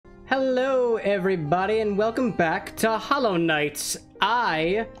Hello everybody and welcome back to Hallownest.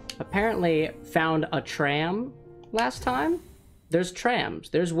 I apparently found a tram last time. There's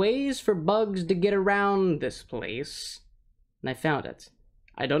trams. There's ways for bugs to get around this place. And I found it.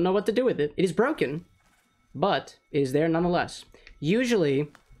 I don't know what to do with it. It is broken, but it is there nonetheless. Usually,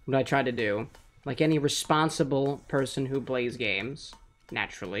 what I try to do, like any responsible person who plays games,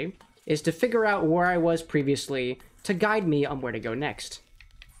 naturally, is to figure out where I was previously to guide me on where to go next.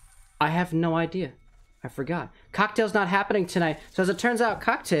 I have no idea. I forgot. Cocktail's not happening tonight. So as it turns out,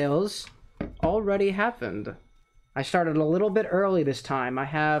 cocktails already happened. I started a little bit early this time. I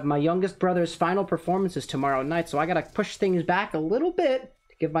have my youngest brother's final performances tomorrow night, so I gotta push things back a little bit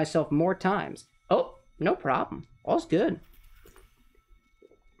to give myself more times. Oh, no problem. All's good.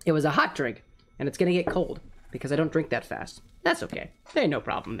 It was a hot drink, and it's gonna get cold because I don't drink that fast. That's okay. There ain't no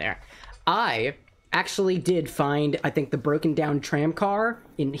problem there. I actually did find, I think, the broken down tram car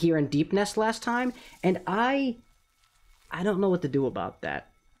here in Deep Nest last time, and I don't know what to do about that.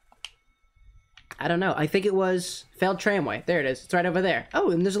 I don't know. I think it was failed tramway. There it is. It's right over there.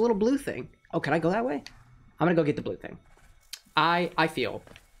 Oh, and there's a little blue thing. Oh, can I go that way? I'm gonna go get the blue thing. I feel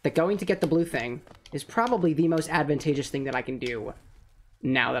that going to get the blue thing is probably the most advantageous thing that I can do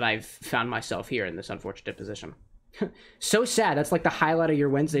now that I've found myself here in this unfortunate position. So sad. That's like the highlight of your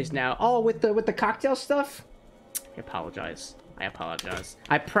Wednesdays now. Oh, with the cocktail stuff? I apologize. I apologize.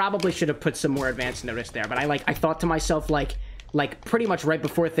 I probably should have put some more advance notice there, but I thought to myself, like pretty much right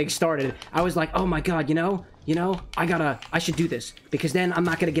before things started, I was like, oh my god, you know, I should do this, because then I'm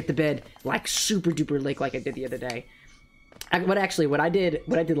not gonna get to bed like super duper late like I did the other day. What I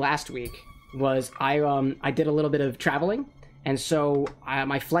did last week was I did a little bit of traveling. And so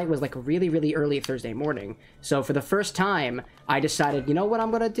my flight was like really, really early Thursday morning. So for the first time, I decided, you know what I'm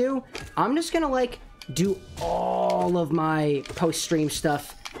going to do? I'm just going to like do all of my post-stream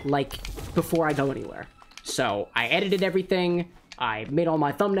stuff like before I go anywhere. So I edited everything. I made all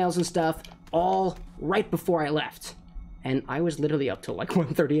my thumbnails and stuff all right before I left. And I was literally up till like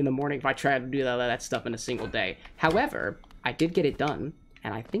 1:30 in the morning if I tried to do that stuff in a single day. However, I did get it done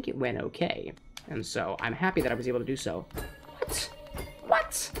and I think it went okay. And so I'm happy that I was able to do so.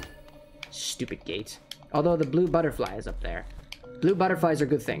 What? Stupid gate. Although the blue butterfly is up there. Blue butterflies are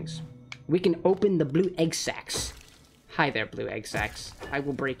good things. We can open the blue egg sacs. Hi there, blue egg sacs. I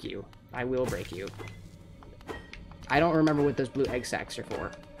will break you. I will break you. I don't remember what those blue egg sacs are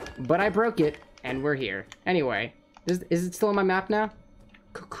for. But I broke it, and we're here. Anyway, is it still on my map now?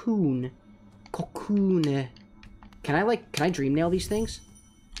 Cocoon. Cocoon. Can I dream nail these things?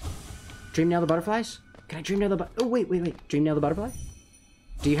 Dream nail the butterflies? Can I dream nail the oh, wait. Dream nail the butterfly?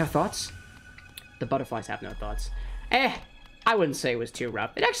 Do you have thoughts? The butterflies have no thoughts. I wouldn't say it was too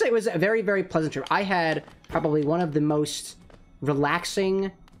rough. It was a very, very pleasant trip. I had probably one of the most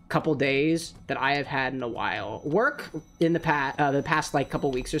relaxing couple days that I have had in a while. Work in the past like couple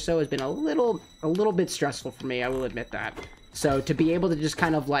weeks or so has been a little bit stressful for me, I will admit that. So to be able to just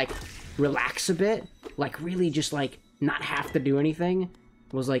kind of like relax a bit, like really just like not have to do anything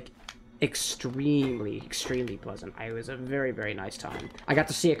was like extremely pleasant. It was a very, very nice time. I got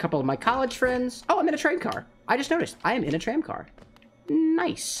to see a couple of my college friends. Oh, I'm in a train car. I just noticed I am in a tram car.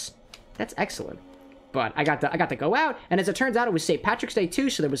 Nice. That's excellent. But I got to go out, and as it turns out, it was St. Patrick's Day too,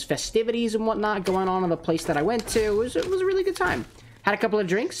 so there was festivities and whatnot going on in the place that I went to. It was a really good time. Had a couple of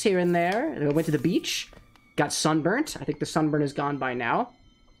drinks here and there. And I went to the beach. Got sunburnt. I think the sunburn is gone by now.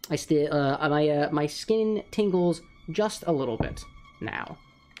 I still my skin tingles just a little bit now.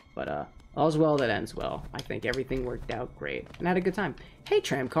 But, all's well that ends well. I think everything worked out great. And I had a good time. Hey,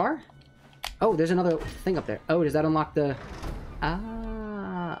 tram car. Oh, there's another thing up there. Oh, does that unlock the...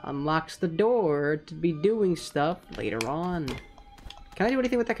 Ah, unlocks the door to be doing stuff later on. Can I do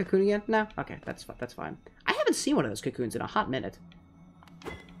anything with that cocoon again? No? Okay, that's fine. I haven't seen one of those cocoons in a hot minute.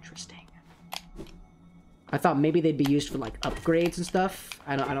 Interesting. I thought maybe they'd be used for, like, upgrades and stuff.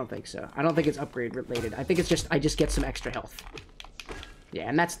 I don't think so. I don't think it's upgrade related. I think it's just, I just get some extra health. Yeah,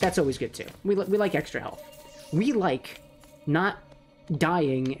 and that's always good, too. We like extra health. We like not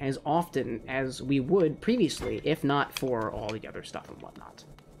dying as often as we would previously, if not for all the other stuff and whatnot.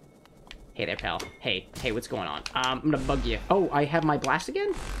 Hey there, pal. Hey, what's going on? I'm gonna bug you. Oh, I have my blast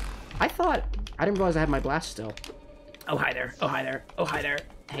again? I didn't realize I had my blast still. Oh, hi there. Oh, hi there. Oh, hi there.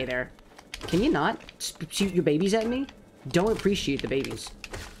 Hey there. Can you not shoot your babies at me? Don't appreciate the babies.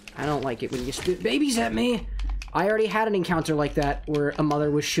 I don't like it when you shoot babies at me. I already had an encounter like that where a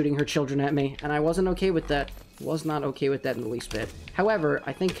mother was shooting her children at me, and I wasn't okay with that. Was not okay with that in the least bit. However,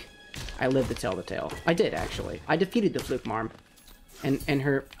 I think I lived to tell the tale. I did, actually. I defeated the Fluke Marm and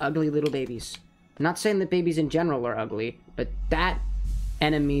her ugly little babies. I'm not saying that babies in general are ugly, but that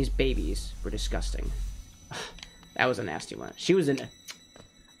enemies' babies were disgusting. That was a nasty one. She was in...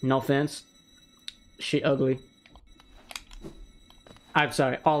 No offense. She ugly. I'm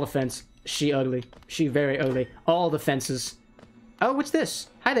sorry. All offense. She ugly. She very ugly. All the fences. Oh, what's this?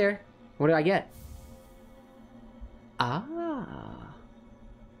 Hi there. What did I get? Ah.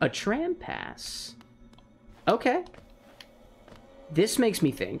 A tram pass. Okay. This makes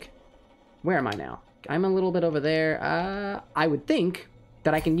me think... Where am I now? I'm a little bit over there. I would think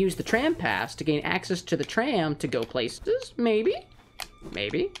that I can use the tram pass to gain access to the tram to go places. Maybe.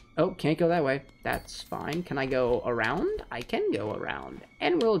 Maybe. Oh, can't go that way. That's fine. Can I go around? I can go around.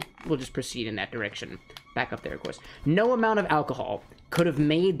 And we'll just proceed in that direction. Back up there, of course. No amount of alcohol could have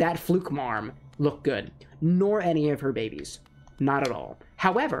made that fluke marm look good. Nor any of her babies. Not at all.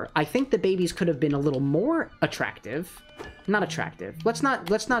 However, I think the babies could have been a little more attractive. Not attractive. Let's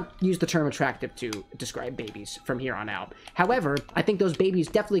not use the term attractive to describe babies from here on out. However, I think those babies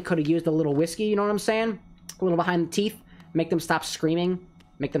definitely could have used a little whiskey, you know what I'm saying? A little behind the teeth. Make them stop screaming.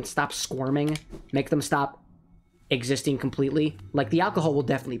 Make them stop squirming. Make them stop existing completely. Like, the alcohol will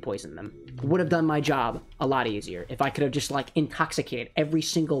definitely poison them. Would have done my job a lot easier if I could have just, like, intoxicated every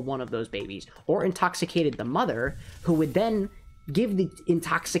single one of those babies. Or intoxicated the mother, who would then give the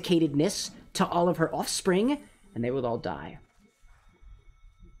intoxicatedness to all of her offspring, and they would all die.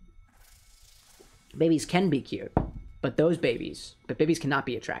 Babies can be cute, but babies cannot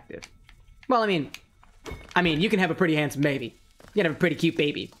be attractive. Well, I mean, you can have a pretty handsome baby. You can have a pretty cute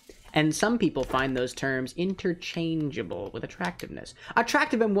baby. And some people find those terms interchangeable with attractiveness.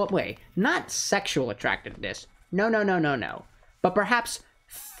 Attractive in what way? Not sexual attractiveness. No. But perhaps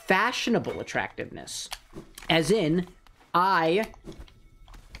fashionable attractiveness. As in,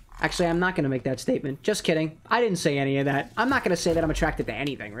 Actually, I'm not going to make that statement. Just kidding. I didn't say any of that. I'm not going to say that I'm attracted to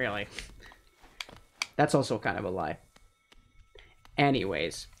anything, really. That's also kind of a lie.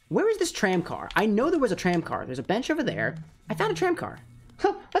 Anyways, where is this tram car? I know there was a tram car. There's a bench over there. I found a tram car.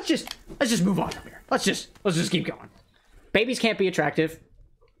 Huh, let's just move on from here. Let's just keep going. Babies can't be attractive.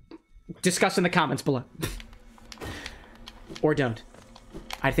 Discuss in the comments below. Or don't.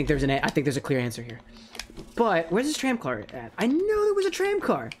 I think there's a clear answer here. But where's this tram car at? I know there was a tram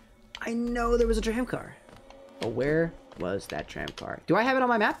car. But where was that tram car? Do I have it on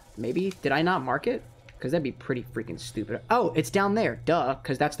my map? Maybe. Did I not mark it? Because that'd be pretty freaking stupid. Oh, it's down there. Duh,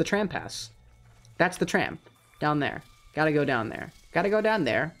 because that's the tram pass. That's the tram. Down there. Gotta go down there. Gotta go down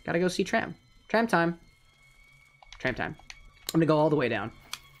there. Gotta go see tram. Tram time. Tram time. I'm gonna go all the way down.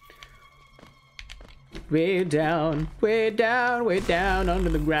 Way down, way down, way down under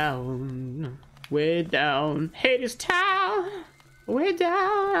the ground. Way down, Hades Town. Way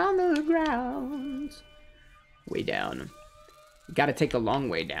down under the ground. Way down. You gotta take the long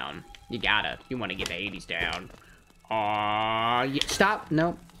way down. You gotta. You want to get the 80s down. Yeah. Stop.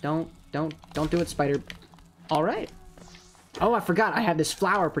 No. Don't do it, spider. All right. Oh, I forgot. I have this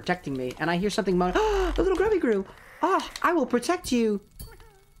flower protecting me, and I hear something moan. Oh, a little grubby grew. Oh, I will protect you.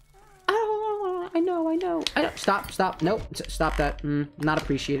 Oh, I know. Stop. Nope. Stop that. Not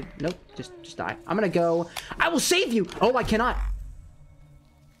appreciated. Nope. Just die. I'm gonna go. I will save you. Oh, I cannot.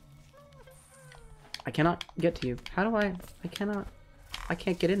 I cannot get to you. How do I cannot. I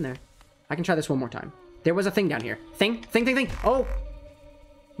can't get in there. I can try this one more time. There was a thing down here. Thing. Oh.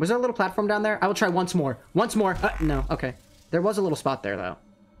 Was there a little platform down there? I will try once more. No. Okay. There was a little spot there, though.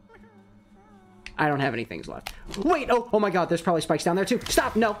 I don't have any things left. Wait. Oh my god. There's probably spikes down there, too.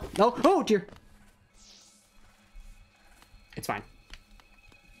 Stop. No. Oh, dear. It's fine.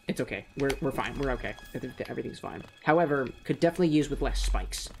 It's okay. We're fine. We're okay. Everything's fine. However, could definitely use with less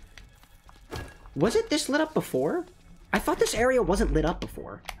spikes. Was it this lit up before? I thought this area wasn't lit up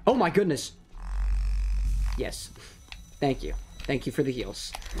before. Oh my goodness. Yes. Thank you. Thank you for the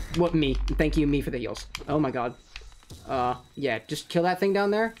heals. What, me? Thank you, me, for the heals. Oh my god. Yeah, just kill that thing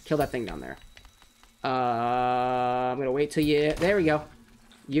down there. I'm gonna wait till you... There we go.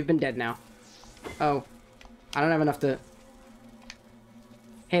 You've been dead now. Oh. I don't have enough to...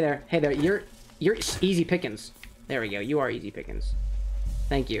 Hey there. You're easy pickings. There we go. You are easy pickings.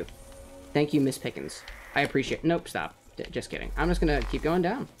 Thank you. Thank you, Miss Pickens. I appreciate... Nope, stop. Just kidding. I'm just gonna keep going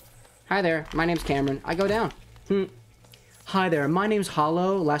down. Hi there. My name's Cameron. I go down. Hi there. My name's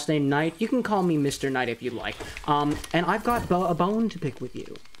Hollow. Last name Knight. You can call me Mr. Knight if you'd like. And I've got a bone to pick with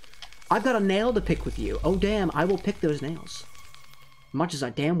you. I've got a nail to pick with you. Oh, damn. I will pick those nails. Much as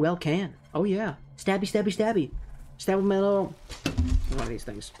I damn well can. Oh, yeah. Stabby. Stab with my little... One of these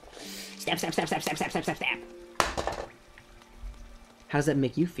things. Stab. How does that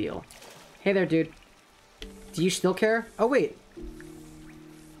make you feel? Hey there, dude. Do you still care? Oh, wait.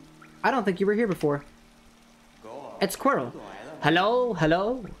 I don't think you were here before. It's Squirrel. Hello,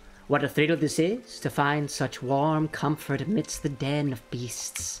 hello. What a thrill this is, to find such warm comfort amidst the den of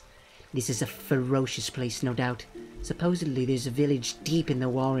beasts. This is a ferocious place, no doubt. Supposedly there's a village deep in the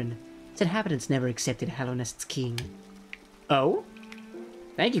warren. Its inhabitants never accepted Hallownest's king. Oh?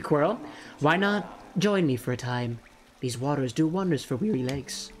 Thank you, Quirrell. Why not join me for a time? These waters do wonders for weary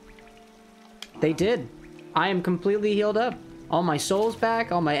legs. They did. I am completely healed up. All my soul's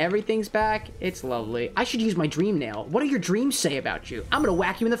back, all my everything's back. It's lovely. I should use my dream nail. What do your dreams say about you? I'm gonna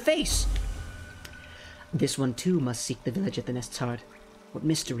whack you in the face! This one too must seek the village at the nest's heart. What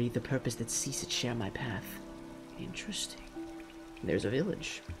mystery, the purpose that sees it share my path. Interesting. There's a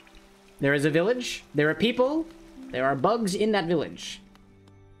village. There is a village. There are people. There are bugs in that village.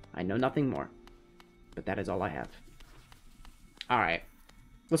 I know nothing more. But that is all I have. Alright.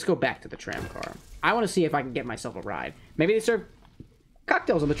 Let's go back to the tram car. I want to see if I can get myself a ride. Maybe they serve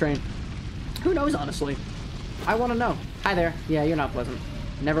cocktails on the train. Who knows, honestly? I want to know. Hi there. Yeah, you're not pleasant.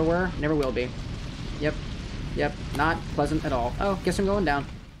 Never were, never will be. Yep. Yep. Not pleasant at all. Oh, guess I'm going down.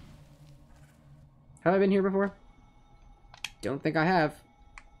 Have I been here before? Don't think I have.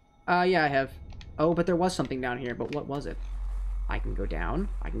 Yeah, I have. Oh, but there was something down here, but what was it? I can go down.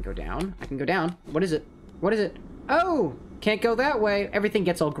 I can go down. I can go down. What is it? What is it? Oh! Can't go that way. Everything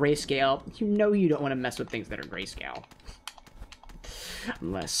gets all grayscale. You know you don't want to mess with things that are grayscale.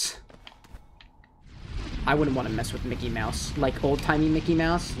 Unless... I wouldn't want to mess with Mickey Mouse. Like old-timey Mickey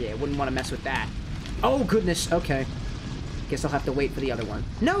Mouse? Yeah, wouldn't want to mess with that. Oh, goodness. Okay. Guess I'll have to wait for the other one.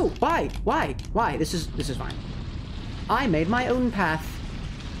 No! Why? Why? Why? This is fine. I made my own path.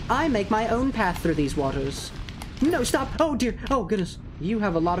 I make my own path through these waters. No, stop! Oh, dear! Oh, goodness. You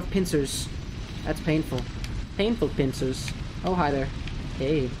have a lot of pincers. That's painful. Painful pincers. Oh, hi there.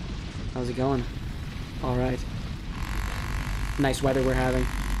 Hey. How's it going? Alright. Nice weather we're having.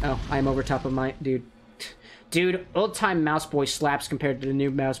 Oh, I'm over top of my... Dude. Dude, old-time Mouse Boy slaps compared to the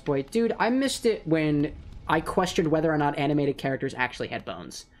new Mouse Boy. Dude, I missed it when I questioned whether or not animated characters actually had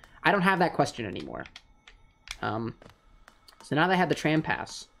bones. I don't have that question anymore. So now that I have the tram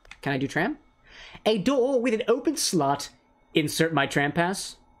pass. Can I do tram? A door with an open slot. Insert my tram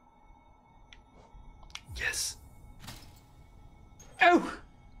pass. Yes. Oh!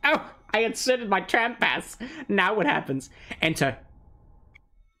 Oh! I inserted my tram pass. Now what happens? Enter.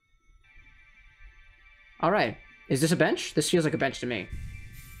 Alright. Is this a bench? This feels like a bench to me.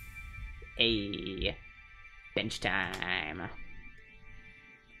 Hey. Bench time.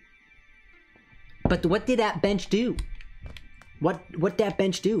 But what did that bench do? What that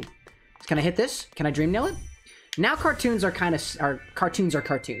bench do? Can I hit this? Can I dream nail it? Now cartoons are kind of cartoons are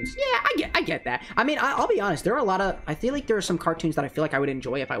cartoons. Yeah, I get that. I mean, I'll be honest. There are a lot of. I feel like there are some cartoons that I feel like I would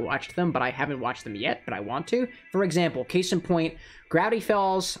enjoy if I watched them, but I haven't watched them yet. But I want to. For example, case in point, Gravity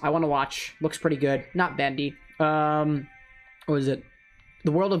Falls. I want to watch. Looks pretty good. Not bendy. What is it?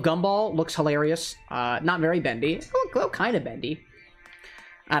 The World of Gumball looks hilarious. Not very bendy. Well, kind of bendy.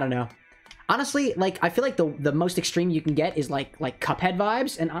 I don't know. Honestly, like I feel like the most extreme you can get is like Cuphead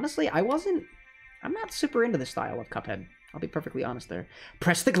vibes. And honestly, I'm not super into the style of Cuphead. I'll be perfectly honest there.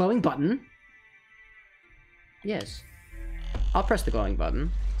 Press the glowing button. Yes. I'll press the glowing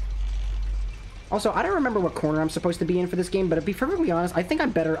button. Also, I don't remember what corner I'm supposed to be in for this game, but to be perfectly honest, I think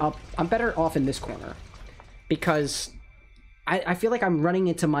I'm better off in this corner. Because I feel like I'm running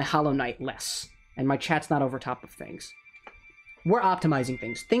into my Hollow Knight less. And my chat's not over top of things. We're optimizing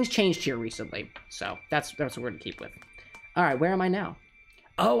things. Things changed here recently. So, that's what we're going to keep with. Alright, where am I now?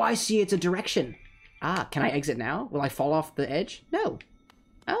 Oh, I see. It's a direction. Ah, can I exit now? Will I fall off the edge? No.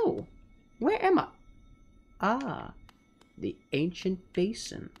 Oh, where am I? Ah, the ancient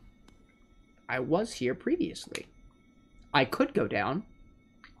basin. I was here previously. I could go down.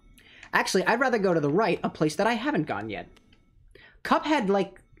 Actually, I'd rather go to the right, a place that I haven't gone yet. Cuphead,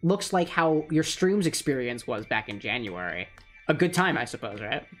 looks like how your streams experience was back in January. A good time, I suppose,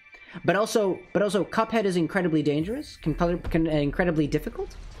 right? But also, Cuphead is incredibly dangerous, incredibly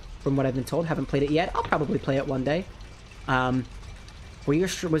difficult, from what I've been told. Haven't played it yet. I'll probably play it one day.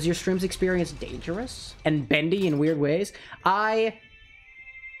 Was your streams experience dangerous and bendy in weird ways?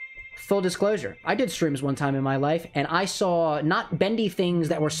 Full disclosure, I did streams one time in my life, and I saw not bendy things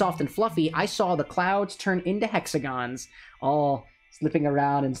that were soft and fluffy. I saw the clouds turn into hexagons, all slipping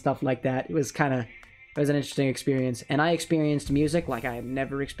around and stuff like that. It was an interesting experience, and I experienced music like I had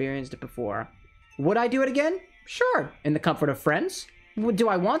never experienced it before. Would I do it again? Sure, in the comfort of friends. Do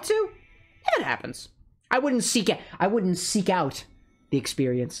I want to? Yeah, it happens. I wouldn't seek out the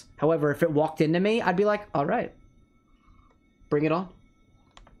experience. However, if it walked into me, I'd be like, all right, bring it on.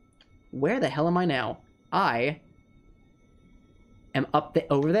 Where the hell am I now? I am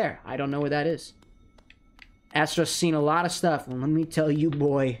over there. I don't know where that is. Astro's seen a lot of stuff. Well, let me tell you,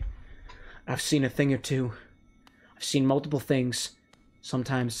 boy, I've seen a thing or two. I've seen multiple things,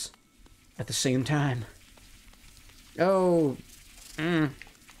 sometimes at the same time. Oh,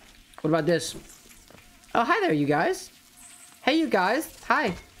 what about this? Oh, hi there, you guys. Hey, you guys.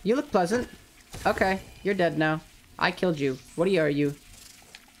 Hi. You look pleasant. Okay, you're dead now. I killed you. What are you?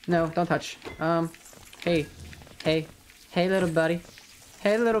 No, don't touch. Hey. Hey, little buddy.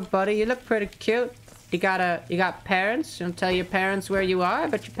 Hey, little buddy, you look pretty cute. You got parents? You don't tell your parents where you are,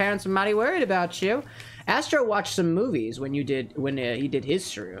 but your parents are mighty worried about you. Astro watched some movies when he did his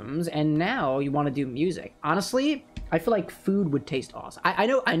shrooms, and now you want to do music. Honestly, I feel like food would taste awesome.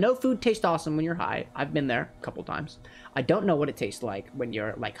 I know food tastes awesome when you're high. I've been there a couple times. I don't know what it tastes like when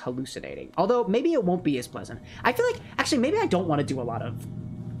you're like hallucinating. Although maybe it won't be as pleasant. I feel like actually maybe I don't want to do a lot of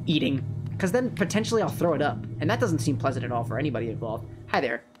eating, because then potentially I'll throw it up, and that doesn't seem pleasant at all for anybody involved. Hi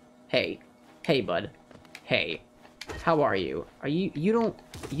there. Hey, bud. Hey, how are you? You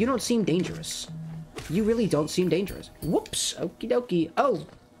don't seem dangerous. You really don't seem dangerous. Whoops. Okie dokie. Oh,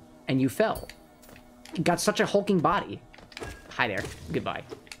 and you fell. You got such a hulking body. Hi there. Goodbye.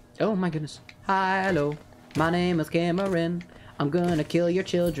 Oh my goodness. Hi, hello. My name is Cameron. I'm gonna kill your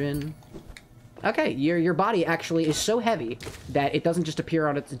children. Okay, your body actually is so heavy that it doesn't just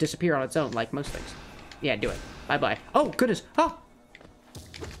disappear on its own like most things. Yeah, do it. Bye-bye. Oh, goodness. Oh!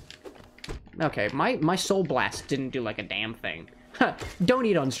 Okay, my soul blast didn't do like a damn thing. Huh, don't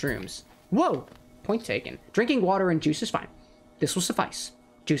eat on shrooms. Whoa! Point taken. Drinking water and juice is fine. This will suffice.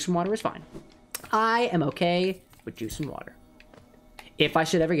 Juice and water is fine. I am okay with juice and water. If I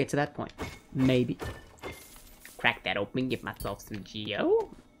should ever get to that point. Maybe. Crack that open, give myself some Geo.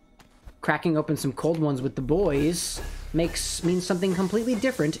 Cracking open some cold ones with the boys means something completely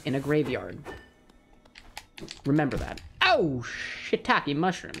different in a graveyard. Remember that. Oh, shiitake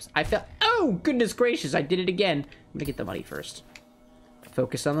mushrooms. I felt... Oh, goodness gracious, I did it again. I'm gonna get the money first.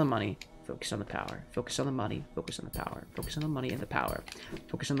 Focus on the money. Focus on the power. Focus on the money. Focus on the power. Focus on the money and the power.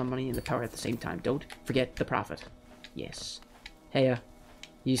 Focus on the money and the power at the same time. Don't forget the profit. Yes. Hey,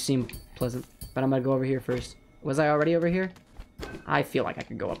 you seem pleasant, but I'm gonna go over here first. Was I already over here? I feel like I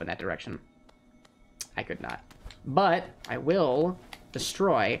could go up in that direction. I could not. But I will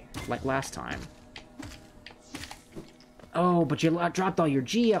destroy like last time. Oh, but you dropped all your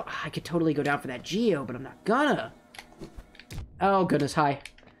Geo. I could totally go down for that Geo, but I'm not gonna. Oh, goodness. Hi.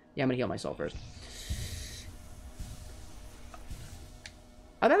 Yeah, I'm gonna heal myself first.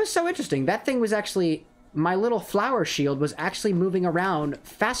 Oh, that was so interesting. That thing was actually... My little flower shield was actually moving around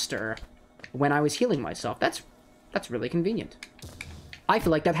faster when I was healing myself. That's really convenient. I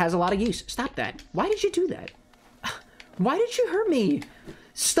feel like that has a lot of use. Stop that. Why did you do that? Why did you hurt me?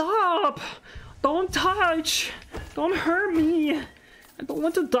 Stop! Don't touch! Don't hurt me! I don't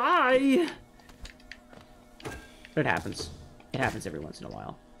want to die! But it happens. It happens every once in a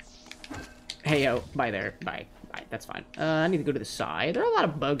while. Hey, yo. Bye there. Bye. Bye. That's fine. I need to go to the side. There are a lot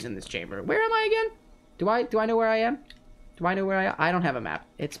of bugs in this chamber. Where am I again? Do I know where I am? Do I know where I am? I don't have a map.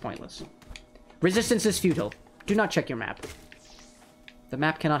 It's pointless. Resistance is futile. Do not check your map. The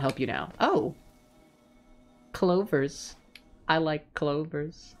map cannot help you now. Oh! Clovers. I like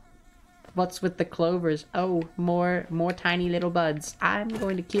clovers. What's with the clovers? Oh, more tiny little buds. I'm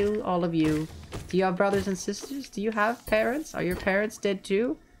going to kill all of you. Do you have brothers and sisters? Do you have parents? Are your parents dead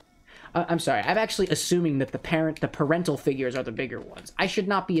too? I'm sorry. I'm actually assuming that the parental figures are the bigger ones. I should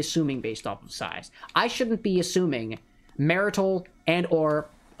not be assuming based off of size. I shouldn't be assuming marital and or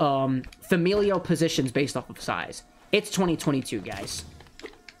familial positions based off of size. It's 2022, guys.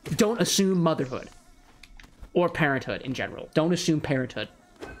 Don't assume motherhood. Or parenthood in general. Don't assume parenthood.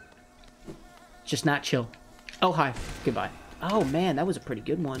 Just not chill. Oh, hi. Goodbye. Oh, man, that was a pretty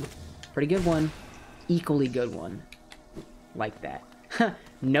good one. Pretty good one. Equally good one. Like that.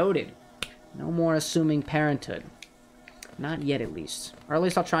 Noted. No more assuming parenthood. Not yet, at least. Or at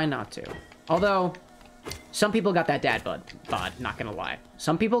least I'll try not to. Although, some people got that dad bod, not gonna lie.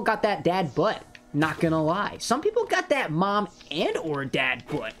 Some people got that dad butt, not gonna lie. Some people got that mom and or dad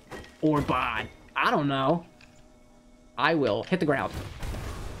butt. Or bod. I don't know. I will hit the ground.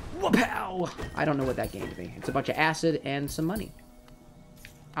 Whoop-pow! I don't know what that gained me. It's a bunch of acid and some money.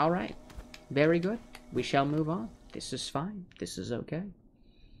 Alright. Very good. We shall move on. This is fine. This is okay.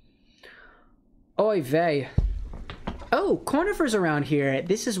 Oy vey. Oh, Cornifer's around here.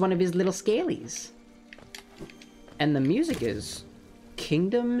 This is one of his little scalies. And the music is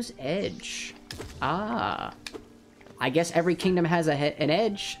Kingdom's Edge. Ah. I guess every kingdom has an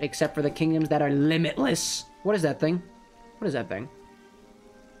edge, except for the kingdoms that are limitless. What is that thing? What is that thing?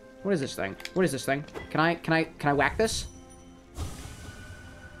 What is this thing? What is this thing? Can I whack this?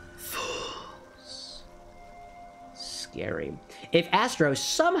 Fools. scary. If Astro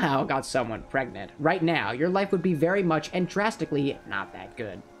somehow got someone pregnant right now, your life would be very much and drastically not that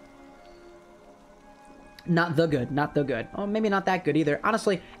good. Not the good, not the good. Oh, maybe not that good either.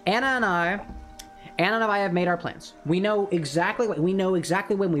 Honestly, Anna and I have made our plans. We know exactly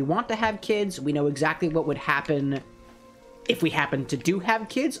when we want to have kids. We know exactly what would happen if we happen to have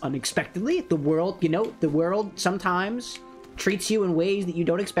kids unexpectedly. The world, the world sometimes treats you in ways that you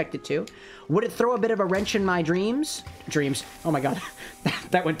don't expect it to. Would it throw a bit of a wrench in my dreams? Oh my god,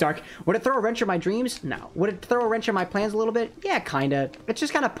 that went dark. Would it throw a wrench in my dreams? No. Would it throw a wrench in my plans a little bit? Yeah, kinda. It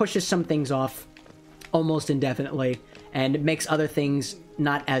just kind of pushes some things off almost indefinitely, and it makes other things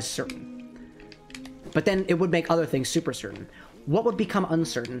not as certain. But then it would make other things super certain. What would become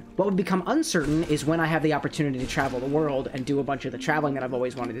uncertain? What would become uncertain is when I have the opportunity to travel the world and do a bunch of the traveling that I've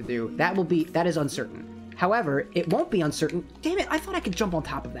always wanted to do. That is uncertain. However, it won't be uncertain. Damn it, I thought I could jump on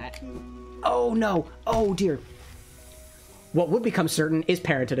top of that. Oh no, oh dear. What would become certain is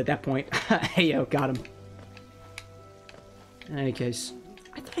parenthood at that point. Hey yo, got him. In any case,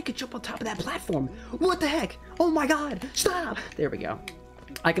 I thought I could jump on top of that platform. What the heck? Oh my god, stop! There we go.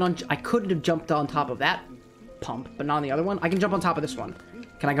 I could have jumped on top of that pump, but not on the other one. I can jump on top of this one.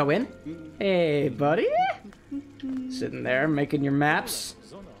 Can I go in? Hey, buddy. Sitting there, making your maps.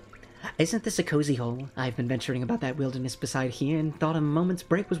 Isn't this a cozy hole? I've been venturing about that wilderness beside here and thought a moment's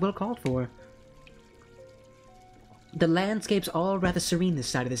break was well called for. The landscape's all rather serene this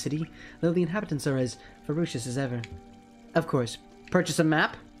side of the city, though the inhabitants are as ferocious as ever. Of course. Purchase a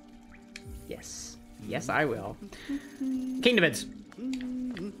map? Yes. Yes, I will. Kingdom Vids.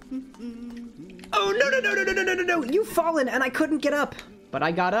 Oh, no. You've fallen and I couldn't get up. But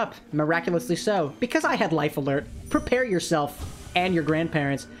I got up, miraculously so, because I had life alert. Prepare yourself and your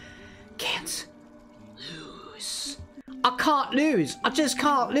grandparents. Can't lose. I can't lose. I just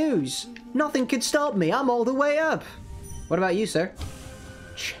can't lose. Nothing could stop me. I'm all the way up. What about you, sir?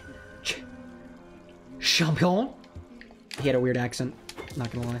 Champion? He had a weird accent. Not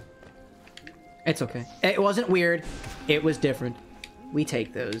gonna lie. It's okay. It wasn't weird. It was different. We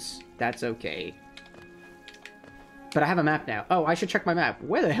take those. That's okay. But I have a map now. Oh, I should check my map.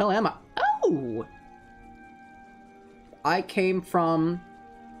 Where the hell am I? Oh! I came from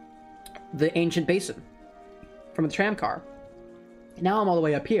the ancient basin. From the tram car. Now I'm all the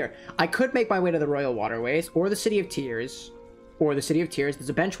way up here. I could make my way to the Royal Waterways, or the City of Tears. Or the City of Tears. There's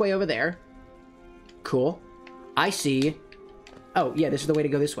a bench way over there. Cool. I see. Oh, yeah, this is the way to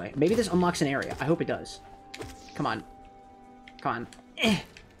go this way. Maybe this unlocks an area. I hope it does. Come on. Come on.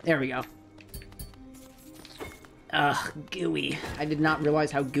 There we go. Ugh, gooey. I did not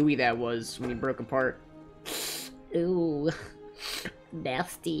realize how gooey that was when he broke apart. Ooh.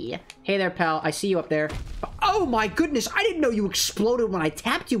 Nasty. Hey there, pal. I see you up there. Oh my goodness, I didn't know you exploded when I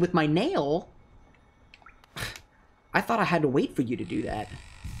tapped you with my nail. I thought I had to wait for you to do that.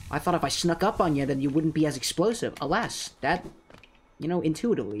 I thought if I snuck up on you, then you wouldn't be as explosive. Alas, that, you know,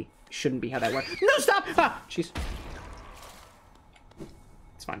 intuitively shouldn't be how that works. No, stop! Ah, jeez.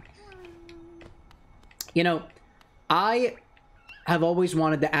 It's fine. You know, I have always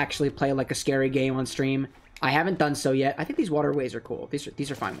wanted to actually play like a scary game on stream. I haven't done so yet. I think these waterways are cool.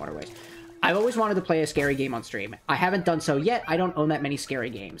 These are fine waterways. I've always wanted to play a scary game on stream. I haven't done so yet. I don't own that many scary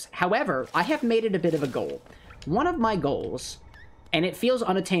games. However, I have made it a bit of a goal. One of my goals, and it feels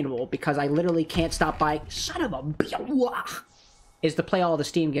unattainable because I literally can't stop by, son of a, is to play all the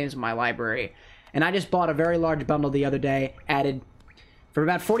Steam games in my library. And I just bought a very large bundle the other day, added, for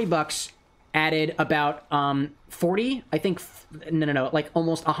about 40 bucks, added about 40, I think, no, like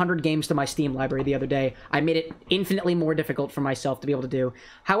almost 100 games to my Steam library the other day. I made it infinitely more difficult for myself to be able to do.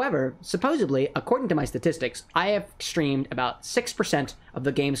 However, supposedly, according to my statistics, I have streamed about 6% of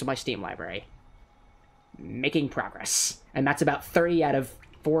the games in my Steam library. Making progress. And that's about 30 out of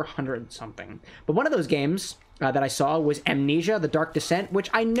 400 something. But one of those games that I saw was Amnesia: The Dark Descent, which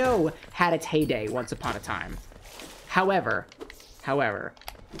I know had its heyday once upon a time. However,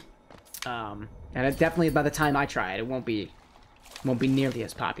 and it definitely, by the time I try it, it won't be nearly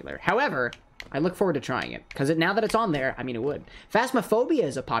as popular. However, I look forward to trying it, because now that it's on there, I mean, it would. Phasmophobia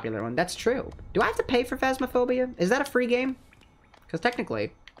is a popular one. That's true. Do I have to pay for Phasmophobia? Is that a free game? Because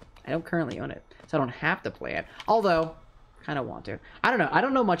technically, I don't currently own it, so I don't have to play it. Although, kind of want to. I don't know. I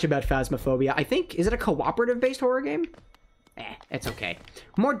don't know much about Phasmophobia. I think, is it a cooperative-based horror game? It's okay.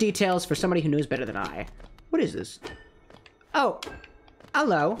 More details for somebody who knows better than I. What is this? Oh,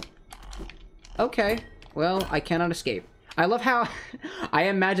 hello. Okay, well, I cannot escape. I love how I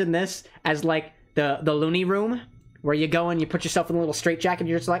imagine this as, like, the loony room, where you go and you put yourself in a little straitjacket and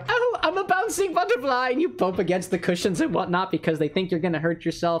you're just like, oh, I'm a bouncing butterfly, and you bump against the cushions and whatnot because they think you're gonna hurt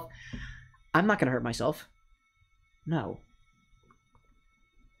yourself. I'm not gonna hurt myself. No.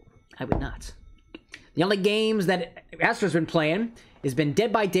 I would not. The only games that Astro's been playing has been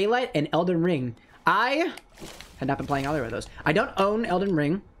Dead by Daylight and Elden Ring. I have not been playing either of those. I don't own Elden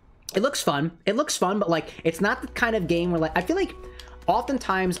Ring. It looks fun. It looks fun, but like, it's not the kind of game where like, I feel like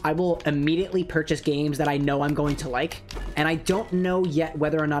oftentimes I will immediately purchase games that I know I'm going to like, and I don't know yet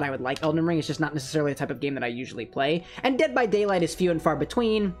whether or not I would like Elden Ring. It's just not necessarily the type of game that I usually play. And Dead by Daylight is few and far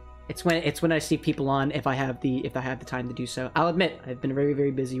between. It's when I see people on, if I have the time to do so. I'll admit, I've been very,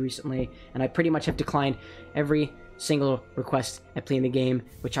 very busy recently, and I pretty much have declined every single request at playing the game,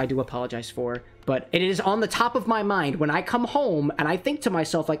 which I do apologize for. But it is on the top of my mind when I come home and I think to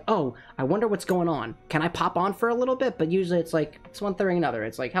myself like, oh, I wonder what's going on. Can I pop on for a little bit? But usually it's like, it's one thing or another.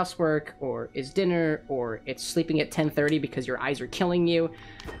 It's like housework, or it's dinner, or it's sleeping at 10:30 because your eyes are killing you.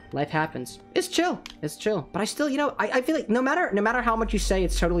 Life happens. It's chill. It's chill. But I still, you know, I feel like no matter how much you say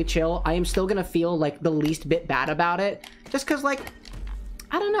it's totally chill, I am still gonna feel like the least bit bad about it. Just cause like,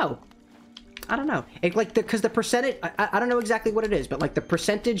 I don't know. It, like, because the percentage, I don't know exactly what it is, but like the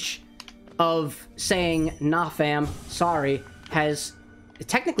percentage of saying, nah fam, sorry, has,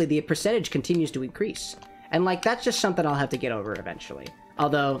 technically the percentage continues to increase. And like, that's just something I'll have to get over eventually.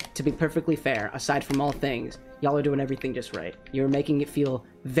 Although, to be perfectly fair, aside from all things, y'all are doing everything just right. You're making it feel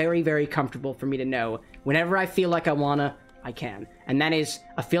very, very comfortable for me to know whenever I feel like I wanna, I can. And that is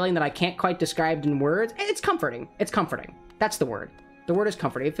a feeling that I can't quite describe in words. It's comforting. It's comforting. That's the word. The word is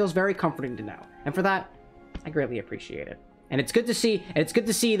comforting. It feels very comforting to know. And for that, I greatly appreciate it. And it's good to see,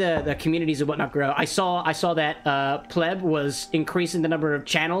 the communities and whatnot grow. I saw that Pleb was increasing the number of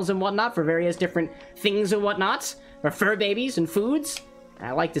channels and whatnot for various different things and whatnots, for fur babies and foods. And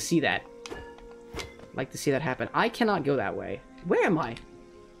I like to see that. I like to see that happen. I cannot go that way. Where am I?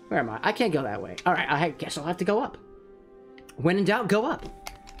 Where am I? I can't go that way. All right, I guess I'll have to go up. When in doubt, go up.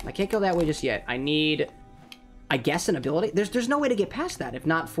 I can't go that way just yet. I need, I guess, an ability. There's no way to get past that if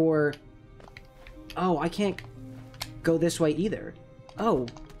not for... Oh, I can't go this way either. Oh.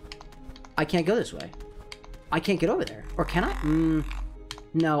 I can't go this way. I can't get over there. Or can I?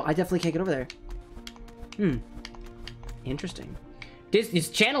 No, I definitely can't get over there. Interesting. This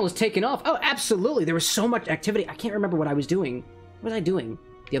channel is taking off. Oh, absolutely. There was so much activity. I can't remember what I was doing. What was I doing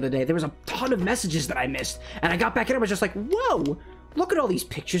the other day? There was a ton of messages that I missed. And I got back in and I was just like, whoa! Look at all these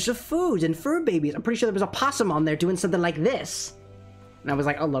pictures of food and fur babies. I'm pretty sure there was a possum on there doing something like this. And I was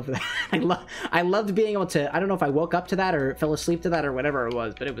like, I love that. I loved being able to, I don't know if I woke up to that or fell asleep to that or whatever it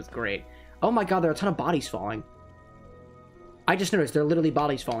was, but it was great. Oh my god, there are a ton of bodies falling. I just noticed there are literally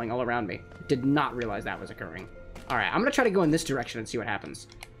bodies falling all around me. Did not realize that was occurring. Alright, I'm gonna try to go in this direction and see what happens.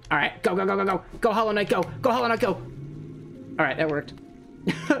 Alright, go, go, go, go, go. Go, Hollow Knight, go. Go, Hollow Knight, go. Alright, that worked.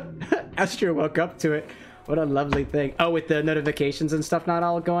 Astro woke up to it. What a lovely thing. Oh, with the notifications and stuff not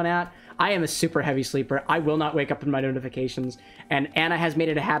all going out. I am a super heavy sleeper. I will not wake up in my notifications. And Anna has made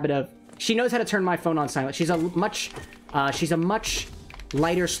it a habit of... She knows how to turn my phone on silent. She's a much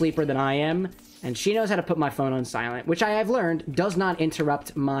lighter sleeper than I am. And she knows how to put my phone on silent, which I have learned does not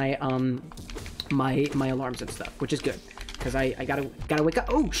interrupt my my alarms and stuff, which is good. Because I gotta wake up.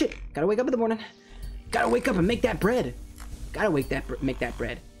 Oh, shit. Gotta wake up in the morning. Gotta wake up and make that bread. Gotta make that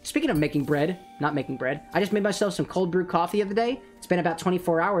bread. Speaking of making bread, not making bread, I just made myself some cold brew coffee the other day. It's been about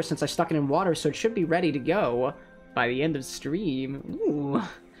 24 hours since I stuck it in water, so it should be ready to go by the end of stream. Ooh,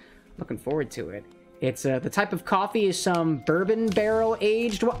 looking forward to it. It's, the type of coffee is some bourbon barrel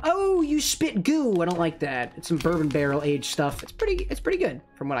aged. Oh, you spit goo. I don't like that. It's some bourbon barrel aged stuff. It's pretty good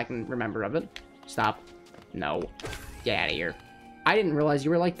from what I can remember of it. Stop. No. Get out of here. I didn't realize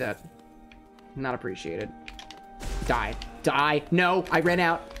you were like that. Not appreciated. Die. Die. No, I ran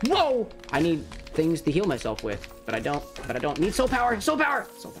out. Whoa! I need things to heal myself with, but I don't need soul power. Soul power.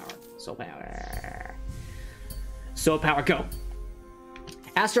 Soul power. Soul power. Soul power, go.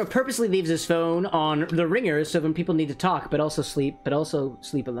 Astro purposely leaves his phone on the ringer so when people need to talk, but also sleep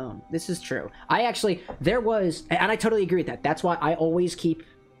alone. This is true. There was, and I totally agree with that. That's why I always keep,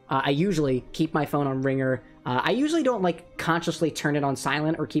 I usually keep my phone on ringer. I usually don't, like, consciously turn it on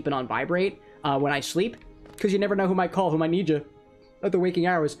silent or keep it on vibrate when I sleep, because you never know who might call, who might need you at the waking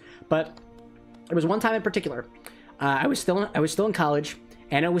hours. But there was one time in particular, I was still in college,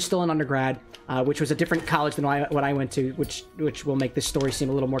 and I was still in undergrad, which was a different college than what I went to, which will make this story seem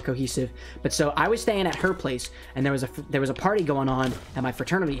a little more cohesive. But so I was staying at her place, and there was a party going on at my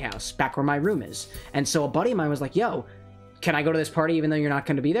fraternity house, back where my room is. And so a buddy of mine was like, "Yo, can I go to this party even though you're not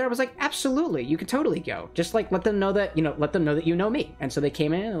going to be there?" I was like, "Absolutely, you could totally go. Just like let them know that you know me." And so they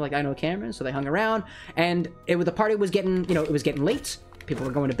came in, and like, I know Cameron, so they hung around, and the party was getting, it was getting late. People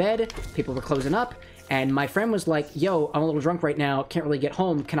were going to bed. People were closing up. And my friend was like, yo, I'm a little drunk right now, can't really get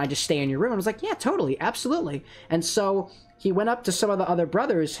home, can I just stay in your room? I was like, yeah, totally, absolutely. And so he went up to some of the other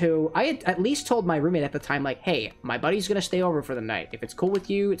brothers who I had at least told my roommate at the time, like, hey, my buddy's gonna stay over for the night. If it's cool with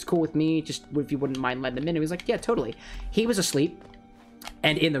you, it's cool with me, just if you wouldn't mind letting him in. And he was like, yeah, totally. He was asleep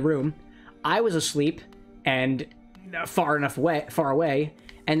and in the room. I was asleep and far away.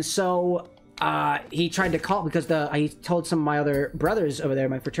 And so he tried to call because I told some of my other brothers over there,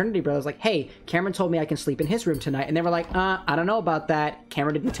 my fraternity brothers, like, hey, Cameron told me I can sleep in his room tonight. And they were like, I don't know about that.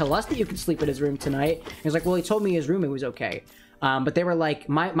 Cameron didn't tell us that you can sleep in his room tonight. He was like, well, he told me his room, it was okay. But they were like,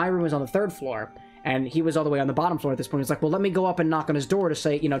 my room was on the 3rd floor. And he was all the way on the bottom floor at this point. He was like, well, let me go up and knock on his door to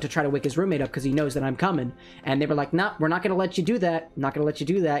say, you know, to try to wake his roommate up because he knows that I'm coming. And they were like, nah, we're not going to let you do that. Not going to let you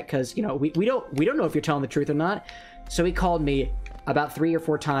do that because, you know, we don't know if you're telling the truth or not. So he called me about 3 or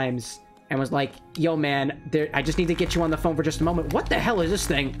 4 times and was like, yo, man, I just need to get you on the phone for just a moment. What the hell is this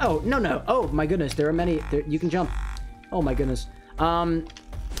thing? Oh, no. Oh, my goodness. There are many. You can jump. Oh, my goodness.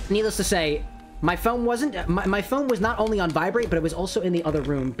 Needless to say, my phone wasn't... My phone was not only on vibrate, but it was also in the other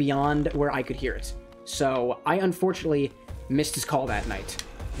room beyond where I could hear it. So I unfortunately missed his call that night.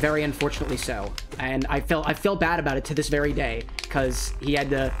 Very unfortunately so. And I feel bad about it to this very day because he had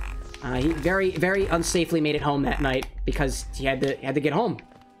to... he very, very unsafely made it home that night because he had to get home.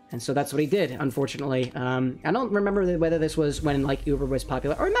 And so that's what he did, unfortunately. I don't remember whether this was when, like, Uber was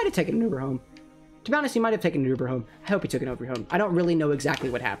popular, or he might have taken an Uber home. To be honest, he might have taken an Uber home. I hope he took an Uber home. I don't really know exactly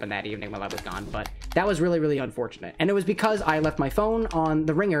what happened that evening while I was gone, but that was really, really unfortunate. And it was because I left my phone on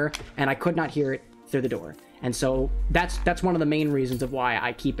the ringer, and I could not hear it through the door. And so that's one of the main reasons of why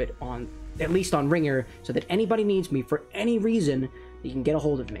I keep it on, at least on ringer, so that anybody needs me for any reason, you can get a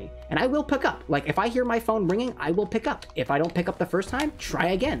hold of me. And I will pick up. Like, if I hear my phone ringing, I will pick up. If I don't pick up the first time, try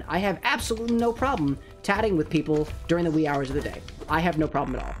again. I have absolutely no problem chatting with people during the wee hours of the day. I have no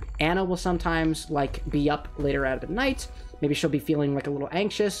problem at all. Anna will sometimes, like, be up later out of the night. Maybe she'll be feeling, like, a little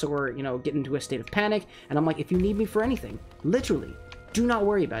anxious or, you know, get into a state of panic. And I'm like, if you need me for anything, literally, do not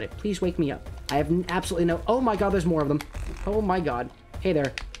worry about it. Please wake me up. I have absolutely no... Oh, my God, there's more of them. Oh, my God. Hey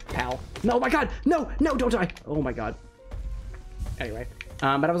there, pal. No, my God. No, don't die. Oh, my God. Anyway,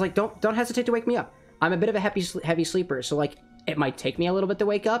 but I was like, don't hesitate to wake me up. I'm a bit of a heavy sleeper, so like it might take me a little bit to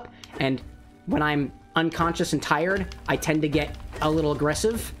wake up, and when I'm unconscious and tired, I tend to get a little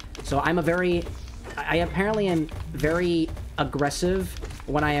aggressive. So I apparently am very aggressive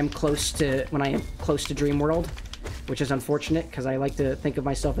when I am close to Dream World, which is unfortunate because I like to think of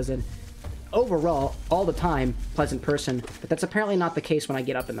myself as an overall, all the time, pleasant person, but that's apparently not the case when I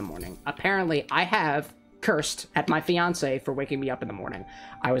get up in the morning. Apparently, I have cursed at my fiance for waking me up in the morning.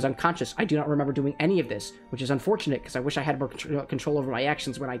 I was unconscious. I do not remember doing any of this, which is unfortunate because I wish I had more control over my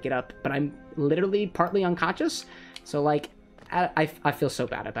actions when I get up, but I'm literally partly unconscious. So like, I feel so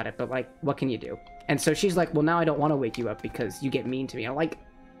bad about it, but like, what can you do? And so she's like, well, now I don't want to wake you up because you get mean to me. I'm like,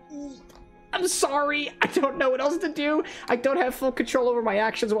 I'm sorry. I don't know what else to do. I don't have full control over my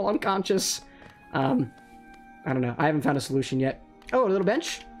actions while unconscious. I don't know. I haven't found a solution yet. Oh, a little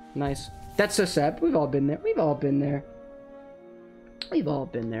bench? Nice. That's so sad. We've all been there. We've all been there.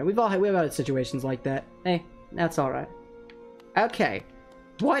 We've had situations like that. Hey, that's all right. Okay.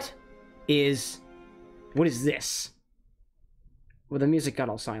 What is this? Well, the music got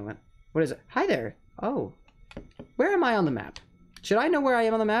all silent. What is it? Hi there. Oh. Where am I on the map? Should I know where I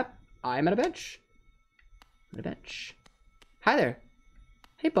am on the map? I am at a bench. I'm at a bench. Hi there.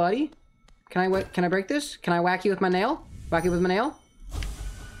 Hey, buddy. Can I break this? Can I whack you with my nail? Whack you with my nail?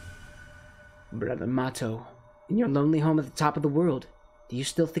 Brother Mato, in your lonely home at the top of the world, do you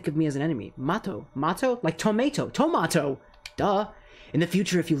still think of me as an enemy? Mato? Mato? Like tomato. Tomato! Duh. In the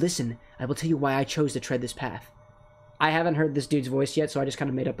future, if you listen, I will tell you why I chose to tread this path. I haven't heard this dude's voice yet, so I just kind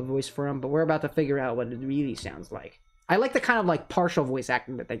of made up a voice for him, but we're about to figure out what it really sounds like. I like the kind of, like, partial voice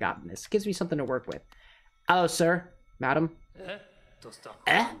acting that they got in this. It gives me something to work with. Hello, sir. Madam.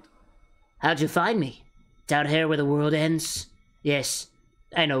 Eh? How'd you find me? Down here where the world ends? Yes,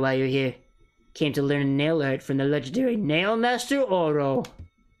 I know why you're here. Came to learn nail art from the legendary nail master Oro.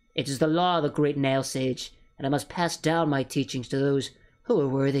 It is the law of the great nail sage, and I must pass down my teachings to those who are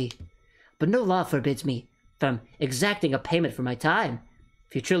worthy. But no law forbids me from exacting a payment for my time.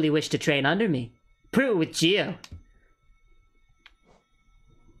 If you truly wish to train under me, prove with Geo.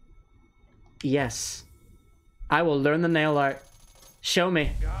 Yes. I will learn the nail art. Show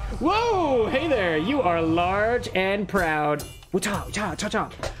me. Whoa! Hey there! You are large and proud. I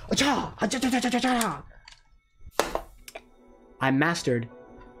mastered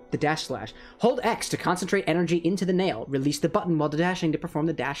the dash slash. Hold X to concentrate energy into the nail. Release the button while dashing to perform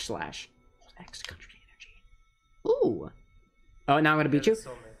the dash slash. Hold X to concentrate energy. Ooh. Oh, now I'm gonna beat you?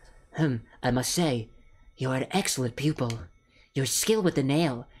 I must say, You're an excellent pupil. Your skill with the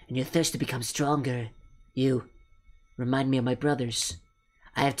nail and your thirst to become stronger. You remind me of my brothers.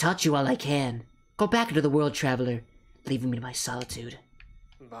 I have taught you all I can. Go back into the world, traveler, leaving me to my solitude.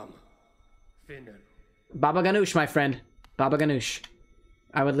 Baba Ganoush, my friend. Baba Ganoush.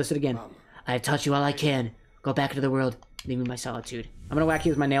 I would list it again. I have taught you all I can. Go back into the world, leaving me my solitude. I'm gonna whack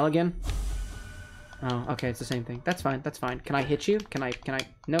you with my nail again. Oh, okay, it's the same thing. That's fine, that's fine. Can I hit you? Can I?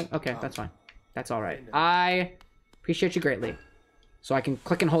 No? Okay, that's fine. That's alright. I appreciate you greatly. So I can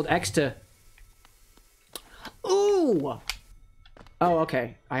click and hold X to... Ooh! Oh,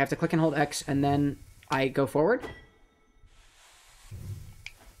 okay. I have to click and hold X and then I go forward?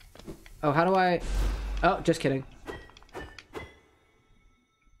 Oh, how do I... Oh, just kidding.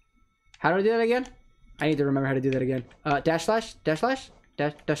 How do I do that again? I need to remember how to do that again. Dash slash? Dash slash?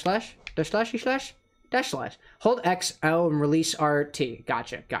 Dash slash? Dash slashy slash? Dash slash. Hold X, L, and release RT.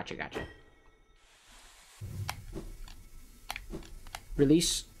 Gotcha, gotcha, gotcha.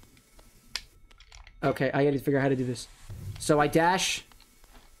 Release. Okay, I gotta figure out how to do this. So I dash.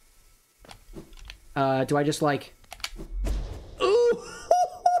 Do I just like... Ooh!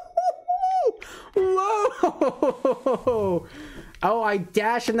 Whoa! Oh, I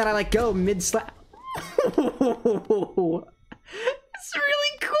dash and then I like go mid-slap. It's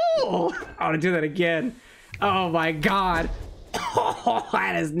really cool! I want to do that again. Oh my god. Oh,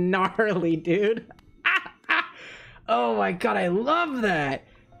 that is gnarly, dude. Oh my god, I love that.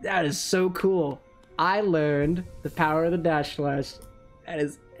 That is so cool. I learned the power of the dash slash. That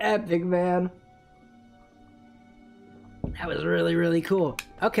is epic, man. That was really, really cool.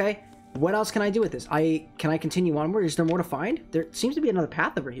 Okay, what else can I do with this? Can I continue onward? Is there more to find? There seems to be another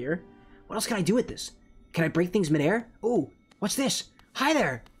path over here. What else can I do with this? Can I break things midair? Ooh, what's this? Hi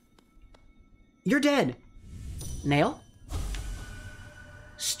there. You're dead. Nail?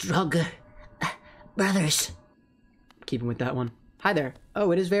 Stronger brothers. Keeping with that one. Hi there.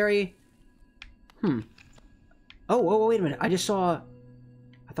 Oh, it is very... Oh, wait a minute. I just saw...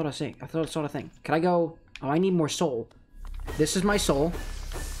 I thought I saw a thing. Can I go... Oh, I need more soul. This is my soul.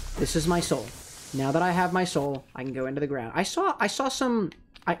 This is my soul. Now that I have my soul, I can go into the ground. I saw some...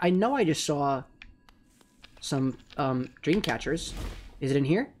 I know I just saw some dream catchers. Is it in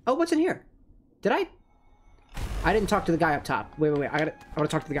here? Oh, what's in here? Did I didn't talk to the guy up top. Wait. I want to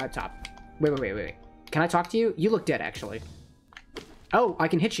talk to the guy up top. Wait. Can I talk to you? You look dead, actually. Oh, I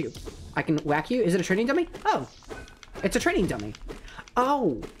can hit you. I can whack you. Is it a training dummy? Oh, it's a training dummy.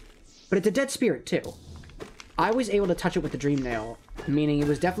 Oh, but it's a dead spirit, too. I was able to touch it with the dream nail, meaning it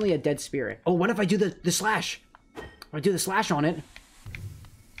was definitely a dead spirit. Oh, what if I do the slash? I do the slash on it.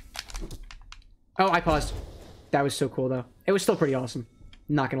 Oh, I paused. That was so cool, though. It was still pretty awesome.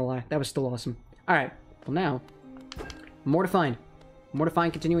 Not gonna lie. That was still awesome. Alright. Well, now, more to find. More to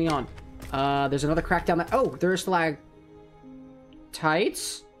find continuing on. There's another crack down there. Oh, there are stalactites.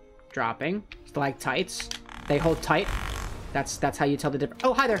 Dropping. Stalactites. They hold tight. That's how you tell the difference.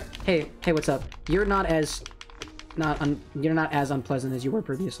 Oh, hi there. Hey, what's up? You're not as unpleasant as you were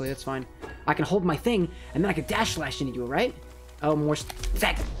previously. That's fine. I can hold my thing, and then I can dash slash into you, right? Oh, more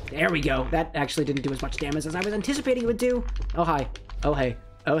there we go. That actually didn't do as much damage as I was anticipating it would do. Oh, hi. Oh, hey.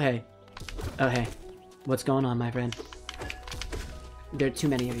 Oh, hey. Oh, hey. What's going on, my friend? There are too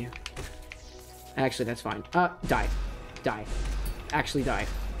many of you. Actually, that's fine. Die. Die. Actually, die.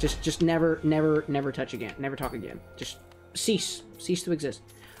 Just never touch again. Never talk again. Just cease. Cease to exist.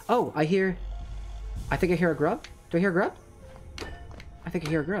 Oh, I think I hear a grub. Do I hear a grub? I think I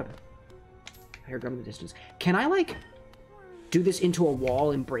hear a grub. I hear a grub in the distance. Can I, like, do this into a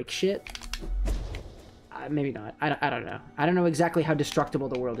wall and break shit? Maybe not. I don't know. I don't know exactly how destructible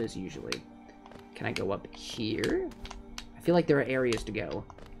the world is usually. Can I go up here? I feel like there are areas to go.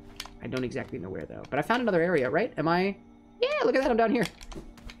 I don't exactly know where, though. But I found another area, right? Am I... Yeah, look at that. I'm down here.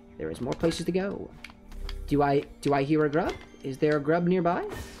 There is more places to go. Do I hear a grub? Is there a grub nearby?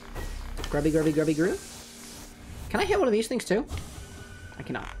 Grubby, grub. Can I hit one of these things, too? I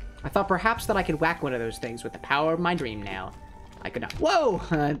cannot. I thought perhaps that I could whack one of those things with the power of my dream nail. I could not. Whoa!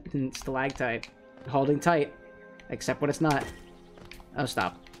 Stalactite. Holding tight. Except when it's not. Oh,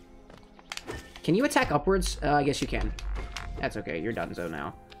 stop. Can you attack upwards? I guess you can. That's okay. You're donezo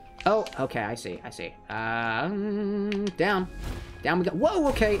now. Oh, okay. I see. Down. Down we go. Whoa,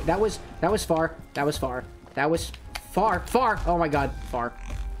 okay. That was far. That was far. Oh my god. Far.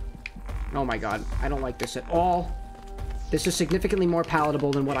 Oh my god. I don't like this at all. This is significantly more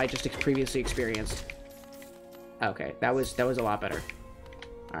palatable than what I just previously experienced. Okay, that was a lot better.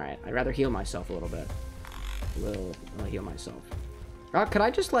 Alright, I'd rather heal myself a little bit. I'll heal myself. Could I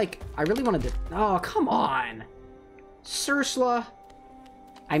just, like... I really wanted to... Oh, come on! Sursla!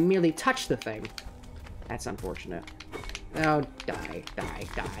 I merely touched the thing. That's unfortunate. Oh, die, die,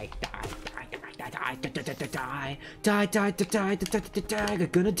 die, die, die, die, die, die, die, die, die, die, die, die, die, you're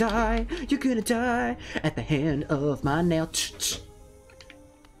gonna die, you're gonna die at the hand of my nail.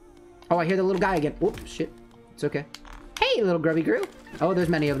 Oh, I hear the little guy again. Whoops, shit. It's okay. Hey, little grubby Gru. Oh, there's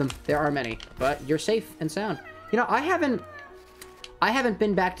many of them. There are many, but you're safe and sound. You know, I haven't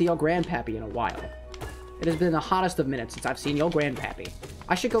been back to your grandpappy in a while. It has been the hottest of minutes since I've seen your grandpappy.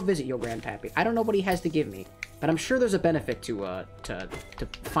 I should go visit your grandpappy. I don't know what he has to give me, but I'm sure there's a benefit to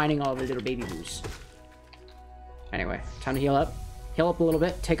finding all the little baby boos. Anyway, time to heal up. Heal up a little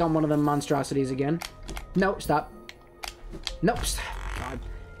bit. Take on one of them monstrosities again. No, stop. Nope. God.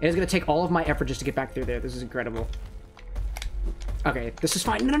 It is going to take all of my effort just to get back through there. This is incredible. Okay, this is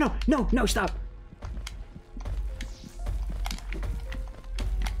fine. No, no, no. No, no, stop.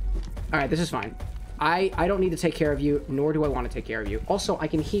 Alright, this is fine. I don't need to take care of you, nor do I want to take care of you. Also, I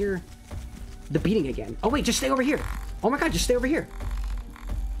can hear the beating again. Oh, wait, just stay over here. Oh my god, just stay over here.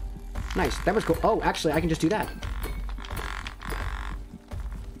 Nice. That was cool. Oh, actually, I can just do that.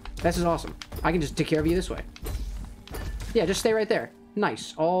 This is awesome. I can just take care of you this way. Yeah, just stay right there.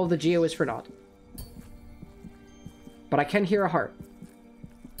 Nice. All the geo is for naught. But I can hear a heart.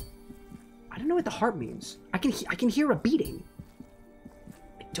 I don't know what the heart means. I can hear a beating.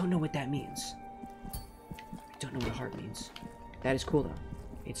 I don't know what that means. I don't know what a heart means. That is cool, though.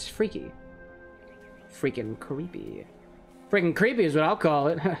 It's freaky. Freaking creepy. Freaking creepy is what I'll call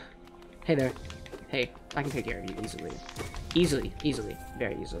it. Hey there. Hey, I can take care of you easily. Easily. Easily.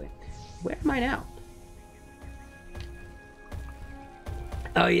 Very easily. Where am I now?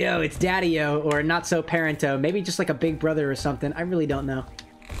 Oh, yo, it's Daddy-o, or not-so-parento. Maybe just like a big brother or something. I really don't know.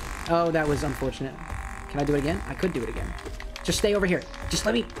 Oh, that was unfortunate. Can I do it again? I could do it again. Just stay over here. Just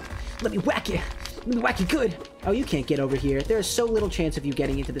let me whack you. Let me whack you good. Oh, you can't get over here. There is so little chance of you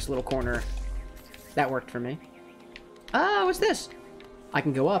getting into this little corner. That worked for me. Oh, what's this? I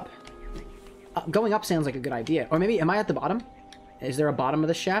can go up. Going up sounds like a good idea. Or maybe, am I at the bottom? Is there a bottom of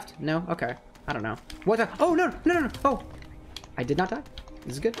the shaft? No? Okay. I don't know. What the? Oh, no, no, no, no. Oh. I did not die.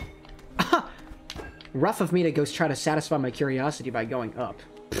 This is good. Rough of me to go try to satisfy my curiosity by going up.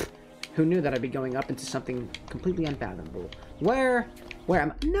 Pfft. Who knew that I'd be going up into something completely unfathomable? Where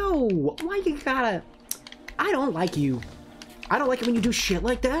am I? No! Why you gotta... I don't like you. I don't like it when you do shit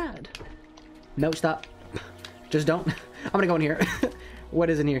like that. No, stop. Just don't. I'm gonna go in here. What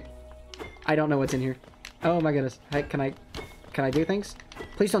is in here? I don't know what's in here. Oh my goodness. Hey, can I do things?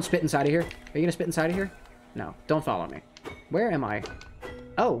 Please don't spit inside of here. Are you gonna spit inside of here? No, don't follow me. Where am I?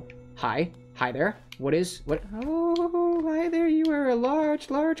 Oh, hi. Hi there. What? Oh, hi there. You are a large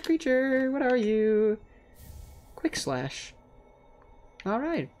creature. What are you? Quick slash.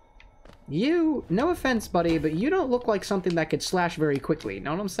 Alright. You, no offense, buddy, but you don't look like something that could slash very quickly.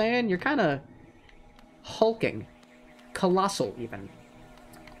 Know what I'm saying? You're kind of hulking. Colossal, even.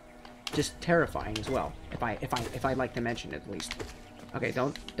 Just terrifying as well, if I'd like to mention it, at least. Okay,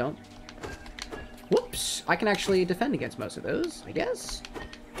 don't. Whoops! I can actually defend against most of those, I guess.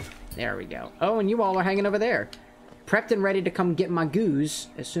 There we go. Oh, and you all are hanging over there. Prepped and ready to come get my goose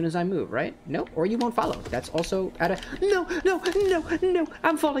as soon as I move, right? Nope, or you won't follow. That's also at a... No, no, no, no!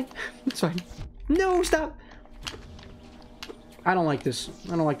 I'm falling! It's fine. No, stop! I don't like this.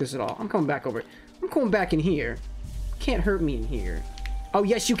 I don't like this at all. I'm coming back over. I'm coming back in here. Can't hurt me in here. Oh,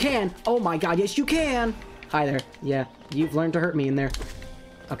 yes, you can! Oh my god, yes, you can! Hi there. Yeah, you've learned to hurt me in there.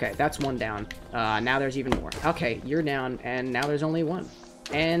 Okay, that's one down. Now there's even more. Okay, you're down, and now there's only one.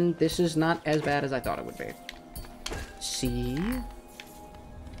 And this is not as bad as I thought it would be. See?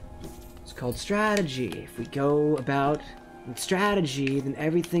 It's called strategy. If we go about strategy, then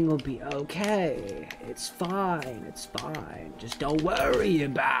everything will be okay. It's fine. It's fine. Just don't worry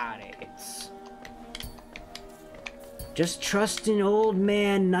about it. Just trust in old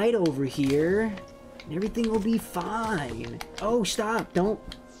man Knight over here, and everything will be fine. Oh, stop. Don't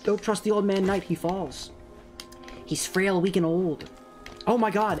trust the old man Knight. He falls. He's frail, weak, and old. Oh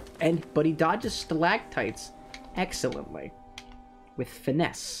my god. But he dodges stalactites excellently. With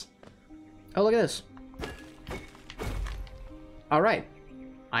finesse. Oh, look at this. Alright.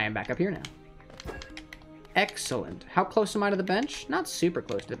 I am back up here now. Excellent. How close am I to the bench? Not super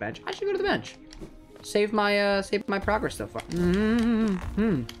close to the bench. I should go to the bench. Save my progress so far. None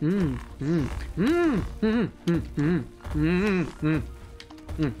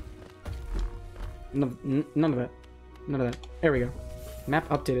of that. None of that. There we go. Map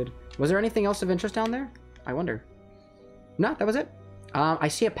updated. Was there anything else of interest down there? I wonder. No, that was it. I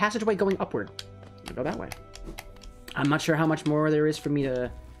see a passageway going upward. I'll go that way. I'm not sure how much more there is for me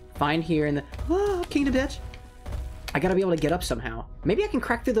to find here in the... Oh, Kingdom Ditch. I gotta be able to get up somehow. Maybe I can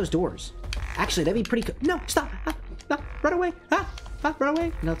crack through those doors. Actually, that'd be pretty good. No, stop. Run away. Run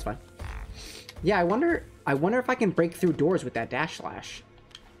away. No, it's fine. Yeah, I wonder if I can break through doors with that dash slash.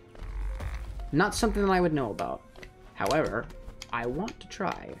 Not something that I would know about. However, I want to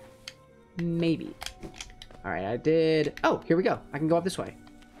try. Maybe. Alright, I did... Oh, here we go. I can go up this way.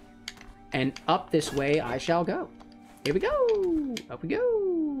 And up this way I shall go. Here we go. Up we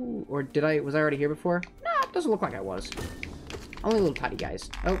go. Or was I already here before? No, it doesn't look like I was. Only little tiny guys.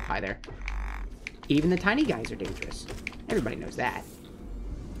 Oh, hi there. Even the tiny guys are dangerous. Everybody knows that.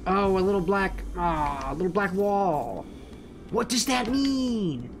 Oh, a little black wall. What does that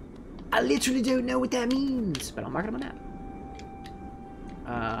mean? I literally don't know what that means, but I'll mark it on my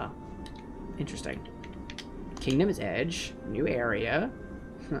map. Interesting. Kingdom's Edge, new area.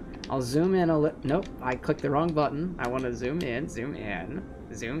 I'll zoom in a little. Nope, I clicked the wrong button. I want to zoom in,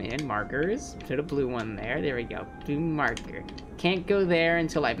 markers. Put a blue one there. There we go. Blue marker. Can't go there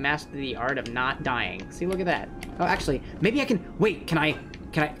until I've mastered the art of not dying. See, look at that. Oh, actually, maybe I can. Wait, can I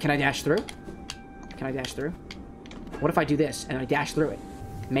dash through? Can I dash through? What if I do this and I dash through it?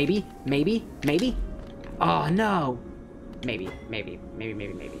 Maybe. Oh no. Maybe.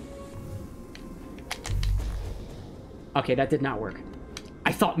 Okay, that did not work.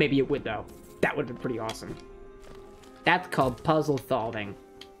 I thought maybe it would, though. That would have been pretty awesome. That's called puzzle solving.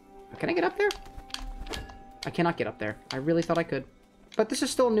 Can I get up there? I cannot get up there. I really thought I could. But this is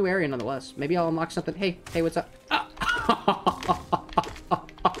still a new area, nonetheless. Maybe I'll unlock something. Hey, what's up?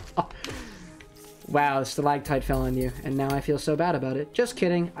 Wow, the stalactite fell on you, and now I feel so bad about it. Just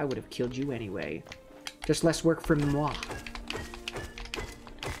kidding. I would have killed you anyway. Just less work for moi.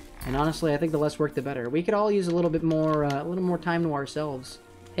 And honestly, I think the less work, the better. We could all use a little more time to ourselves.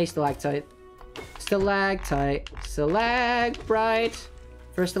 Hey, stalactite. Stalactite. Stalagbright.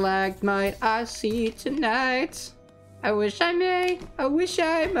 First stalagmite I see tonight. I wish I may. I wish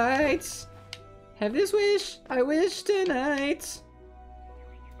I might. Have this wish. I wish tonight.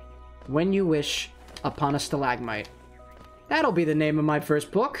 When you wish upon a stalagmite. That'll be the name of my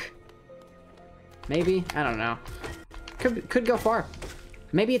first book. Maybe. I don't know. Could go far.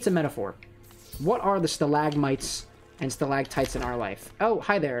 Maybe it's a metaphor. What are the stalagmites and stalactites in our life? Oh,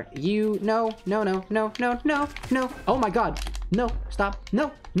 hi there. You... No. Oh my god. No. Stop.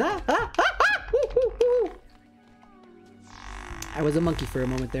 No. I was a monkey for a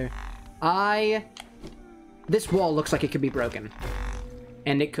moment there. This wall looks like it could be broken.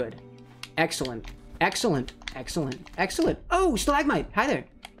 And it could. Excellent. Oh, stalagmite. Hi there.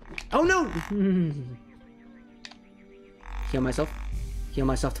 Oh no. Heal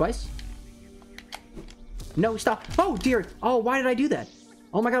myself twice. No, stop. Oh, dear. Oh, why did I do that?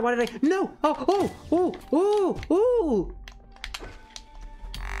 Oh, my God, why did I... No. Oh.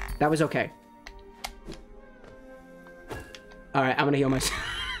 That was okay. All right, I'm going to heal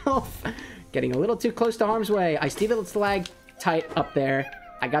myself. Getting a little too close to harm's way. I see the little stalactite up there.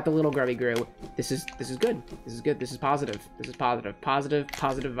 I got the little grubby grew. This is good. This is good. This is positive. Positive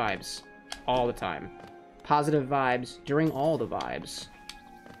vibes. All the time. Positive vibes during all the vibes.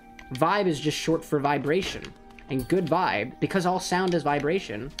 Vibe is just short for vibration. And good vibe, because all sound is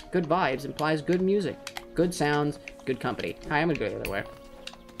vibration, good vibes implies good music. Good sounds, good company. Hi, I'm gonna go the other way.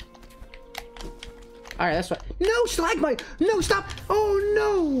 Alright, that's what. No, stalagmite! No, stop! Oh,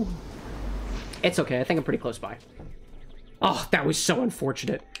 no! It's okay, I think I'm pretty close by. Oh, that was so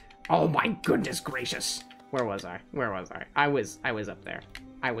unfortunate. Oh my goodness gracious. Where was I? I was up there.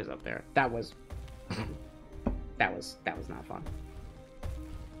 That was... that was not fun.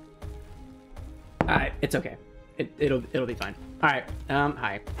 Alright, it's okay. It'll be fine. Alright,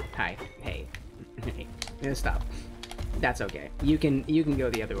 hi, hey. Stop. That's okay. You can go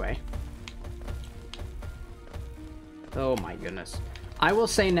the other way. Oh my goodness. I will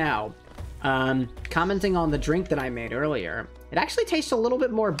say now, commenting on the drink that I made earlier, it actually tastes a little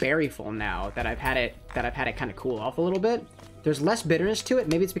bit more berryful now that I've had it kind of cool off a little bit. There's less bitterness to it.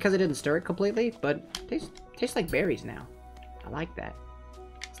 Maybe it's because I didn't stir it completely, but it tastes like berries now. I like that.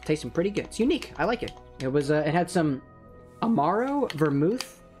 It's tasting pretty good. It's unique. I like it. It had some Amaro,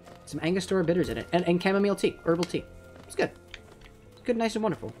 vermouth, some Angostura bitters in it, and chamomile tea, herbal tea. It's good. It's good, nice and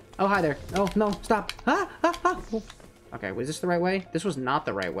wonderful. Oh, hi there. Oh, no, stop. Okay, was this the right way? This was not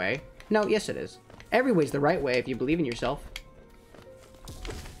the right way. No, yes it is. Every way's the right way if you believe in yourself.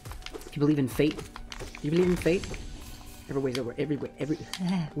 If you believe in fate. You believe in fate? Every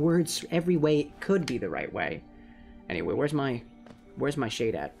way it could be the right way. Anyway, where's my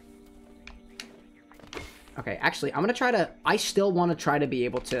shade at? Okay, actually, I still want to try to be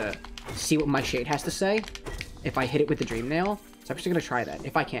able to see what my shade has to say if I hit it with the dream nail. So I'm just gonna try that,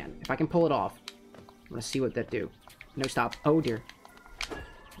 if I can. If I can pull it off. I'm gonna see what that do. No, stop. Oh, dear.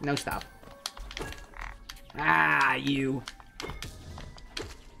 No, stop. Ah, you.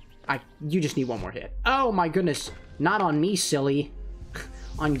 You just need one more hit. Oh my goodness. Not on me, silly.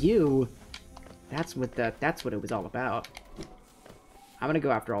 On you. That's what it was all about. I'm gonna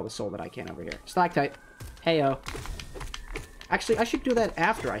go after all the soul that I can over here. Stalactite. Heyo. Actually, I should do that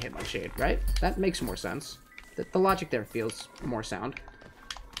after I hit my shade, right? That makes more sense. The logic there feels more sound.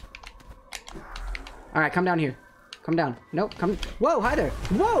 Alright, come down here. Come down. Nope, come... Whoa, hi there.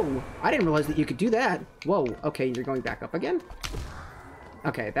 Whoa! I didn't realize that you could do that. Whoa, okay, you're going back up again?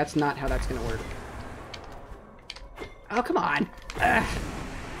 Okay, that's not how that's gonna work. Oh, come on. Ugh.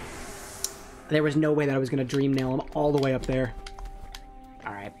 There was no way that I was gonna dream nail him all the way up there.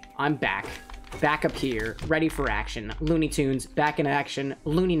 Alright, I'm back. Back up here, ready for action. Looney Tunes, back in action.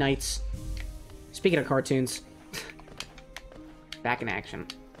 Looney Nights. Speaking of cartoons. Back in action.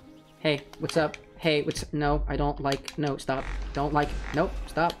 Hey, what's up? Hey, what's... No, I don't like... No, stop. Don't like... Nope,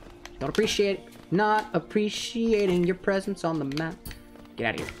 stop. Don't appreciate... Not appreciating your presence on the map. Get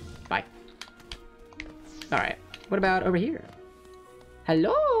out of here. Bye. Alright. What about over here?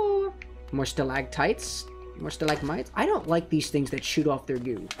 Hello? More stalactites? More stalagmites? I don't like these things that shoot off their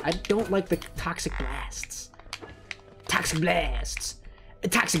goo. I don't like the toxic blasts. Toxic blasts! A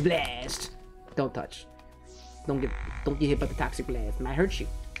toxic blast! Don't touch. Don't get hit by the toxic blast. It might hurt you.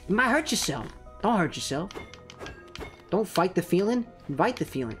 You might hurt yourself. Don't hurt yourself. Don't fight the feeling. Invite the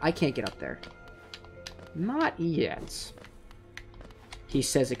feeling. I can't get up there. Not yet. He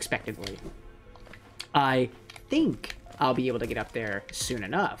says expectantly. I think I'll be able to get up there soon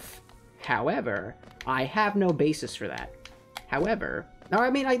enough. However, I have no basis for that. However, or I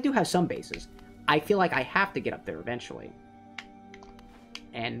mean, I do have some basis. I feel like I have to get up there eventually.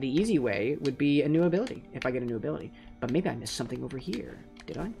 And the easy way would be a new ability, if I get a new ability. But maybe I missed something over here.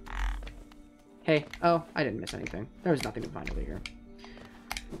 Did I? Hey, oh, I didn't miss anything. There was nothing to find over here.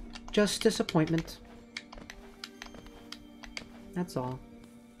 Just disappointment. That's all.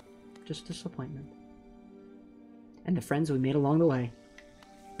 Just disappointment. And the friends we made along the way.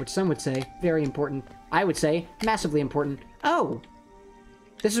 Which some would say, very important. I would say, massively important. Oh!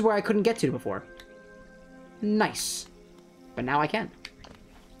 This is where I couldn't get to before. Nice. But now I can.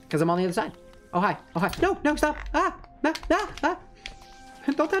 Because I'm on the other side. Oh, hi. Oh, hi. No, no, stop. Ah, ah, ah, ah.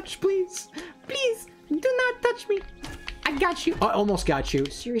 Don't touch, please. Please, do not touch me. I got you. I almost got you.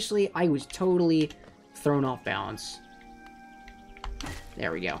 Seriously, I was totally thrown off balance.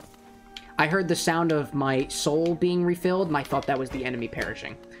 There we go. I heard the sound of my soul being refilled, and I thought that was the enemy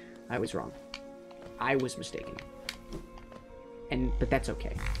perishing. I was wrong. I was mistaken. But that's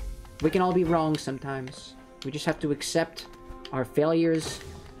okay. We can all be wrong sometimes. We just have to accept our failures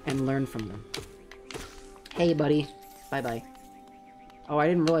and learn from them. Hey, buddy. Bye-bye. Oh, I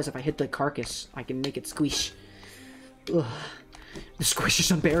didn't realize if I hit the carcass, I can make it squish. Ugh. The squish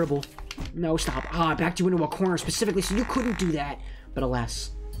is unbearable. No, stop. Ah, I backed you into a corner specifically so you couldn't do that. But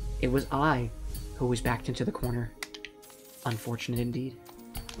alas, it was I who was backed into the corner. Unfortunate indeed.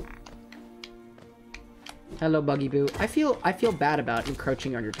 Hello, Buggy Boo. I feel bad about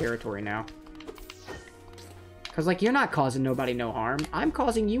encroaching on your territory now. Cause like you're not causing nobody no harm. I'm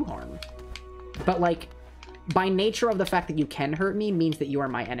causing you harm. But like, by nature of the fact that you can hurt me means that you are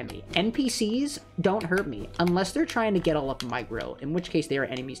my enemy. NPCs don't hurt me unless they're trying to get all up in my grill, in which case they are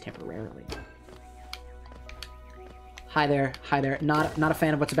enemies temporarily. Hi there, hi there. Not a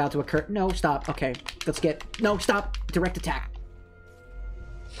fan of what's about to occur. No, stop. Okay, let's get... No, stop. Direct attack.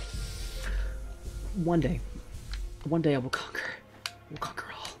 One day I will conquer. We'll conquer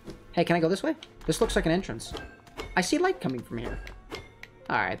all. Hey, can I go this way? This looks like an entrance. I see light coming from here.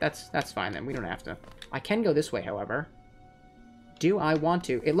 Alright, that's fine then. We don't have to. I can go this way, however. Do I want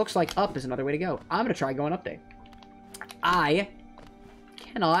to? It looks like up is another way to go. I'm gonna try going up there. I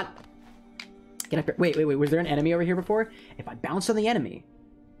cannot get up here. Wait. Was there an enemy over here before? If I bounce on the enemy,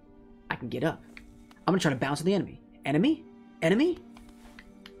 I can get up. I'm gonna try to bounce on the enemy. Enemy? Enemy?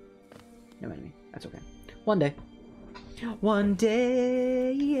 No enemy. That's okay. One day. One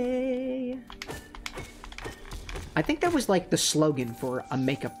day. I think that was like the slogan for a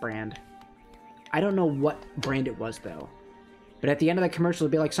makeup brand. I don't know what brand it was, though. But at the end of the commercial,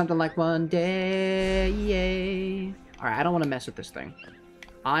 it'd be like something like, one day. Alright, I don't want to mess with this thing.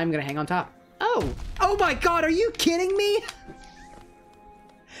 I'm gonna hang on top. Oh! Oh my god, are you kidding me?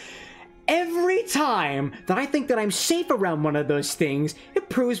 Every time that I think that I'm safe around one of those things, it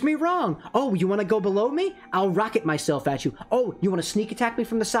proves me wrong. Oh, you want to go below me? I'll rocket myself at you. Oh, you want to sneak attack me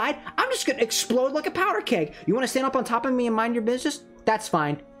from the side? I'm just gonna explode like a powder keg. You want to stand up on top of me and mind your business? That's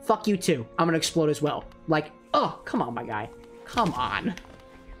fine. Fuck you too. I'm gonna explode as well. Like, oh, come on, my guy. Come on.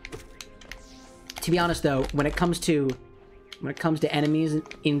 To be honest, though, when it comes to enemies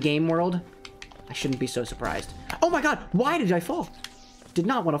in game world, I shouldn't be so surprised. Oh my god! Why did I fall? Did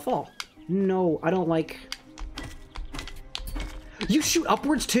not want to fall. No, I don't like... You shoot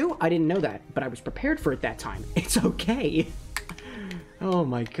upwards too? I didn't know that, but I was prepared for it that time. It's okay. Oh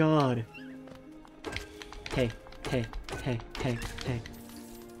my god. Hey, hey, hey, hey, hey.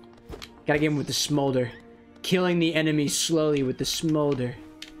 Gotta get him with the smolder. Killing the enemy slowly with the smolder.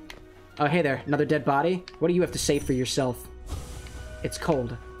 Oh, hey there. Another dead body? What do you have to say for yourself? It's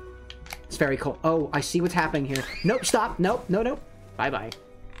cold. It's very cold. Oh, I see what's happening here. Nope, stop. Nope, no, nope. Bye-bye.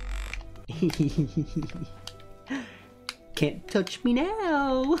 Can't touch me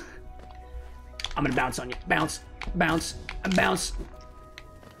now. I'm gonna bounce on you. Bounce, bounce, bounce.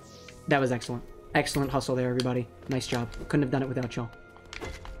 That was excellent. Excellent hustle there, everybody. Nice job. Couldn't have done it without y'all.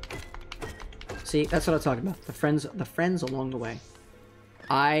 See, that's what I'm talking about. The friends along the way.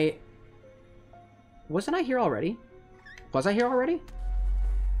 Wasn't I here already? Was I here already?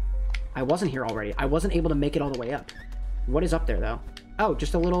 I wasn't here already. I wasn't able to make it all the way up. What is up there, though? Oh,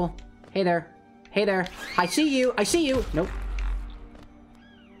 just a little... Hey there. Hey there. I see you. I see you. Nope.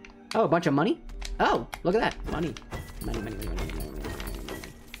 Oh, a bunch of money? Oh, look at that. Money. Money, money, money, money, money, money.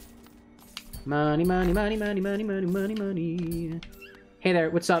 Money, money, money, money, money, money, money, money. Hey there,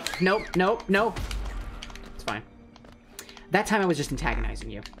 what's up? Nope, nope, nope. It's fine. That time I was just antagonizing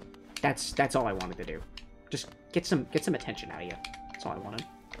you. That's all I wanted to do. Just get some attention out of you. That's all I wanted.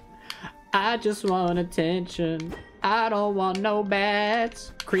 I just want attention. I don't want no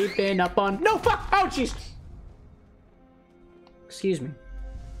bats creeping up on... No, fuck! Oh, jeez! Excuse me.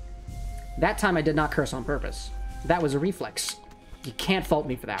 That time I did not curse on purpose. That was a reflex. You can't fault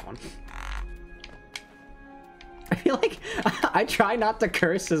me for that one. I feel like I try not to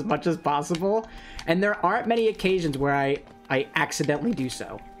curse as much as possible, and there aren't many occasions where I accidentally do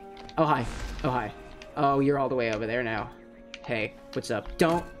so. Oh, hi. Oh, hi. Oh, you're all the way over there now. Hey, what's up?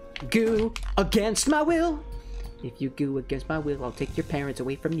 Don't goo against my will. If you goo against my will, I'll take your parents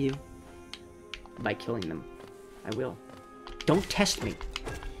away from you. By killing them. I will. Don't test me.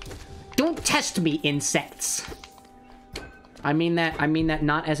 Don't test me, insects! I mean that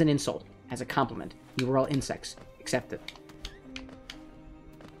not as an insult, as a compliment. You were all insects. Accept it.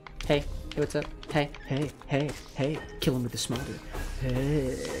 Hey, hey, what's up? Hey, hey, hey, hey. Kill him with the smolder.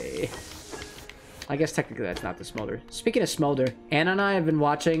 Hey. I guess technically that's not the smolder. Speaking of smolder, Anna and I have been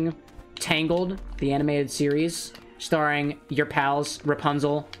watching Tangled, the animated series, starring your pals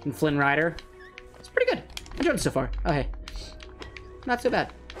Rapunzel and Flynn Rider. It's pretty good. Enjoyed it so far. Oh, hey. Not so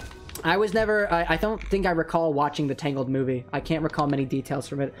bad. I was never... I don't think I recall watching the Tangled movie. I can't recall many details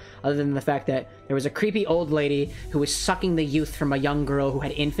from it, other than the fact that there was a creepy old lady who was sucking the youth from a young girl who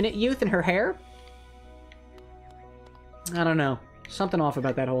had infinite youth in her hair. I don't know. Something off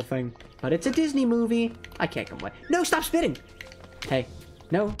about that whole thing. But it's a Disney movie. I can't complain. No, stop spitting! Hey.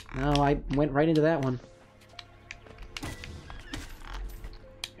 No. No, I went right into that one.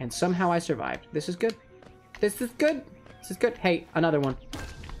 And somehow I survived. This is good. This is good. This is good. Hey, another one.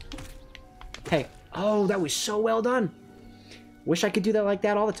 Hey. Oh, that was so well done. Wish I could do that like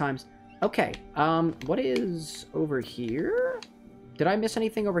that all the times. Okay. What is over here? Did I miss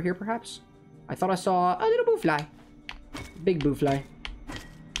anything over here, perhaps? I thought I saw a little boo fly. Big boo fly.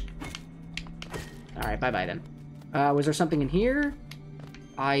 Alright, bye-bye then. Was there something in here?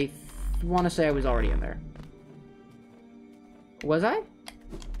 I want to say I was already in there. Was I?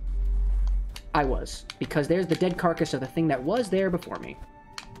 I was. Because there's the dead carcass of the thing that was there before me.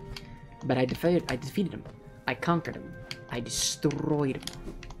 But I defeated him. I conquered him. I destroyed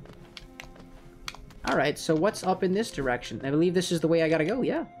him. Alright, so what's up in this direction? I believe this is the way I gotta go.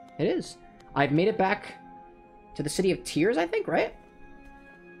 Yeah, it is. I've made it back to the City of Tears, I think, right?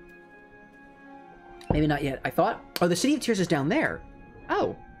 Maybe not yet. I thought... Oh, the City of Tears is down there.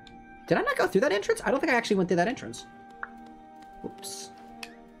 Oh. Did I not go through that entrance? I don't think I actually went through that entrance. Oops.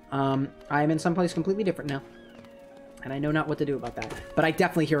 I am in someplace completely different now. And I know not what to do about that. But I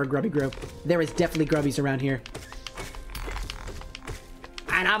definitely hear a grubby group. There is definitely grubbies around here.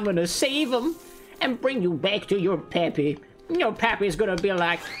 And I'm gonna save them and bring you back to your pappy. Your pappy's gonna be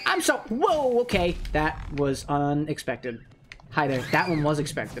like, I'm so... Whoa, okay. That was unexpected. Hi there. That one was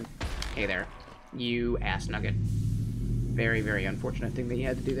expected. Hey there. You ass nugget. Very, very unfortunate thing that you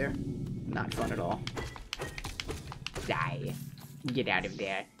had to do there. Not fun at all. Die. Get out of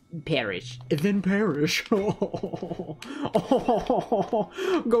there. Perish. Then perish. Oh.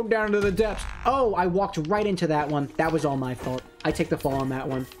 Go down to the depths. Oh, I walked right into that one. That was all my fault. I take the fall on that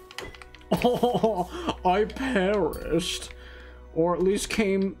one. Oh, I perished. Or at least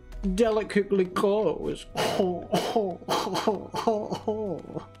came delicately close.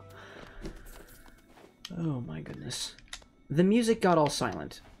 Oh my goodness. The music got all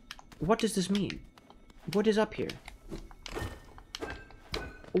silent. What does this mean? What is up here?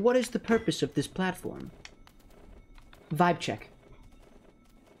 What is the purpose of this platform? Vibe check.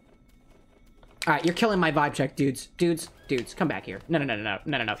 Alright, you're killing my vibe check, dudes. Dudes, come back here. No.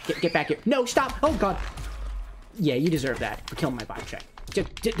 Get back here. No, stop! Oh, God. Yeah, you deserve that for killing my vibe check. The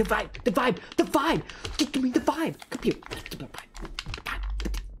vibe! Give me the vibe! Come here. Give me the vibe.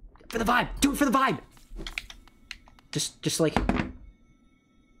 For the vibe! Do it for the vibe! Just like...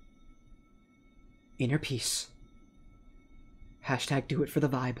 inner peace. Hashtag do it for the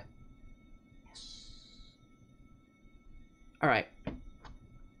vibe. Yes. Alright.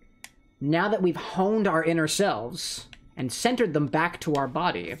 Now that we've honed our inner selves and centered them back to our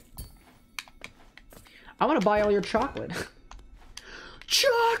body, I want to buy all your chocolate.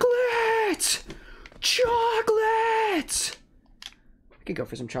 Chocolate! Chocolate! I could go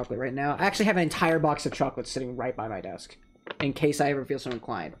for some chocolate right now. I actually have an entire box of chocolates sitting right by my desk, in case I ever feel so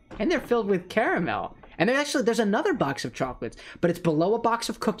inclined. And they're filled with caramel. And there's another box of chocolates, but it's below a box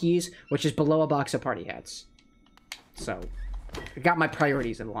of cookies, which is below a box of party hats. So, I got my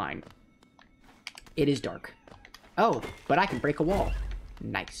priorities in line. It is dark. Oh, but I can break a wall.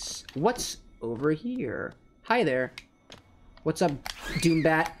 Nice. What's over here? Hi there. What's up,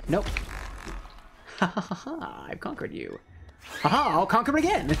 Doombat? Nope. Ha ha ha ha, I've conquered you. Haha, I'll conquer him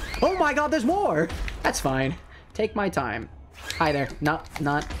again. Oh my God, there's more. That's fine. Take my time. Hi there.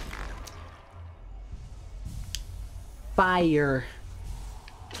 Not. Fire.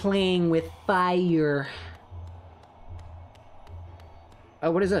 Playing with fire.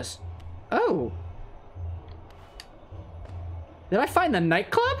 Oh, what is this? Oh. Did I find the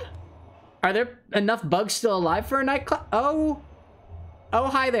nightclub? Are there enough bugs still alive for a nightclub? Oh. Oh,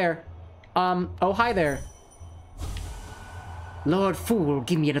 hi there. Oh, hi there. Lord Fool,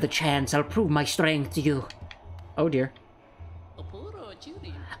 give me another chance. I'll prove my strength to you. Oh, dear.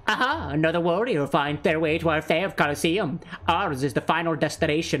 Aha! Another warrior finds their way to our fair Colosseum. Ours is the final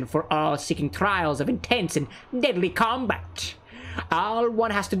destination for all seeking trials of intense and deadly combat. All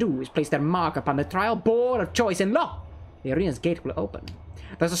one has to do is place their mark upon the trial board of choice, and lo! The arena's gate will open.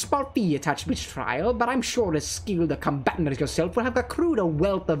 There's a small fee attached to each trial, but I'm sure a skilled combatant as yourself will have accrued a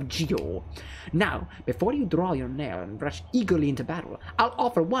wealth of geo. Now, before you draw your nail and rush eagerly into battle, I'll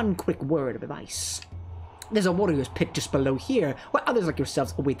offer one quick word of advice. There's a warrior's pit just below here, where others like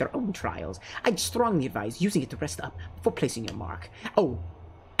yourselves await their own trials. I'd strongly advise using it to rest up before placing your mark. Oh,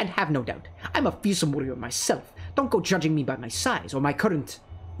 and have no doubt, I'm a fearsome warrior myself. Don't go judging me by my size or my current...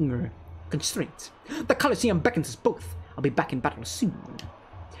 constraints. The Colosseum beckons us both. I'll be back in battle soon.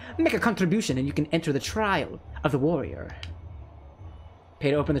 Make a contribution and you can enter the trial of the warrior.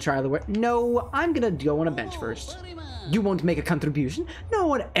 Pay to open the trial of the warrior. No, I'm gonna go on a bench first. You won't make a contribution? No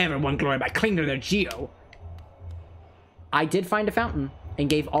one ever won glory by clinging to their geo. I did find a fountain and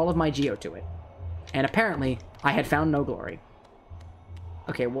gave all of my geo to it. And apparently, I had found no glory.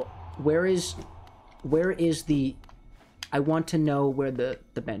 Okay, well, where is the... I want to know where the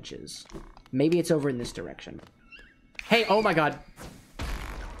bench is. Maybe it's over in this direction. Hey, oh my God.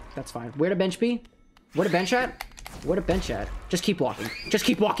 That's fine. Where'd a bench be? Where'd a bench at? Where'd a bench at? Just keep walking. Just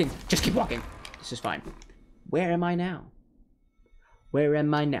keep walking. Just keep walking. This is fine. Where am I now? Where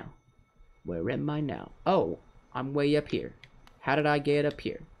am I now? Where am I now? Oh, I'm way up here. How did I get up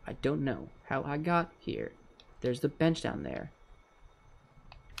here? I don't know how I got here. There's the bench down there.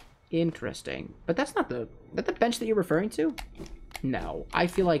 Interesting. But that's not the... Is that the bench that you're referring to? No. I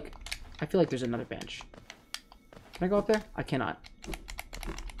feel like there's another bench. Can I go up there? I cannot.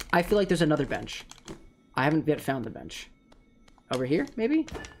 I feel like there's another bench. I haven't yet found the bench. Over here, maybe?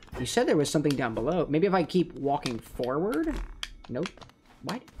 You said there was something down below. Maybe if I keep walking forward? Nope.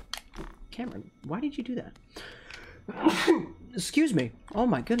 Why? Cameron, why did you do that? Excuse me. Oh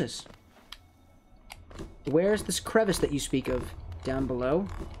my goodness. Where's this crevice that you speak of? Down below?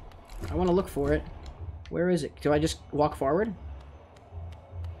 I want to look for it. Where is it? Do I just walk forward?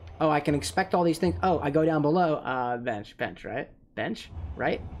 Oh, I can expect all these things. Oh, I go down below. Bench, right? Bench,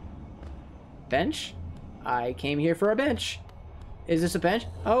 right? Bench? I came here for a bench. Is this a bench?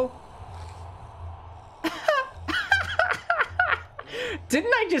 Oh.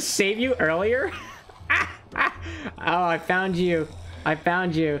 Didn't I just save you earlier? Oh, I found you. I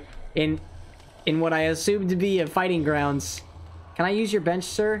found you in what I assumed to be a fighting grounds. Can I use your bench,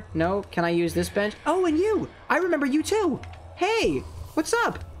 sir? No? Can I use this bench? Oh, and you! I remember you too! Hey! What's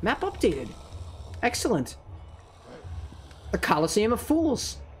up? Map updated. Excellent. The Colosseum of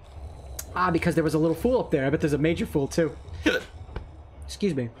Fools. Ah, because there was a little fool up there. I bet there's a major fool too.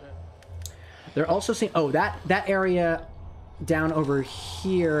 Excuse me. They're also seeing... Oh, that area down over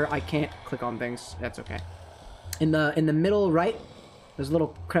here, I can't click on things. That's okay. In the middle right, There's a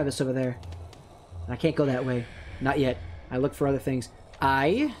little crevice over there. I can't go that way. Not yet. I look for other things.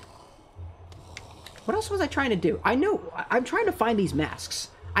 What else was I trying to do? I'm trying to find these masks.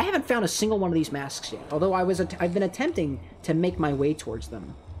 I haven't found a single one of these masks yet. Although I've been attempting to make my way towards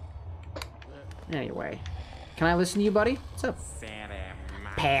them. Anyway. Can I listen to you, buddy? What's up?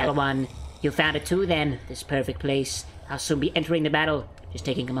 Pale one, you found it too then, this perfect place. I'll soon be entering the battle, just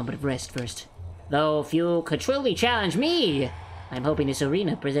taking a moment of rest first. Though if you could truly challenge me, I'm hoping this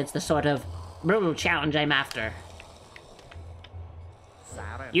arena presents the sort of brutal challenge I'm after.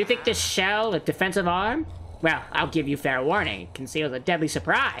 You think this shell a defensive arm? Well, I'll give you fair warning. It conceals a deadly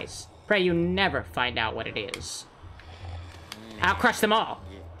surprise. Pray you never find out what it is. I'll crush them all.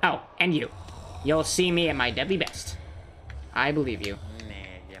 Oh, and you. You'll see me at my deadly best. I believe you.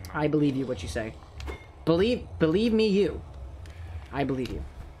 I believe you what you say. Believe me you. I believe you.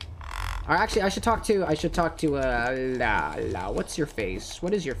 Or actually, I should talk to, what's your face?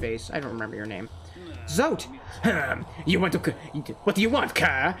 What is your face? I don't remember your name. Zote! You want to, what do you want,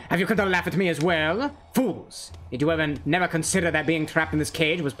 cur? Have you come to laugh at me as well? Fools! Did you ever never consider that being trapped in this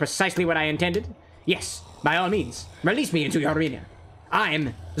cage was precisely what I intended? Yes, by all means, release me into your arena. I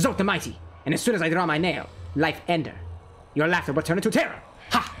am Zote the Mighty, and as soon as I draw my nail, life ender. Your laughter will turn into terror.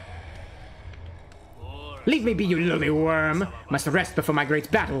 Ha! Leave me be, you lowly worm. Must rest before my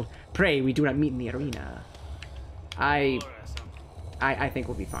great battle. Pray we do not meet in the arena. I think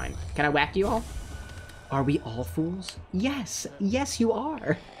we'll be fine. Can I whack you all? Are we all fools? Yes. Yes, you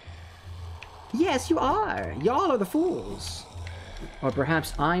are. Yes, you are. Y'all are the fools. Or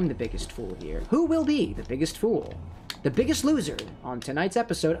perhaps I'm the biggest fool here. Who will be the biggest fool? The biggest loser on tonight's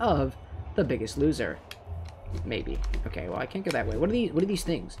episode of The Biggest Loser. Maybe. Okay, well, I can't go that way. What are these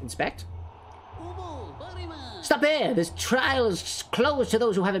things? Inspect? Stop there! This trial is closed to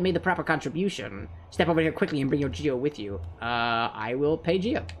those who haven't made the proper contribution. Step over here quickly and bring your Geo with you. I will pay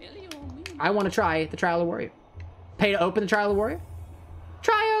Geo. I want to try the Trial of the Warrior. Pay to open the Trial of the Warrior?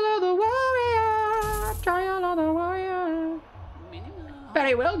 Trial of the Warrior! Trial of the Warrior!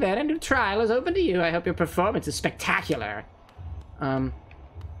 Very well then, and the trial is open to you. I hope your performance is spectacular. Yeah,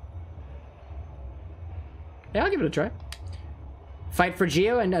 I'll give it a try. Fight for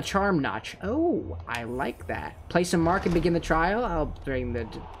Geo and a charm notch. Oh, I like that. Place a mark and begin the trial. I'll bring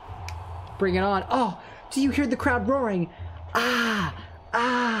it on. Oh, do you hear the crowd roaring? Ah,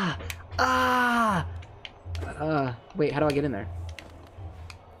 ah, ah. Wait, how do I get in there?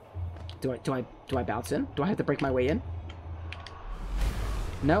 Do I bounce in? Do I have to break my way in?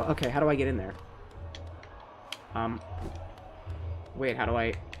 No? Okay, how do I get in there? Wait, how do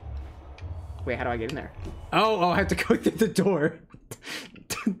I get in there? Oh, I have to go through the door.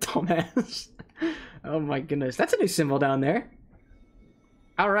 Dumbass. Oh my goodness. That's a new symbol down there.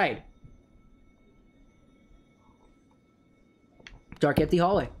 Alright. Dark, empty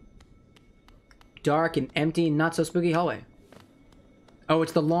hallway. Dark and empty, not so spooky hallway. Oh,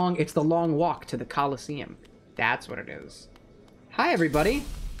 it's the long walk to the Coliseum. That's what it is. Hi, everybody.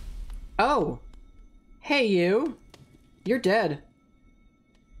 Oh. Hey, you. You're dead.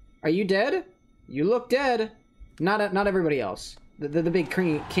 Are you dead? You look dead. Not everybody else. The big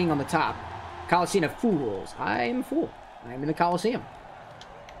king on the top. Coliseum of fools. I'm a fool. I'm in the Coliseum.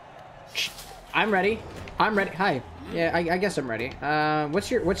 I'm ready. I'm ready. Hi. Yeah, I guess I'm ready.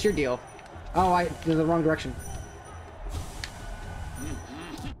 What's your deal? Oh, in the wrong direction.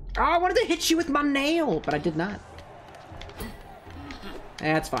 Oh, I wanted to hit you with my nail, but I did not.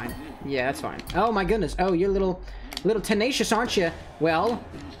 That's fine. Yeah, that's fine. Oh my goodness. Oh, you're a little tenacious, aren't you? Well,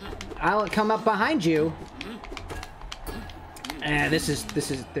 I'll come up behind you. That was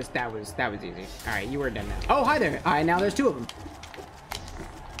easy. All right, you were dead now. Oh, hi there. All right, now there's two of them.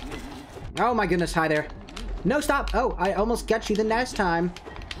 Oh my goodness, hi there. No, stop. Oh, I almost got you the last time.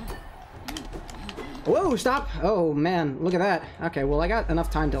 Whoa, stop. Oh man, look at that. Okay, well I got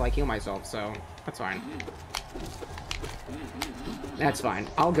enough time to like heal myself, so that's fine. That's fine.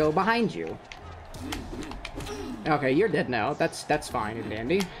 I'll go behind you. Okay, you're dead now. That's fine and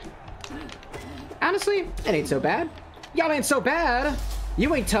dandy. Honestly, it ain't so bad. Y'all ain't so bad.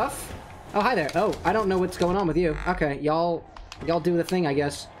 You ain't tough. Oh, hi there. Oh, I don't know what's going on with you. Okay, y'all do the thing, I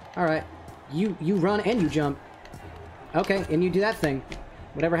guess. All right. You run and you jump. Okay, and you do that thing.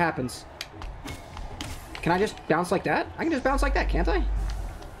 Whatever happens. Can I just bounce like that? I can just bounce like that, can't I?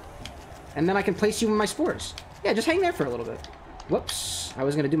 And then I can place you in my spores. Yeah, just hang there for a little bit. Whoops. I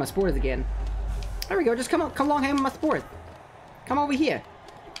was gonna do my spores again. There we go. Just come along, hang with my spores. Come over here.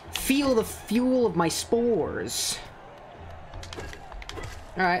 Feel the fuel of my spores.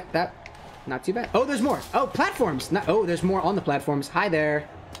 Alright, not too bad. Oh, there's more. Oh, platforms. Oh, there's more on the platforms. Hi there.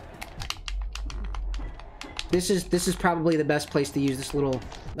 This is probably the best place to use this little...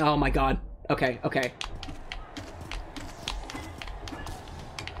 Oh my god. Okay, okay.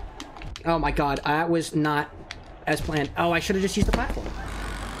 Oh my god, that was not as planned. Oh, I should have just used the platform.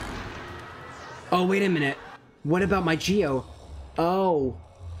 Oh, wait a minute. What about my Geo? Oh.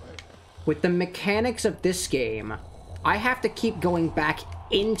 With the mechanics of this game, I have to keep going back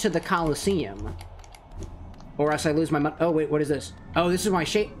into the Coliseum. Or else I lose my... Oh, wait, what is this? Oh, this is my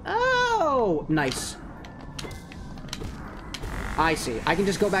shade. Oh, nice. I see. I can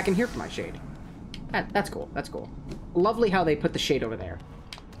just go back in here for my shade. That's cool. That's cool. Lovely how they put the shade over there.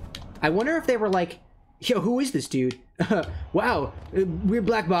 I wonder if they were like, yo, who is this dude? Wow, weird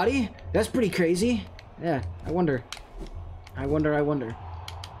black body? That's pretty crazy. Yeah, I wonder. I wonder.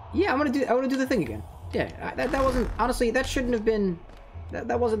 Yeah, I want to do the thing again. Yeah, that wasn't, honestly, that shouldn't have been,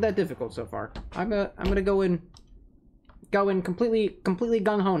 that wasn't that difficult so far. I'm gonna go in completely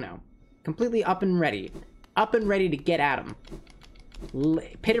gung-ho now. Completely up and ready. Up and ready to get at him.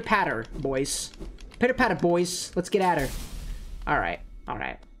 Pitter-patter, boys. Pitter-patter, boys. Let's get at her. Alright,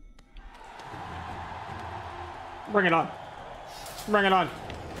 alright. Bring it on. Bring it on.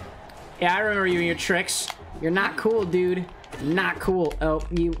 Yeah, I remember you and your tricks. You're not cool, dude. Not cool. Oh,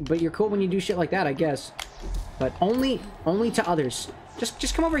 but you're cool when you do shit like that, I guess. But only to others.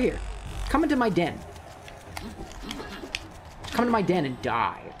 Just come over here. Come into my den. Come into my den and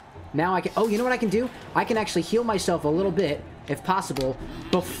die. Now I can... Oh, you know what I can do? I can actually heal myself a little bit, if possible,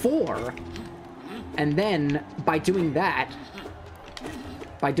 before. And then, by doing that,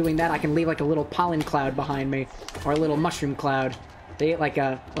 I can leave like a little pollen cloud behind me. Or a little mushroom cloud. They like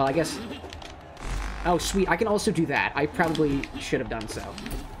a... Well, I guess... Oh, sweet. I can also do that. I probably should have done so.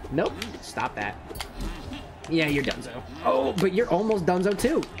 Nope. Stop that. Yeah, you're donezo. Oh, but you're almost donezo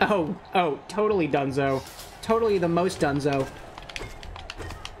too. Oh, totally donezo. Totally the most donezo.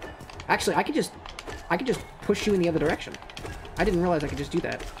 Actually, I could just push you in the other direction. I didn't realize I could just do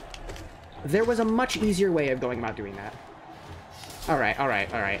that. There was a much easier way of going about doing that.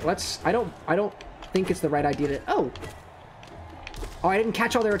 Alright. Let's... I don't think it's the right idea to... Oh, I didn't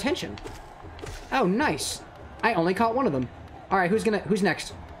catch all their attention. Oh, nice. I only caught one of them. Alright, who's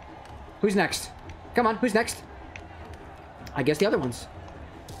next? Who's next? Come on, who's next? I guess the other ones.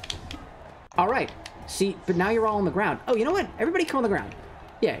 Alright. See, but now you're all on the ground. Oh, you know what? Everybody come on the ground.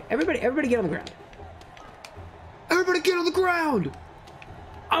 Yeah, everybody get on the ground. Everybody get on the ground!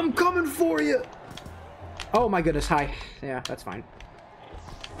 I'm coming for you! Oh my goodness, hi. Yeah, that's fine.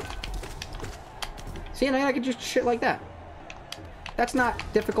 See, and I can just shit like that. That's not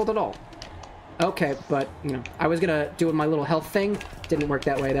difficult at all. Okay, but, you know, I was gonna do my little health thing. Didn't work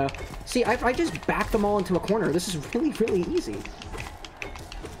that way, though. See, I just backed them all into a corner. This is really, really easy.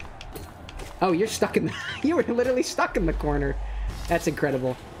 Oh, you're stuck in the... You were literally stuck in the corner. That's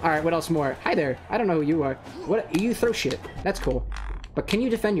incredible. Alright, what else more? Hi there. I don't know who you are. What? You throw shit. That's cool. But can you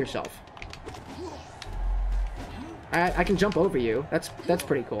defend yourself? I can jump over you. That's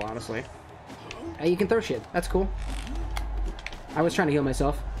pretty cool, honestly. You can throw shit. That's cool. I was trying to heal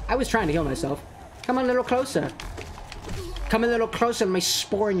myself. Come on a little closer. Come a little closer and my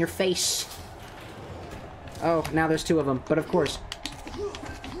spore in your face. Oh, now there's two of them. But of course.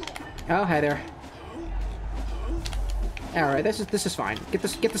 Oh, hi there. Alright, this is fine. Get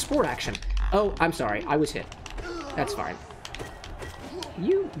the spore action. Oh, I'm sorry. I was hit. That's fine.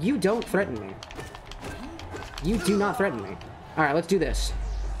 You don't threaten me. You do not threaten me. Alright, let's do this.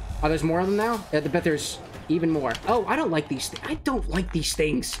 Oh, there's more of them now? I bet there's even more. Oh, I don't like these things. I don't like these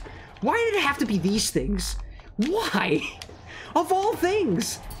things. Why did it have to be these things? Why? Of all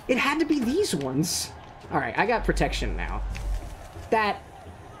things, it had to be these ones. Alright, I got protection now.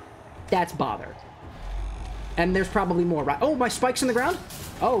 That's bother. And there's probably more, right? Oh, my spikes in the ground?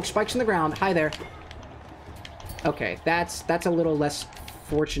 Oh, spikes in the ground. Hi there. Okay, that's a little less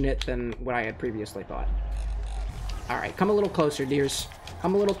fortunate than what I had previously thought. Alright, come a little closer, dears.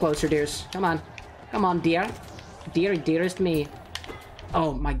 Come a little closer, dears. Come on. Come on, dear. Dearest me.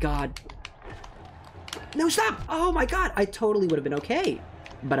 Oh, my God. No, stop! Oh, my God! I totally would have been okay.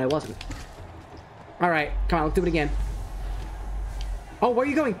 But I wasn't. Alright, come on, let's do it again. Oh, where are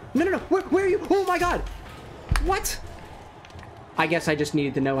you going? No. Where are you? Oh, my God! What? I guess I just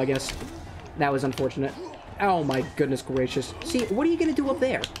needed to know, I guess. That was unfortunate. Oh, my goodness gracious. See, what are you gonna do up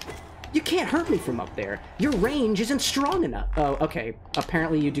there? You can't hurt me from up there. Your range isn't strong enough. Oh, okay.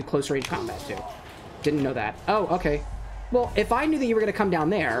 Apparently you do close range combat, too. Didn't know that. Oh, okay. Well, if I knew that you were gonna come down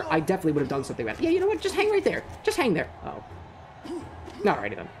there, I definitely would have done something about it. Yeah, you know what? Just hang right there. Just hang there. Oh.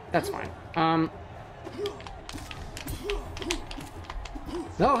 Alrighty then. That's fine.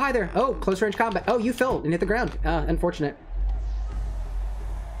 Oh, hi there. Oh, close range combat. Oh, you fell and hit the ground. Unfortunate.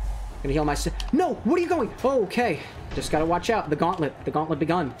 Gonna heal myself. No! What are you going? Oh, okay. Just gotta watch out. The gauntlet. The gauntlet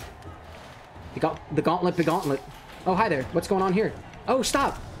begun. The gauntlet begauntlet. Oh, hi there. What's going on here? Oh,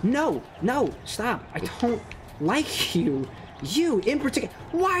 stop. No. No. Stop. I don't like you. You, in particular.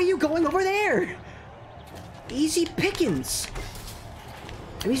 Why are you going over there? Easy pickings.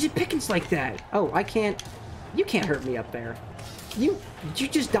 Easy pickings like that. Oh, I can't. You can't hurt me up there. You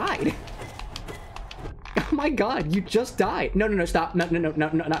just died. Oh my god, you just died. No, no, no, stop. No, no, no, no,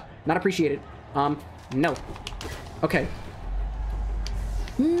 no, not appreciated. No. Okay.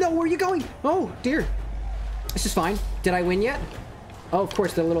 No, where are you going? Oh, dear. This is fine. Did I win yet? Oh, of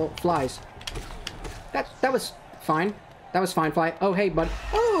course, the little flies. That was fine. That was fine, fly. Oh, hey, bud.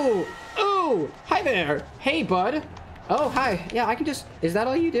 Oh! Oh! Hi there! Hey, bud! Oh, hi. Yeah, I can just... Is that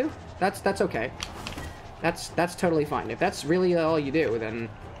all you do? That's okay. That's totally fine. If that's really all you do, then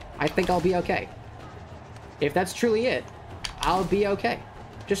I think I'll be okay. If that's truly it, I'll be okay.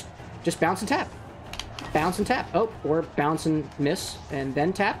 Just bounce and tap. Bounce and tap. Oh, or bounce and miss, and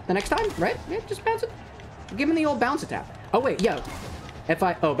then tap the next time, right? Yeah, just bounce it. Give him the old bounce and tap. Oh, wait, yo.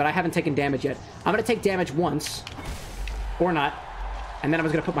 Oh, but I haven't taken damage yet. I'm gonna take damage once. Or not. And then I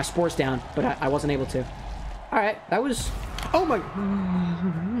was gonna put my spores down, but I wasn't able to. Alright, that was... Oh my...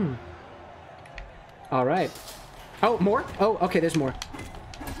 Alright. Oh, more? Oh, okay, there's more.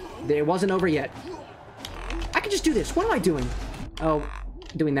 It wasn't over yet. I can just do this. What am I doing? Oh,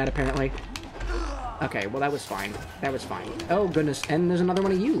 doing that apparently. Okay, well that was fine. That was fine. Oh, goodness. And there's another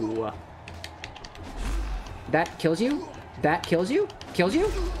one of you. That kills you? That kills you? Kills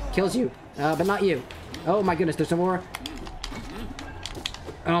you? Kills you. But not you. Oh my goodness, there's some more.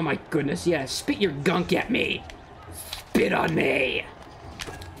 Oh my goodness, yeah. Spit your gunk at me. Spit on me.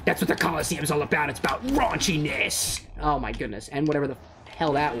 That's what the Coliseum's all about. It's about raunchiness. Oh my goodness. And whatever the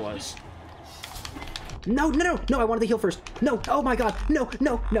hell that was. No, no, no, no, I wanted to heal first. No, oh my god. No,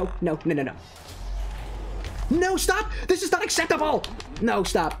 no, no, no, no, no, no. No, stop! This is not acceptable! No,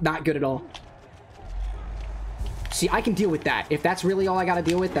 stop. Not good at all. See, I can deal with that. If that's really all I gotta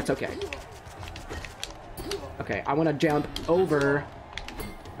deal with, that's okay. Okay, I want to jump over.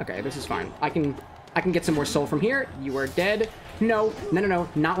 Okay, this is fine. I can get some more soul from here. You are dead. No, no, no, no.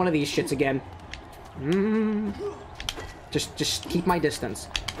 Not one of these shits again. Just keep my distance.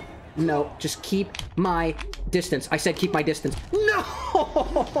 No, just keep my distance. I said keep my distance. No!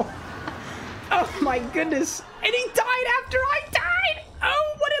 Oh my goodness. And he died after I died!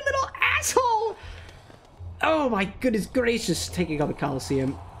 Oh, what a little asshole! Oh my goodness gracious, taking on the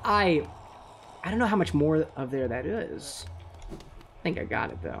Coliseum. I don't know how much more of there that is. I think I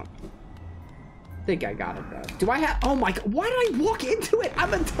got it though. Do I have... Oh my god, why did I walk into it?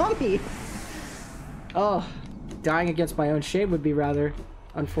 I'm a dummy! Oh, dying against my own shade would be rather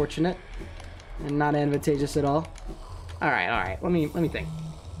unfortunate. And not advantageous at all. Alright, let me think.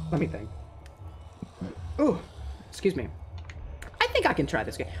 Ooh, excuse me. I think I can try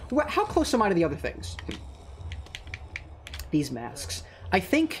this game. How close am I to the other things? These masks. I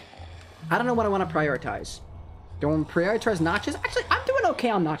don't know what I want to prioritize. Do I want to prioritize notches? Actually, I'm doing okay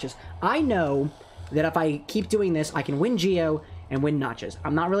on notches. I know that if I keep doing this, I can win Geo and win notches.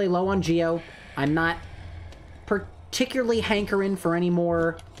 I'm not really low on Geo. I'm not particularly hankering for any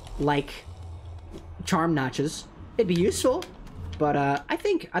more, like, charm notches. It'd be useful, but I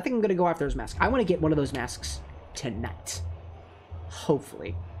think I'm going to go after those masks. I want to get one of those masks tonight.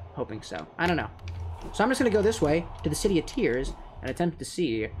 Hopefully. Hoping so. I don't know. So I'm just going to go this way to the City of Tears and attempt to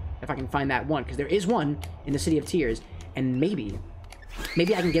see if I can find that one, because there is one in the City of Tears, and maybe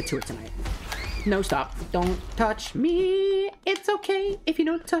I can get to it tonight. No, stop. Don't touch me. It's okay if you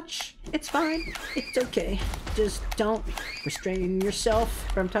don't touch. It's fine. It's okay. Just don't restrain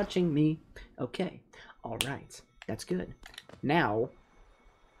yourself from touching me. Okay. All right. That's good. Now,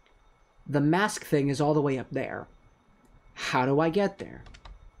 the mask thing is all the way up there. How do I get there?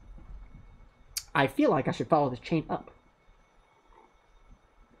 I feel like I should follow this chain up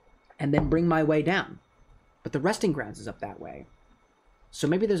and then bring my way down. But the resting grounds is up that way. So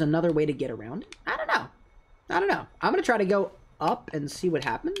maybe there's another way to get around it? I don't know. I'm going to try to go up and see what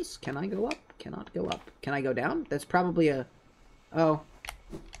happens. Can I go up? Cannot go up. Can I go down? That's probably a... Oh.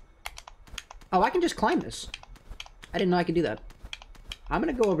 Oh, I can just climb this. I didn't know I could do that. I'm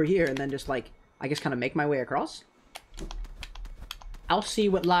going to go over here and then just, like, I guess kind of make my way across. I'll see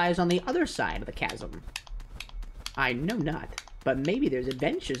what lies on the other side of the chasm. I know not, but maybe there's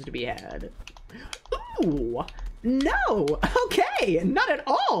adventures to be had. Ooh! No! Okay! Not at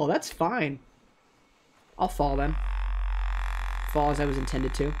all! That's fine. I'll fall then. Fall as I was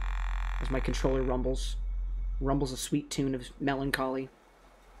intended to. As my controller rumbles. Rumbles a sweet tune of melancholy.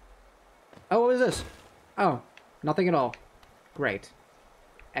 Oh, what was this? Oh, nothing at all. Great.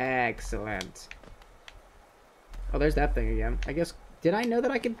 Excellent. Oh, there's that thing again. I guess... Did I know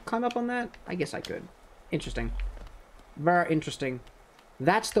that I could climb up on that? I guess I could. Interesting. Very interesting.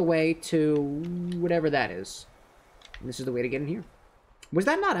 That's the way to... whatever that is. And this is the way to get in here. Was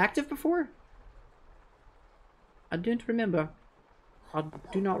that not active before? I don't remember. I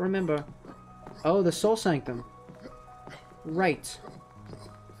do not remember. Oh, the Soul Sanctum. Right.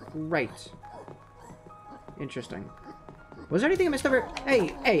 Right. Interesting. Was there anything I missed over?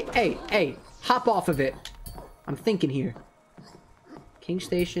 Hey, hey, hey, hey! Hop off of it! I'm thinking here. King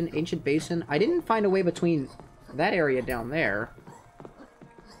Station, Ancient Basin. I didn't find a way between that area down there.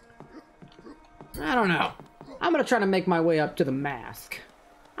 I don't know. I'm gonna try to make my way up to the mask.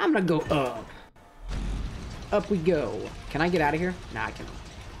 I'm gonna go up. Up we go. Can I get out of here? Nah, I cannot.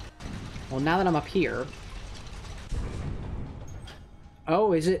 Well, now that I'm up here...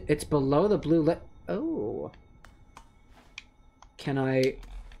 Oh, is it? It's below the blue lit... Oh. Can I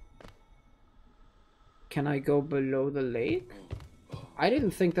go below the lake? I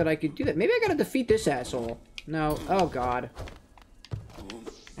didn't think that I could do that. Maybe I gotta defeat this asshole. No. Oh, God.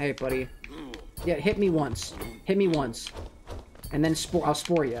 Hey, buddy. Yeah, hit me once. Hit me once. And then I'll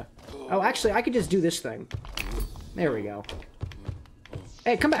spore you. Oh, actually, I could just do this thing. There we go.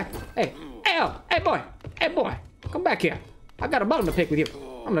 Hey, come back. Hey. Hey, oh. Hey, boy. Hey, boy. Come back here. I got a bone to pick with you.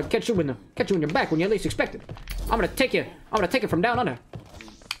 I'm gonna catch you in your back when you least expect it. I'm gonna take it from down under.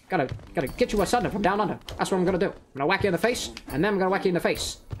 Gotta get you asunder from down under. That's what I'm gonna do. I'm gonna whack you in the face, and then I'm gonna whack you in the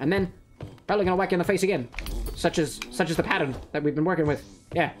face. And then probably gonna whack you in the face again. Such as the pattern that we've been working with.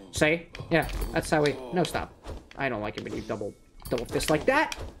 Yeah, say. Yeah, that's how we... No, stop. I don't like it when you double fist like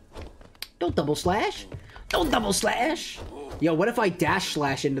that. Don't double slash. Don't double slash. Yo, what if I dash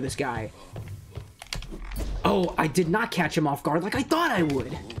slash into this guy? Oh, I did not catch him off guard like I thought I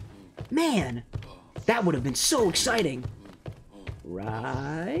would. Man, that would have been so exciting.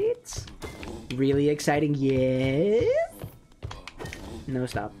 Right? Really exciting, yeah? No,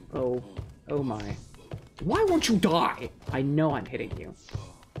 stop. Oh my. Why won't you die? I know I'm hitting you.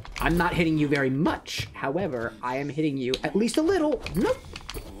 I'm not hitting you very much. However, I am hitting you at least a little. Nope.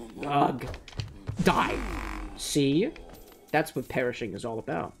 Ugh. Die. See? That's what perishing is all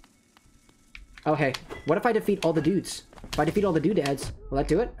about. Oh, hey. What if I defeat all the dudes? If I defeat all the doodads, will that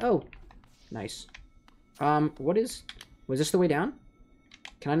do it? Oh. Nice. Was this the way down?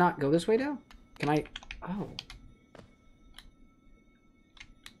 Can I not go this way down? Can I... Oh.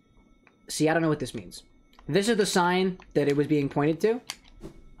 See, I don't know what this means. This is the sign that it was being pointed to.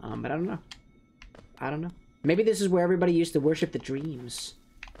 But I don't know. I don't know. Maybe this is where everybody used to worship the dreams.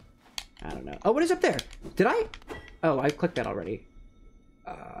 I don't know. Oh, what is up there? Did I... Oh, I clicked that already.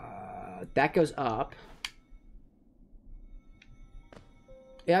 That goes up.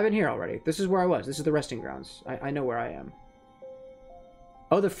 Yeah, I've been here already. This is where I was. This is the resting grounds. I know where I am.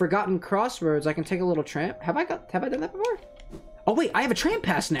 Oh, the Forgotten Crossroads. I can take a little tramp. Have I done that before? Oh, wait. I have a tramp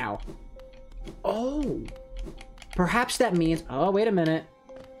pass now. Oh. Perhaps that means... Oh, wait a minute.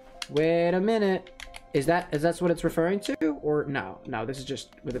 Wait a minute. Is that what it's referring to? Or no. No, this is just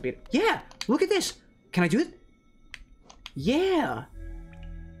with a beat. Yeah. Look at this. Can I do it? Yeah.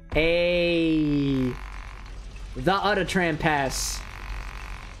 Hey. The other tram pass.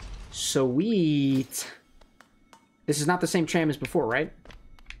 Sweet. This is not the same tram as before, right?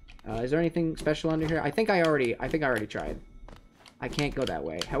 Is there anything special under here? I think I already tried. I can't go that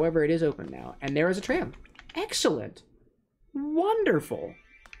way. However, it is open now. And there is a tram. Excellent. Wonderful.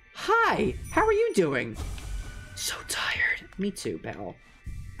 Hi. How are you doing? So tired. Me too, pal.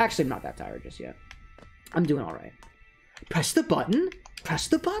 Actually, I'm not that tired just yet. I'm doing all right. Press the button. Press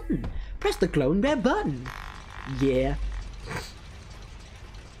the button. Press the clone red button. Yeah.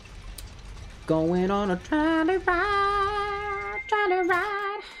 Going on a trolley ride, trolley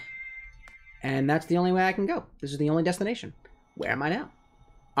ride. And that's the only way I can go. This is the only destination. Where am I now?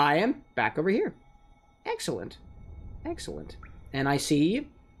 I am back over here. Excellent. Excellent. And I see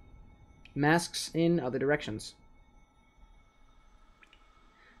masks in other directions.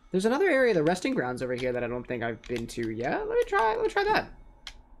 There's another area of the resting grounds over here that I don't think I've been to yet. Let me try that.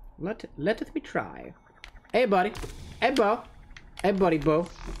 Let me try. Hey, buddy. Hey, Bo. Hey, buddy, Bo.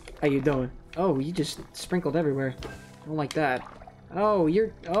 How you doing? Oh, you just sprinkled everywhere. I don't like that. Oh,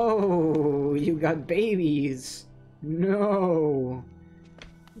 you got babies. No.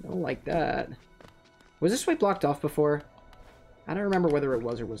 I don't like that. Was this way blocked off before? I don't remember whether it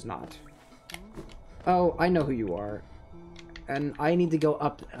was or was not. Oh, I know who you are. And I need to go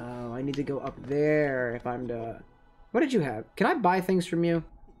up... Oh, I need to go up there if I'm to... What did you have? Can I buy things from you?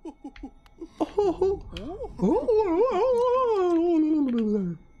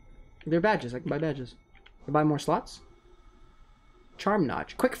 They're badges. I can buy badges. Can I buy more slots? Charm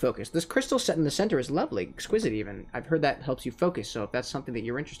Notch. Quick Focus. This crystal set in the center is lovely. Exquisite, even. I've heard that helps you focus, so if that's something that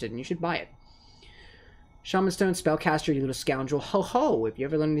you're interested in, you should buy it. Shaman Stone, Spellcaster, you little scoundrel. Ho ho! If you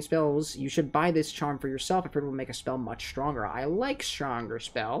ever learn any spells, you should buy this charm for yourself. I've heard it will make a spell much stronger. I like stronger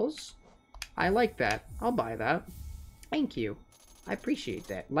spells. I like that. I'll buy that. Thank you. I appreciate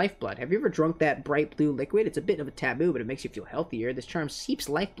that. Lifeblood. Have you ever drunk that bright blue liquid? It's a bit of a taboo, but it makes you feel healthier. This charm seeps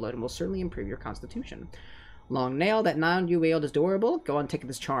lifeblood and will certainly improve your constitution. Long nail. That non-you wailed is adorable. Go on, take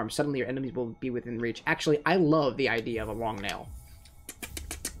this charm. Suddenly your enemies will be within reach. Actually, I love the idea of a long nail.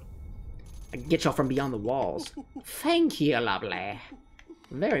 I can get y'all from beyond the walls. Thank you, lovely.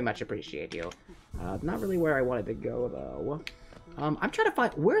 Very much appreciate you. Not really where I wanted to go, though. I'm trying to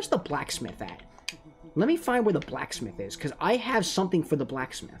find... Where's the blacksmith at? Let me find where the blacksmith is, because I have something for the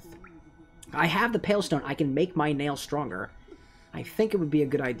blacksmith. I have the pale stone. I can make my nail stronger. I think it would be a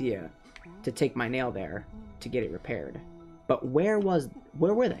good idea to take my nail there to get it repaired. But where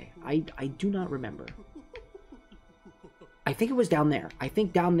were they? I do not remember. I think it was down there. I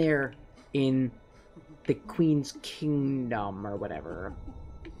think down there in the Queen's Kingdom or whatever.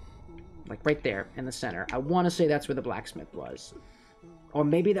 Like right there in the center. I want to say that's where the blacksmith was. Or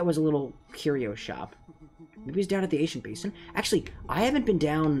maybe that was a little curio shop. Maybe he's down at the Ancient Basin. Actually, I haven't been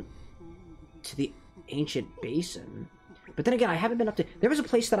down to the Ancient Basin. But then again, I haven't been up to... There was a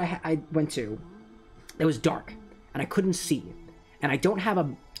place that I went to that was dark. And I couldn't see. And I don't have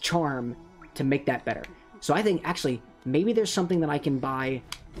a charm to make that better. So I think, actually, maybe there's something that I can buy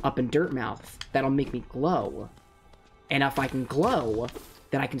up in Dirtmouth that'll make me glow. And if I can glow,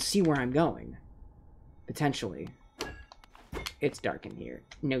 then I can see where I'm going. Potentially. It's dark in here.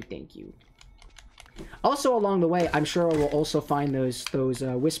 No, thank you. Also, along the way, I'm sure we'll also find those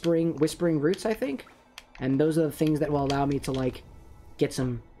whispering roots, I think. And those are the things that will allow me to, like, get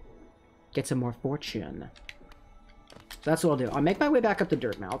some more fortune. So that's what I'll do. I'll make my way back up to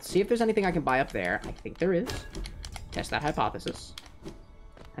Dirtmouth, see if there's anything I can buy up there. I think there is. Test that hypothesis.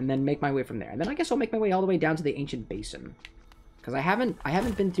 And then make my way from there. And then I guess I'll make my way all the way down to the Ancient Basin. Because I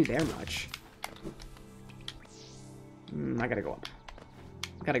haven't been through there much. I gotta go up.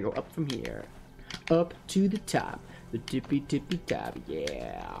 Gotta go up from here. Up to the top. The tippy top,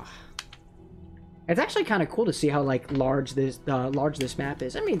 yeah. It's actually kind of cool to see how, like, large this map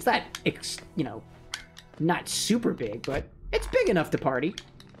is. I mean, it's not, you know, not super big, but it's big enough to party.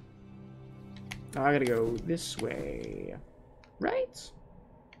 Oh, I gotta go this way. Right?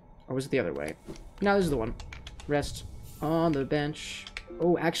 Or was it the other way? No, this is the one. Rest on the bench.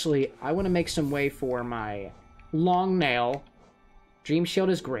 Oh, actually, I want to make some way for my long nail. Dream Shield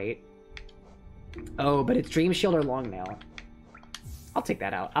is great. Oh, but it's Dream Shield or long nail. I'll take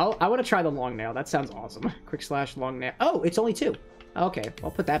that out. I want to try the long nail. That sounds awesome. Quick slash long nail. Oh, it's only 2. Okay,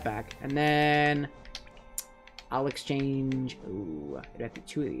 I'll put that back. And then I'll exchange... Ooh, it'd have to be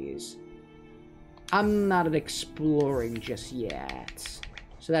 2 of these. I'm not at exploring just yet.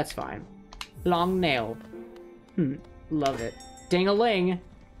 So that's fine. Long nail. Love it. Ding-a-ling.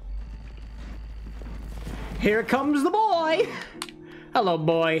 Here comes the boy! Hello,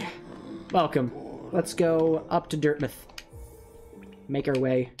 boy. Welcome. Let's go up to Dirtmouth. Make our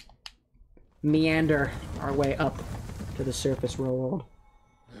way. Meander our way up to the surface world.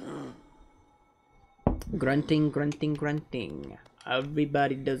 Grunting, grunting, grunting.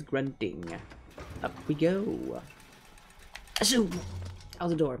 Everybody does grunting. Up we go. Assume. Out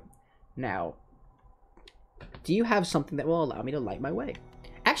the door. Now, do you have something that will allow me to light my way?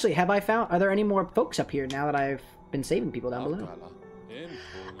 Actually, are there any more folks up here now that I've been saving people down below?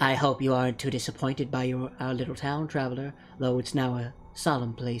 I hope you aren't too disappointed by our little town, traveler, though it's now a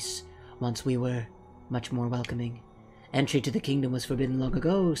solemn place. Once we were much more welcoming. Entry to the kingdom was forbidden long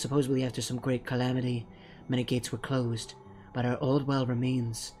ago, supposedly after some great calamity. Many gates were closed, but our old well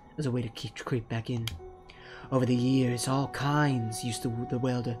remains as a way to creep back in. Over the years, all kinds used the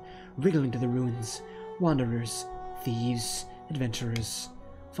well to wriggle into the ruins. Wanderers, thieves, adventurers.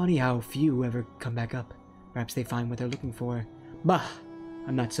 Funny how few ever come back up. Perhaps they find what they're looking for. Bah!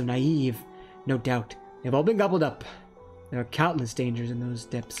 I'm not so naive. No doubt, they've all been gobbled up. There are countless dangers in those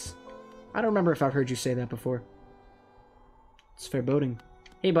depths. I don't remember if I've heard you say that before. It's foreboding.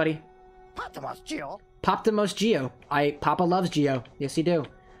 Hey, buddy. Poptimos Geo. Poptimos Geo. Papa loves Geo. Yes, he do.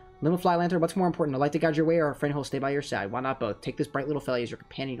 Little fly lantern, what's more important? A light to guide your way or a friend who'll stay by your side? Why not both? Take this bright little fella as your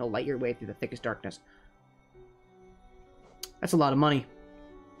companion. He'll light your way through the thickest darkness. That's a lot of money.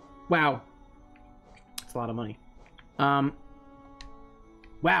 Wow. That's a lot of money.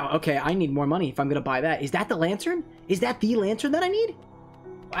 Wow, okay, I need more money if I'm gonna buy that. Is that the lantern? Is that the lantern that I need?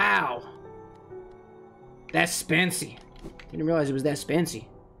 Wow. That's spency. Didn't realize it was that spency.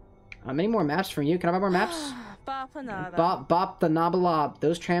 Any more maps from you? Can I buy more maps? Bop the Nobalob.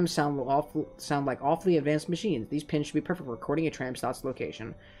 Those trams sound like awfully advanced machines. These pins should be perfect for recording a tram stop's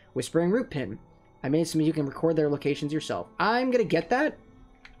location. Whispering Route pin. I made some you can record their locations yourself. I'm gonna get that.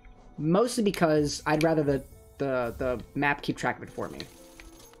 Mostly because I'd rather the map keep track of it for me.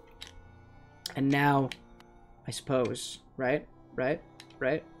 And now, I suppose, right? If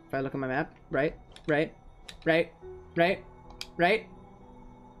I look at my map, right?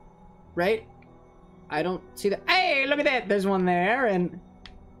 I don't see that. Hey, look at that! There's one there, and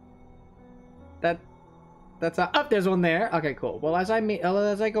that's up. There's one there. Okay, cool. Well, as I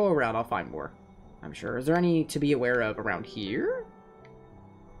go around, I'll find more. I'm sure. Is there any to be aware of around here?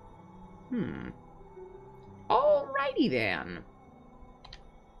 Alrighty then.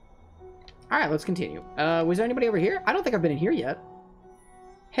 Alright, let's continue. Was there anybody over here? I don't think I've been in here yet.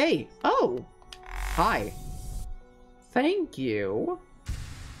 Hey! Oh! Hi. Thank you.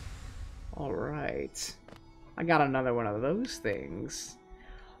 Alright. I got another one of those things.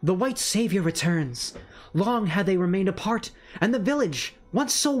 The white savior returns. Long had they remained apart, and the village,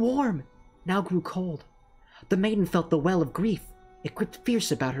 once so warm, now grew cold. The maiden felt the well of grief. It gripped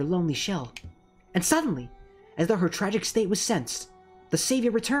fierce about her lonely shell. And suddenly, as though her tragic state was sensed, the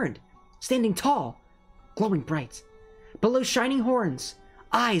savior returned, standing tall, glowing bright. Below shining horns,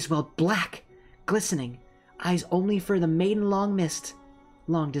 eyes well black, glistening, eyes only for the maiden long missed,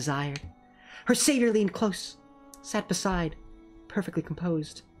 long desired. Her savior leaned close, sat beside, perfectly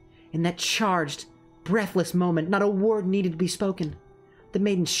composed. In that charged, breathless moment, not a word needed to be spoken. The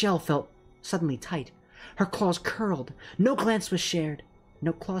maiden's shell felt suddenly tight. Her claws curled. No glance was shared.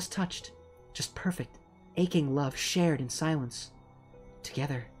 No claws touched. Just perfect, aching love shared in silence.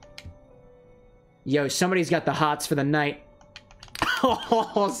 Together. Yo, somebody's got the hots for the night.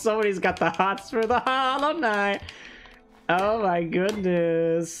 Oh, somebody's got the hots for the Hollow Night. Oh my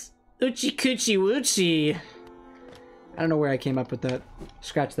goodness. Oochie coochie woochie. I don't know where I came up with that.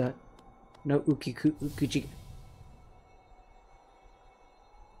 Scratch that. No coochie.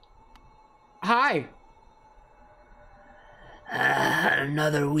 Hi.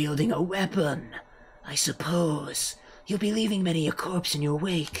 Another wielding a weapon. I suppose you'll be leaving many a corpse in your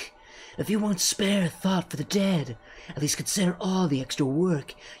wake. If you won't spare thought for the dead, at least consider all the extra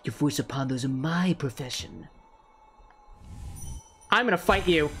work you force upon those in my profession. I'm gonna fight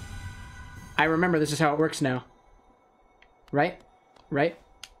you. I remember this is how it works now. Right? Right?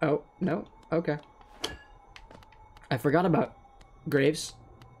 Oh, no? Okay. I forgot about graves.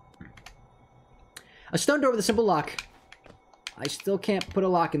 A stone door with a simple lock. I still can't put a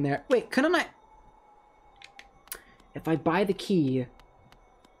lock in there. Wait, couldn't I? If I buy the key,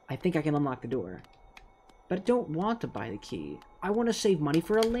 I think I can unlock the door. But I don't want to buy the key. I want to save money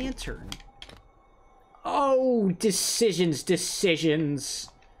for a lantern. Oh, decisions.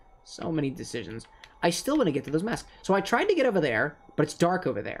 So many decisions. I still want to get to those masks. So I tried to get over there, but it's dark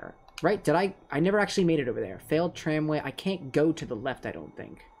over there. Right? I never actually made it over there. Failed tramway. I can't go to the left, I don't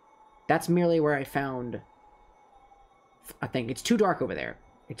think. That's merely where I found a thing. It's too dark over there.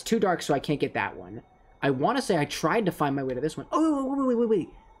 It's too dark, so I can't get that one. I want to say I tried to find my way to this one. Oh, wait.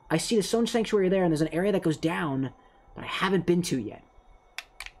 I see the stone sanctuary there, and there's an area that goes down that I haven't been to yet.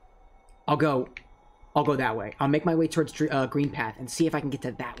 I'll go that way. I'll make my way towards Green Path and see if I can get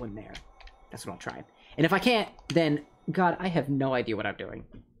to that one there. That's what I'll try. And if I can't, then, God, I have no idea what I'm doing.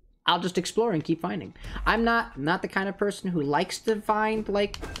 I'll just explore and keep finding. I'm not the kind of person who likes to find,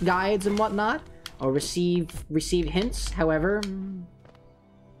 like, guides and whatnot, or receive hints. However,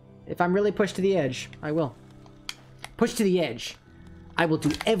 if I'm really pushed to the edge, I will. Pushed to the edge. I will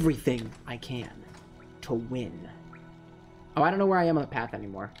do everything I can to win. Oh, I don't know where I am on the path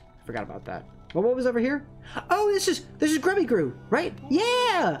anymore. I forgot about that. Well, what was over here? Oh, this is Grubby Grew, right?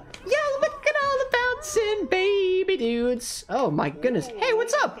 Yeah! Yo, look at all the bouncing baby dudes. Oh my goodness. Hey,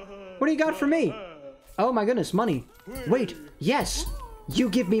 what's up? What do you got for me? Oh my goodness, money. Wait, yes. You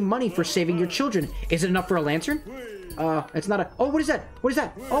give me money for saving your children. Is it enough for a lantern? It's not a... Oh, what is that? What is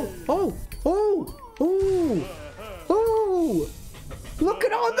that? Oh! Look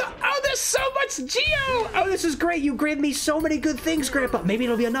at all the... Oh, there's so much geo! Oh, this is great. You gave me so many good things, Grandpa. Maybe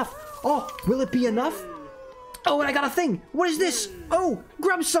it'll be enough. Oh, will it be enough? Oh, and I got a thing. What is this? Oh,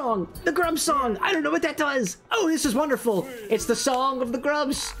 Grub Song. The Grub Song. I don't know what that does. Oh, this is wonderful. It's the song of the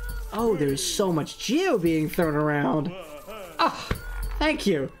Grubs. Oh, there's so much geo being thrown around. Oh, thank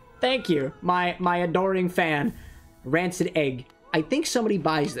you. Thank you, my adoring fan. Rancid egg. I think somebody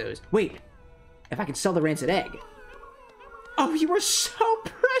buys those. Wait, if I can sell the rancid egg. Oh, you are so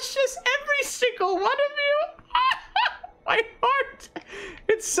precious, every single one of you. My heart.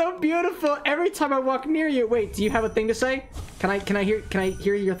 It's so beautiful every time I walk near you. Wait, do you have a thing to say? Can I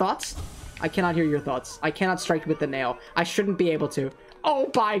hear your thoughts? I cannot hear your thoughts. I cannot strike with the nail. I shouldn't be able to. Oh,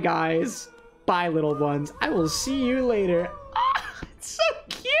 bye, guys. Bye, little ones. I will see you later. Ah, it's so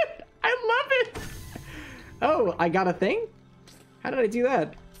cute. I love it. Oh, I got a thing? How did I do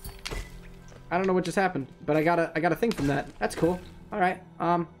that? I don't know what just happened, but I got a thing from that. That's cool. All right.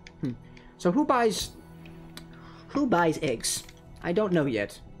 So who buys eggs? I don't know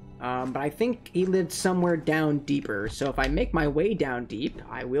yet. But I think he lived somewhere down deeper. So if I make my way down deep,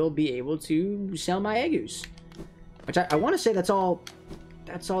 I will be able to sell my eggus. Which I want to say that's all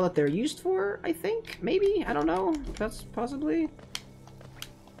that they're used for, I think. Maybe? I don't know. That's possibly...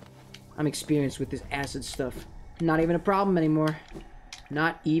 I'm experienced with this acid stuff. Not even a problem anymore.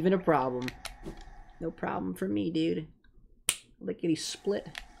 Not even a problem. No problem for me, dude. Lickety split.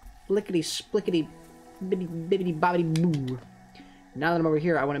 Lickety splickety bibbity bobbity boo. Now that I'm over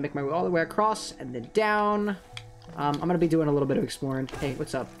here, I want to make my way all the way across and then down. I'm going to be doing a little bit of exploring. Hey,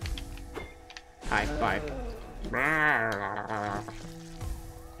 what's up? Hi, bye.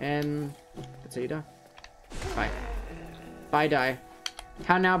 And that's how you die. Bye. Bye, die.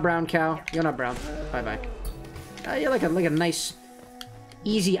 How now, brown cow? You're not brown. Bye-bye. You're like a nice,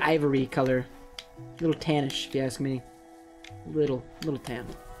 easy ivory color. A little tannish, if you ask me. Little tan.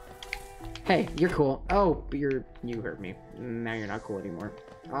 Hey, you're cool. Oh, but you hurt me. Now you're not cool anymore.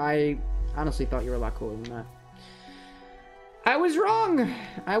 I honestly thought you were a lot cooler than that. I was wrong.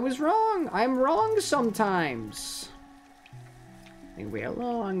 I was wrong. I'm wrong sometimes. Way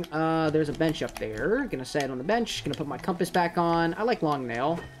along. There's a bench up there. Gonna set on the bench. Gonna put my compass back on. I like long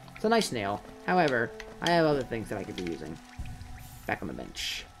nail. It's a nice nail. However, I have other things that I could be using. Back on the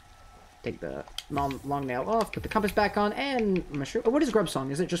bench. Take the long nail off. Put the compass back on. And mushroom. Oh, what is grub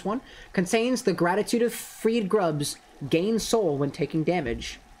song? Is it just one? Contains the gratitude of freed grubs. Gain soul when taking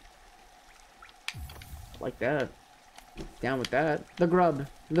damage. Like that. Down with that. The grub.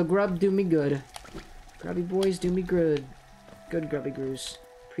 The grub do me good. Grubby boys do me good. Good, Grubby Groose.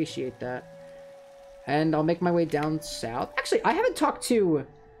 Appreciate that. And I'll make my way down south. Actually, I haven't talked to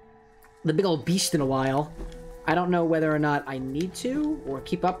the big old beast in a while. I don't know whether or not I need to or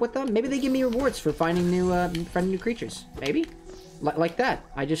keep up with them. Maybe they give me rewards for finding new creatures. Maybe. Like that.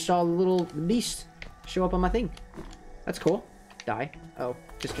 I just saw a little beast show up on my thing. That's cool. Die. Oh,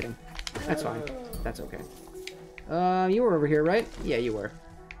 just kidding. That's fine. That's okay. You were over here, right? Yeah, you were.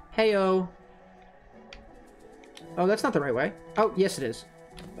 Heyo. Oh, that's not the right way. Oh, yes it is.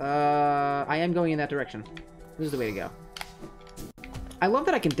 I am going in that direction. This is the way to go. I love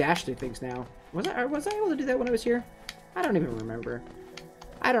that I can dash through things now. Was I able to do that when I was here? I don't even remember.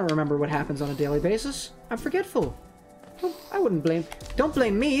 I don't remember what happens on a daily basis. I'm forgetful. Oh, I wouldn't blame... Don't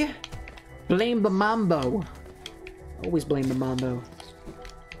blame me. Blame the Mambo. Always blame the Mambo.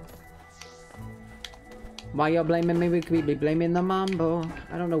 Why y'all blaming me? We could be blaming the Mambo.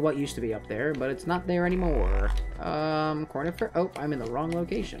 I don't know what used to be up there, but it's not there anymore. Cornifer? Oh, I'm in the wrong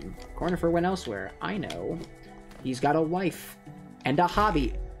location. Cornifer went elsewhere. I know. He's got a wife. And a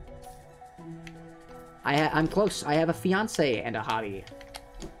hobby. I'm close. I have a fiance and a hobby.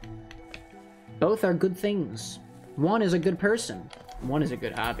 Both are good things. One is a good person. One is a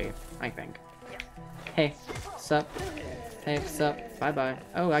good hobby, I think. Hey, what's up? Hey, what's up? Bye-bye.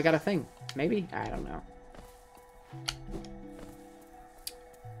 Oh, I got a thing. Maybe? I don't know.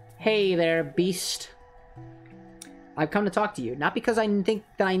 Hey there, beast. I've come to talk to you. Not because I think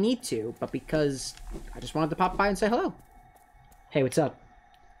that I need to, but because I just wanted to pop by and say hello. Hey, what's up?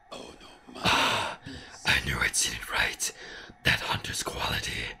 Oh no, I knew I'd seen it right. That hunter's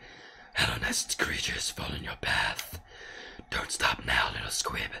quality. Hallownest creatures fall in your path. Don't stop now, little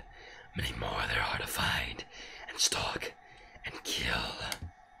squib. Many more there are to find, and stalk, and kill.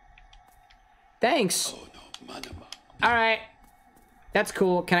 Thanks. Oh no, manama. Alright. That's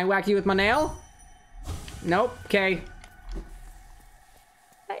cool. Can I whack you with my nail? Nope. Okay.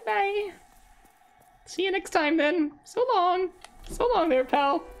 Bye-bye. See you next time, then. So long. So long there,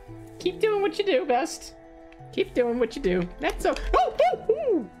 pal. Keep doing what you do best. Keep doing what you do. That's so... Oh, oh,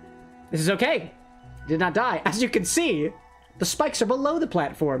 oh. This is okay. Did not die. As you can see, the spikes are below the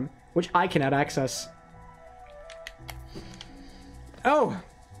platform, which I cannot access. Oh.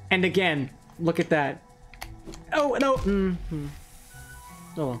 And again, look at that. Oh, no. Mm-hmm.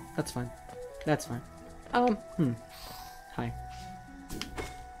 Oh, well, that's fine. That's fine. Hi.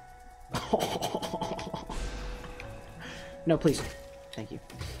 No, please. Thank you.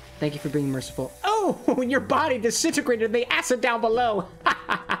 Thank you for being merciful. Oh, your body disintegrated the acid down below.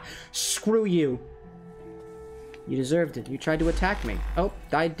 Screw you. You deserved it. You tried to attack me. Oh,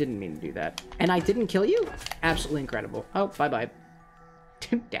 I didn't mean to do that. And I didn't kill you? Absolutely incredible. Oh, bye-bye.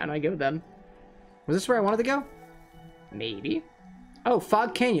 Down I go then. Was this where I wanted to go? Maybe. Oh,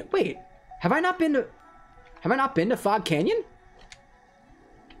 Fog Canyon. Wait. Have I not been to Fog Canyon?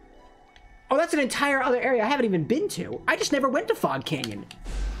 Oh, that's an entire other area I haven't even been to. I just never went to Fog Canyon.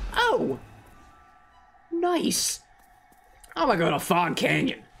 Oh! Nice. I'm gonna go to Fog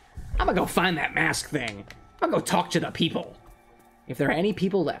Canyon. I'm gonna go find that mask thing. I'm gonna go talk to the people. If there are any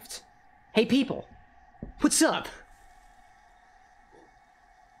people left. Hey, people. What's up?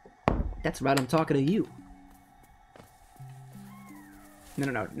 That's right, I'm talking to you.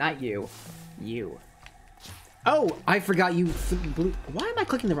 No, not you. You. Oh, I forgot you blue. Why am I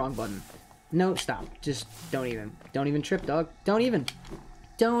clicking the wrong button? No, stop. Just don't even trip, dog. Don't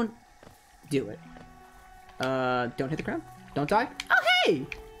do it. Don't hit the ground. Don't die. Oh, hey!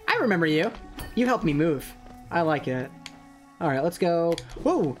 I remember you. You helped me move. I like it. Alright, let's go.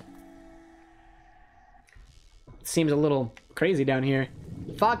 Whoa! Seems a little crazy down here.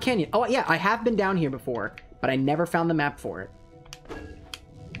 Fog Canyon. Oh, yeah, I have been down here before, but I never found the map for it.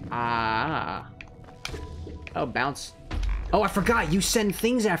 Ah. Oh, bounce. Oh, I forgot. You send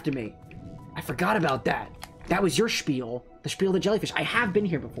things after me. I forgot about that. That was your spiel. The spiel of the jellyfish. I have been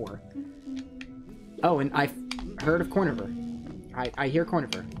here before. Oh, and I've heard of Corniver. I hear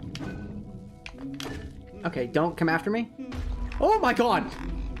Corniver. Okay, don't come after me. Oh my god!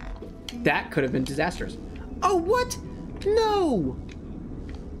 That could have been disastrous. Oh, what? No!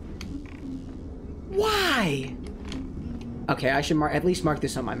 Why? Okay, I should at least mark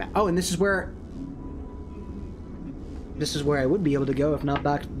this on my map. Oh, and this is where I would be able to go if not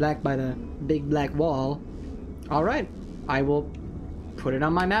back by the big black wall. Alright, I will put it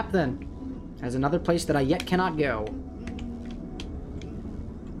on my map then. As another place that I yet cannot go.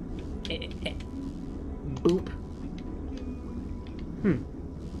 Boop.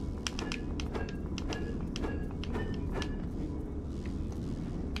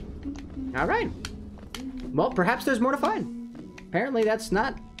 Alright. Well, perhaps there's more to find. Apparently that's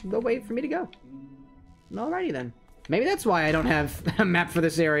not the way for me to go. Alrighty then. Maybe that's why I don't have a map for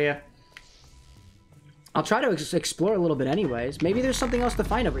this area. I'll try to explore a little bit anyways. Maybe there's something else to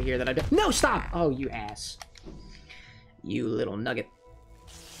find over here that I don't... No, stop! Oh, you ass. You little nugget.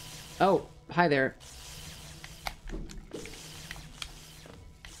 Oh, hi there.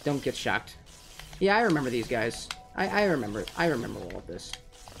 Don't get shocked. Yeah, I remember these guys. I remember all of this.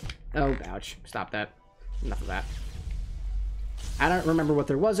 Oh, ouch. Stop that. Enough of that. I don't remember what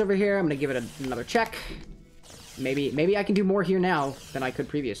there was over here. I'm gonna give it another check. Maybe I can do more here now than I could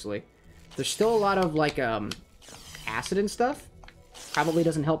previously. There's still a lot of, like, acid and stuff. Probably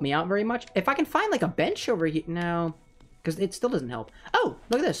doesn't help me out very much. If I can find, like, a bench over here... No. Because it still doesn't help. Oh!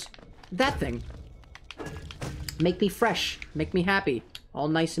 Look at this. That thing. Make me fresh. Make me happy. All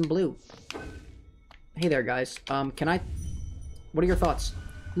nice and blue. Hey there, guys. Can I... What are your thoughts?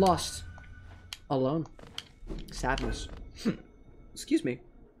 Lost. Alone. Sadness. Excuse me.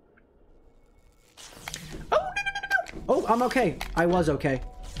 Oh, no. Oh, I'm okay. I was okay.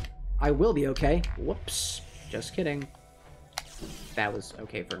 I will be okay. Whoops. Just kidding. That was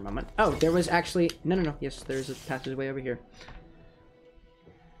okay for a moment. Oh, there was actually... No. Yes, there's a passageway over here.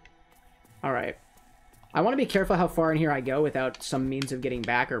 Alright. I want to be careful how far in here I go without some means of getting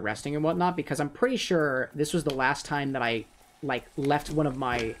back or resting and whatnot, because I'm pretty sure this was the last time that I, like, left one of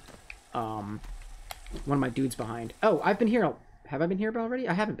my dudes behind. Oh, I've been here... Have I been here already?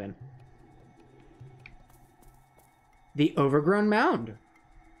 I haven't been. The overgrown mound.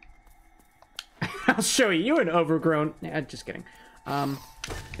 I'll show you an overgrown... just kidding.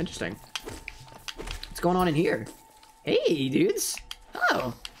 Interesting. What's going on in here? Hey, dudes.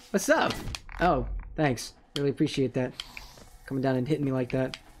 Oh, what's up? Oh, thanks. Really appreciate that. Coming down and hitting me like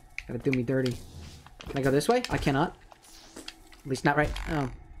that. Gotta do me dirty. Can I go this way? I cannot. At least not right... Oh.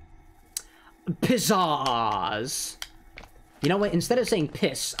 Pizzazz. You know what? Instead of saying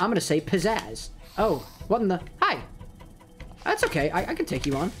piss, I'm gonna say pizzazz. Oh, what in the... Hi. That's okay. I can take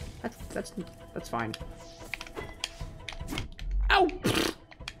you on. That's fine. Ow!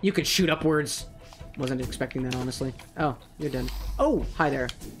 You could shoot upwards. Wasn't expecting that, honestly. Oh, you're dead. Oh, hi there.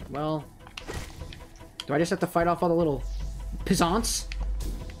 Well... Do I just have to fight off all the little... Pizzants?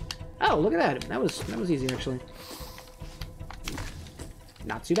 Oh, look at that. That was easy, actually.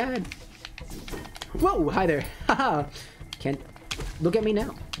 Not too bad. Whoa, hi there. Haha. Can't... Look at me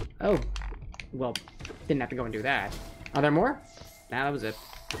now. Oh. Well, didn't have to go and do that. Are there more? Nah, that was it.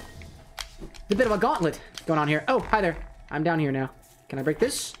 It's a bit of a gauntlet going on here. Oh, hi there. I'm down here now. Can I break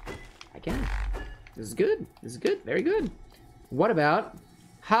this? I can. This is good. This is good. Very good. What about...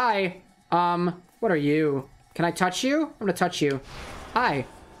 Hi. What are you? Can I touch you? I'm gonna touch you. Hi.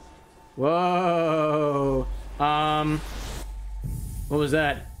 Whoa. What was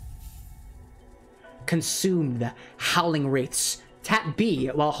that? Consume the howling wraiths Tap B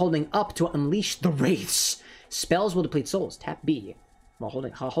while holding up to unleash the wraiths. Spells will deplete souls. Tap B while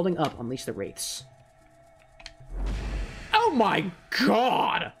holding up, unleash the wraiths. Oh my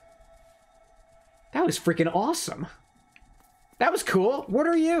god! That was freaking awesome. That was cool. What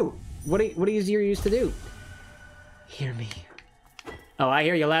are you? What is you used to do? Hear me. Oh, I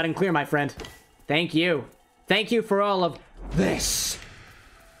hear you loud and clear, my friend. Thank you. Thank you for all of this.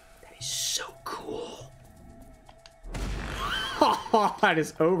 That is so cool. Oh, that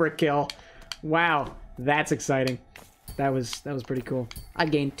is overkill. Wow, that's exciting. That was pretty cool. I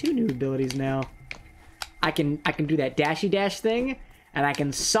gained 2 new abilities now. I can do that dashy dash thing, and I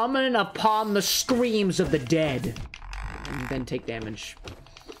can summon upon the screams of the dead, and then take damage.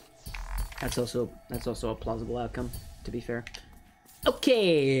 That's also a plausible outcome, to be fair.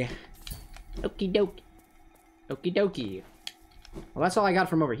 Okay. Okie dokie. Okie dokie. Well, that's all I got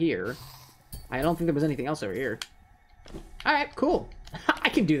from over here. I don't think there was anything else over here. Alright, cool. I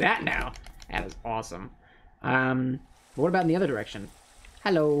can do that now. That is awesome. What about in the other direction?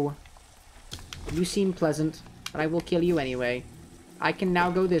 Hello. You seem pleasant, but I will kill you anyway. I can now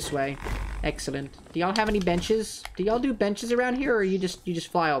go this way. Excellent. Do y'all have any benches? Do y'all do benches around here, or you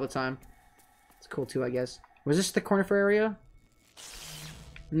just fly all the time? It's cool too, I guess. Was this the corner area?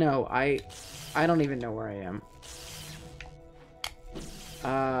 No, I don't even know where I am.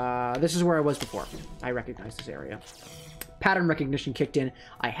 This is where I was before. I recognize this area. Pattern recognition kicked in.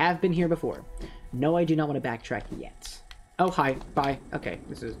 I have been here before. No, I do not want to backtrack yet. Oh, hi. Bye. Okay,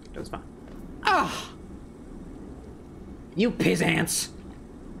 that's fine. Ah! You piss-ants!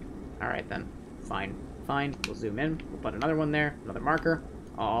 Alright then. Fine. Fine. We'll zoom in. We'll put another one there. Another marker.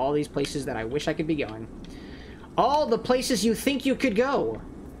 All these places that I wish I could be going. All the places you think you could go.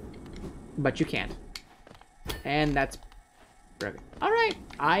 But you can't. And that's... Alright.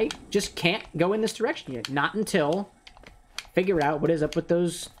 I just can't go in this direction yet. Not until... figure out what is up with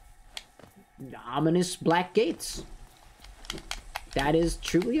those... ominous black gates. That is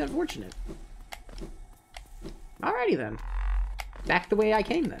truly unfortunate. Alrighty then. Back the way I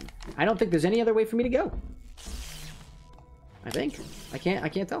came then. I don't think there's any other way for me to go. I think. I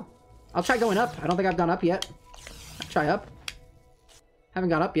can't tell. I'll try going up. I don't think I've gone up yet. I'll try up. Haven't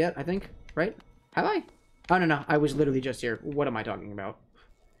gone up yet, I think. Right? Have I? Oh no, I was literally just here. What am I talking about?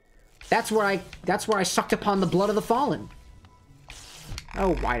 That's where I sucked upon the blood of the fallen.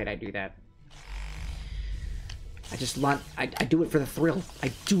 Oh, why did I do that? I do it for the thrill.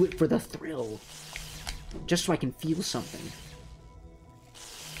 I do it for the thrill. Just so I can feel something.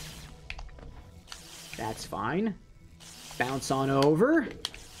 That's fine. Bounce on over.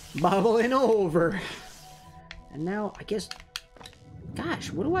 Bubbling over. And now, I guess...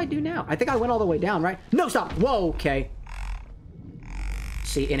 Gosh, what do I do now? I think I went all the way down, right? No, stop! Whoa, okay.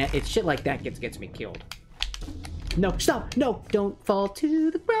 See, and it's shit like that gets me killed. No, stop! No! Don't fall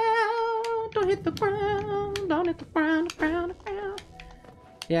to the ground! Don't hit the ground! Don't hit the ground, ground, ground.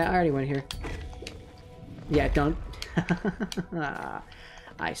 Yeah, I already went here. Yeah, don't...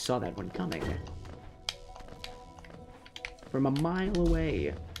 I saw that one coming. From a mile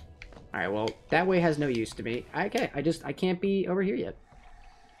away. Alright, well, that way has no use to me. Okay, I can't be over here yet.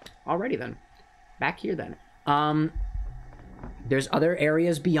 Alrighty then. Back here then. There's other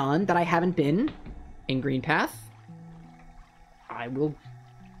areas beyond that I haven't been in Green Path. I will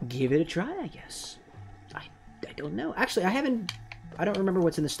give it a try, I guess. I don't know. Actually, I don't remember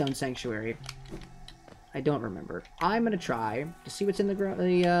what's in the Stone Sanctuary. I don't remember. I'm gonna try to see what's in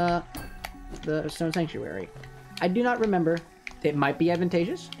the Stone Sanctuary. I do not remember. It might be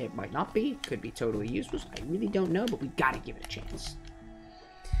advantageous. It might not be. Could be totally useless. I really don't know, but we gotta give it a chance.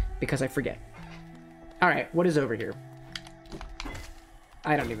 Because I forget. Alright, what is over here?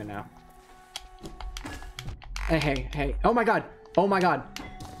 I don't even know. Hey. Oh my god. Oh my god.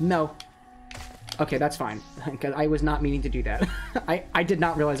 No. Okay, that's fine. Because I was not meaning to do that. I did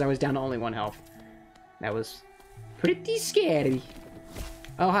not realize I was down to only 1 health. That was pretty scary.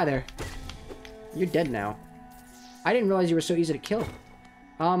 Oh, hi there. You're dead now. I didn't realize you were so easy to kill.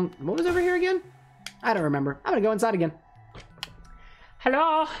 What was over here again? I don't remember. I'm gonna go inside again.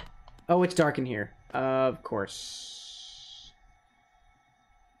 Hello? Oh, it's dark in here. Of course.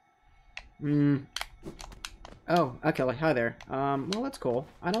 Oh, okay, like, hi there. Well, that's cool.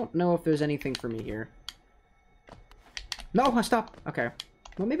 I don't know if there's anything for me here. No, stop! Okay.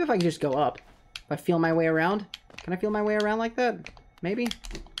 Well, maybe if I can just go up. If I feel my way around. Can I feel my way around like that? Maybe?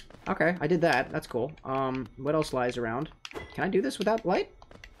 Okay, I did that. That's cool. What else lies around? Can I do this without light?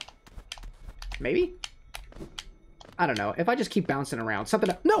 Maybe? I don't know. If I just keep bouncing around,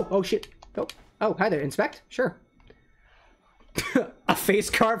 something... No! Oh, shit! Nope. Oh, hi there. Inspect? Sure. A face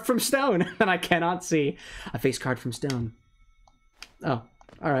carved from stone that I cannot see. A face carved from stone. Oh,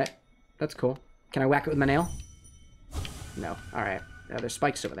 alright. That's cool. Can I whack it with my nail? No. Alright. There's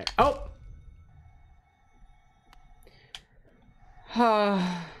spikes over there. Oh!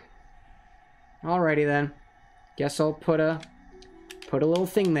 Alrighty then. Guess I'll put a little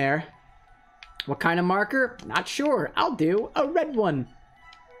thing there. What kind of marker? Not sure. I'll do a red one.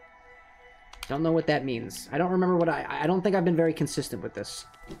 Don't know what that means. I don't remember what I don't think I've been very consistent with this.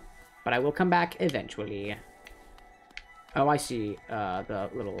 But I will come back eventually. Oh, I see. The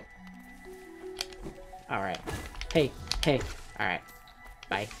little... Alright. Hey. Alright.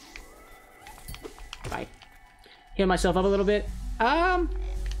 Bye. Bye. Heal myself up a little bit.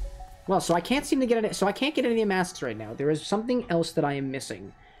 Well, so I can't seem to get it. So I can't get any masks right now. There is something else that I am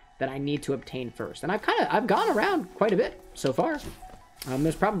missing that I need to obtain first. And I've gone around quite a bit so far.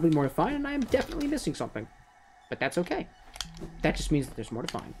 There's probably more to find, and I am definitely missing something. But that's okay. That just means that there's more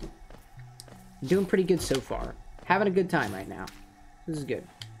to find. I'm doing pretty good so far. Having a good time right now. This is good.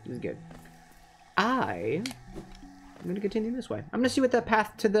 This is good. I'm going to continue this way. I'm going to see what that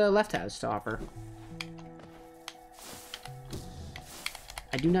path to the left has to offer.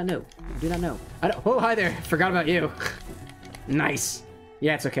 I do not know. I do not know. Oh, hi there. Forgot about you. Nice.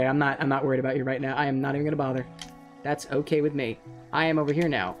 Yeah, it's okay. I'm not worried about you right now. I am not even going to bother. That's okay with me. I am over here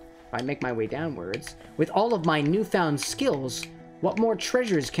now. If I make my way downwards, with all of my newfound skills, what more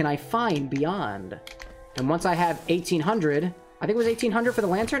treasures can I find beyond? And once I have 1,800, I think it was 1,800 for the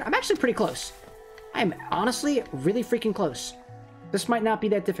lantern, I'm actually pretty close. I am honestly really freaking close. This might not be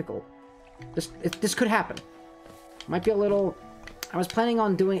that difficult. This could happen. Might be a little... I was planning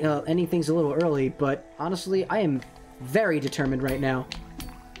on doing ending things a little early, but honestly, I am very determined right now.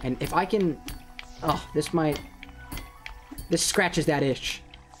 And if I can... Oh, this might... This scratches that itch.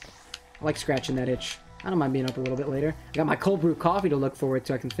 I like scratching that itch. I don't mind being up a little bit later. I got my cold brew coffee to look forward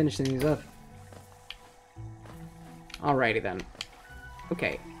to. I can finish things up. Alrighty then.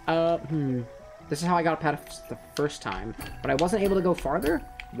 Okay. This is how I got past the first time. But I wasn't able to go farther?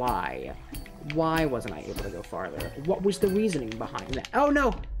 Why? Why wasn't I able to go farther? What was the reasoning behind that? Oh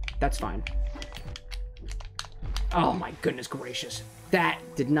no! That's fine. Oh my goodness gracious. That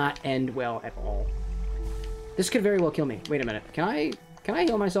did not end well at all. This could very well kill me. Wait a minute. Can I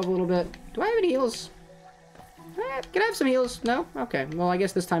heal myself a little bit? Do I have any heals? Can I have some heals? No? Okay. Well, I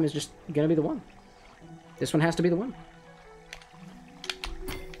guess this time is just gonna be the one. This one has to be the one.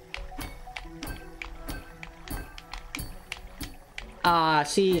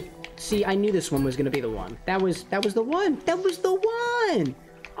 See, I knew this one was gonna be the one. That was the one. That was the one.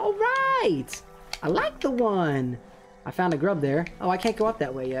 All right. I like the one. I found a grub there. Oh, I can't go up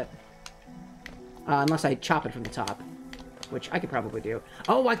that way yet. Unless I chop it from the top, which I could probably do.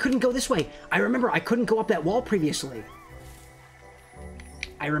 Oh, I couldn't go this way. I remember I couldn't go up that wall previously.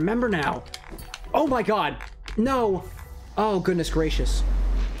 I remember now. Oh my god. No. Oh, goodness gracious.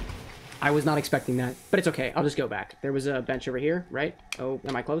 I was not expecting that, but it's okay. I'll just go back. There was a bench over here, right? Oh,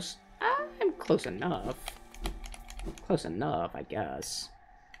 am I close? I'm close enough. Close enough, I guess.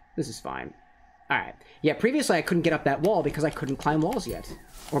 This is fine. Alright. Yeah, previously I couldn't get up that wall because I couldn't climb walls yet.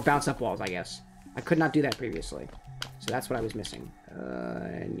 Or bounce up walls, I guess. I could not do that previously. So that's what I was missing.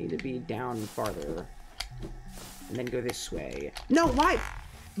 I need to be down farther. And then go this way. No, why?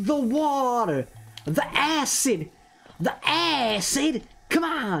 The water! The acid! The acid! Come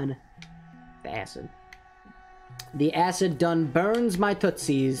on! The acid. The acid done burns my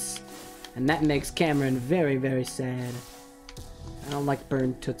tootsies. And that makes Cameron very, very sad. I don't like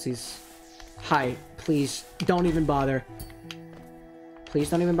burned tootsies. Hi, please, don't even bother. Please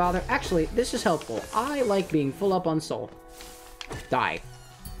don't even bother. Actually, this is helpful. I like being full up on soul. Die.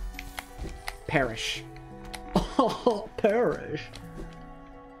 Perish. Oh, perish.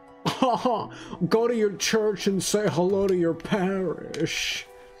 Oh, go to your church and say hello to your parish.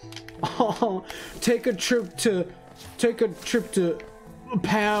 Oh, take a trip to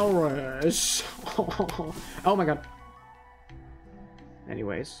Paris. Oh my god.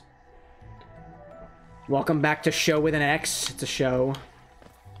 Anyways. Welcome back to Show with an X. It's a show.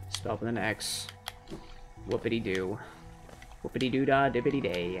 Spelled with an X. Whoopity-doo. Whoopity-doo-dah,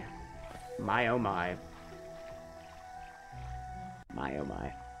 dippity-day. My oh my. My oh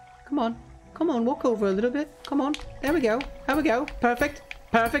my. Come on. Come on, walk over a little bit. Come on. There we go. There we go. Perfect.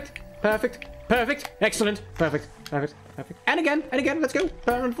 Perfect. Perfect. Perfect. Excellent. Perfect. Perfect. Perfect. And again. And again. Let's go.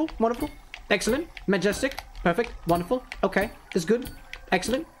 Wonderful. Wonderful. Excellent. Majestic. Perfect. Wonderful. Okay. This is good.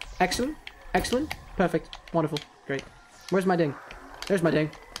 Excellent. Excellent. Excellent. Perfect. Wonderful. Great. Where's my ding? There's my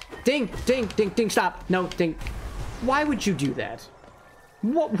ding. Ding! Ding! Ding! Ding! Stop! No, ding. Why would you do that?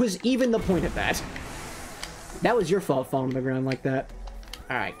 What was even the point of that? That was your fault falling on the ground like that.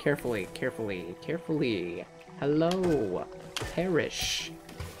 Alright, carefully, carefully, carefully. Hello. perish.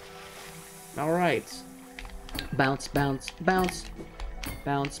 Alright. Bounce, bounce, bounce.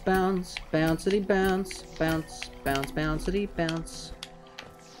 Bounce, bounce, bouncity bounce. Bounce, bounce, bouncity bounce.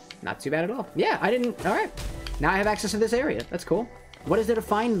 Not too bad at all. Yeah, I didn't... Alright. Now I have access to this area. That's cool. What is there to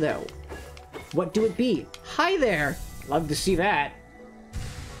find, though? What do it be? Hi there! Love to see that.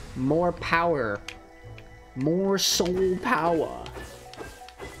 More power. More soul power.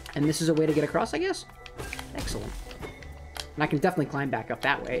 And this is a way to get across, I guess? Excellent. And I can definitely climb back up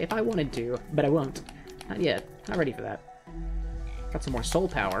that way if I wanted to, but I won't. Not yet. Not ready for that. Got some more soul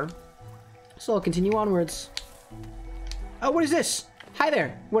power. So I'll continue onwards. Oh, what is this? Hi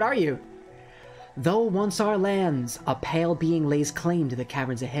there. What are you? Though once our lands, a pale being lays claim to the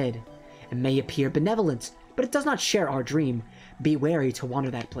caverns ahead. It may appear benevolent, but it does not share our dream. Be wary to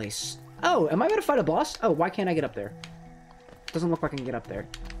wander that place. Oh, am I about to fight a boss? Oh, why can't I get up there? Doesn't look like I can get up there.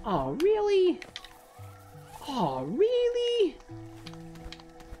 Oh, really? Oh, really?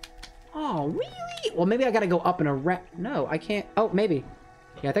 Oh, really? Well, maybe I gotta go up and around. No, I can't. Oh, maybe.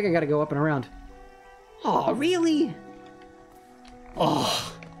 Yeah, I think I gotta go up and around. Oh, really?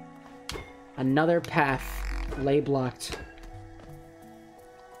 Oh. Another path lay blocked.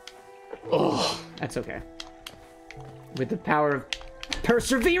 Oh, that's okay. With the power of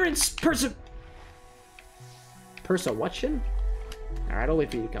perseverance! Persuasion? Alright, I'll wait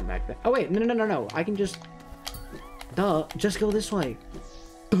for you to come back then. Oh, wait, no. I can just... Duh, just go this way.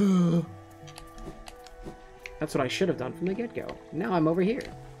 That's what I should have done from the get-go. Now I'm over here.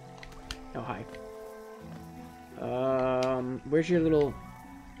 Oh, hi. Where's your little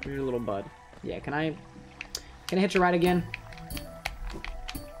bud? Yeah, can I hitch a ride again?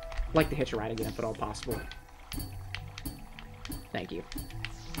 I'd like to hitch a ride again if at all possible. Thank you.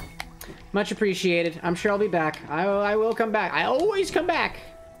 Much appreciated. I'm sure I'll be back. I will come back. I always come back.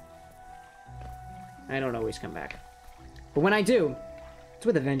 I don't always come back. But when I do, it's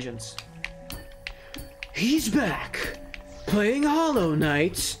with a vengeance. He's back, playing Hollow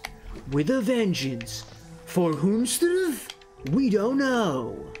Knight with a vengeance. For whomsteth, we don't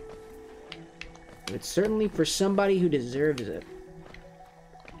know. It's certainly for somebody who deserves it.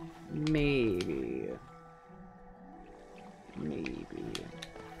 Maybe.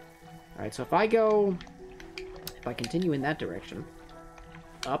 Alright, so if I continue in that direction,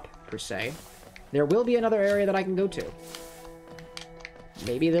 up, per se, there will be another area that I can go to.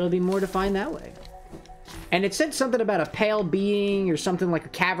 Maybe there'll be more to find that way. And it said something about a pale being or something like a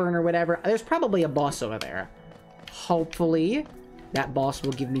cavern or whatever. There's probably a boss over there. Hopefully, that boss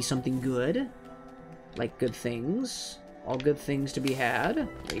will give me something good. Like good things. All good things to be had.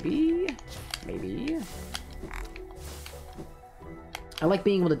 Maybe. I like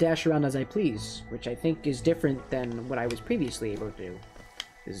being able to dash around as I please, which I think is different than what I was previously able to do.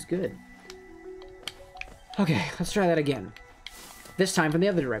 This is good. Okay, let's try that again. This time from the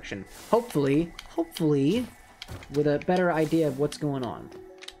other direction. Hopefully, with a better idea of what's going on.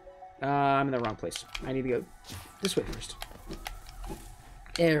 I'm in the wrong place. I need to go this way first.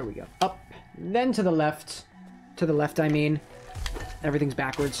 There we go. Up, then to the left. To the left, I mean. Everything's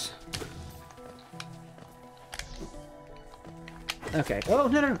backwards. Okay. Oh,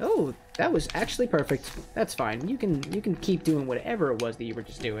 no. Oh, that was actually perfect. That's fine. You can keep doing whatever it was that you were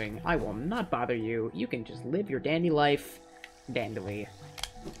just doing. I will not bother you. You can just live your dandy life. Dandily.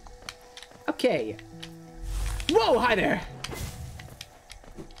 Okay. Whoa, hi there!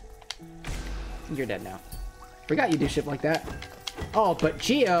 You're dead now. Forgot you do shit like that. Oh, but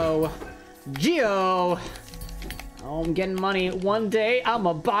Geo! Oh, I'm getting money. One day,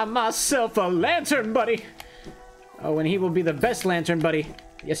 I'ma buy myself a lantern, buddy! Oh, and he will be the best lantern, buddy.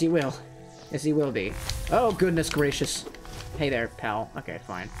 Yes, he will. Yes, he will be. Oh, goodness gracious. Hey there, pal. Okay,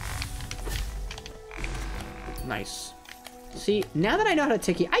 fine. Nice. See, now that I know how to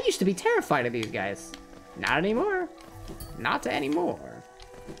take you, I used to be terrified of these guys. Not anymore. Not anymore.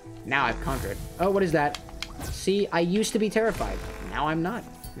 Now I've conquered. Oh, what is that? See, I used to be terrified. Now I'm not.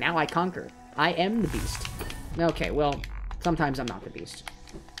 Now I conquer. I am the beast. Okay, well, sometimes I'm not the beast.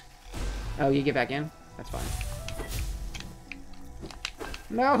 Oh, you get back in? That's fine.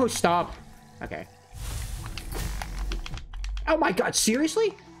 No, stop. Okay. Oh my god,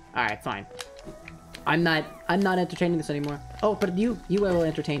 seriously? Alright, fine. I'm not entertaining this anymore. Oh, but you will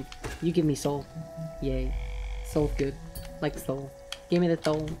entertain. You give me soul. Yay. Soul's good. Like soul. Give me the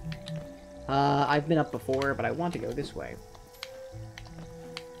soul. I've been up before, but I want to go this way.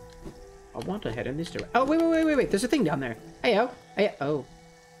 I want to head in this direction. Oh, wait. There's a thing down there. Heyo. Oh.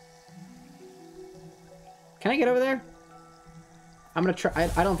 Can I get over there? I'm gonna try.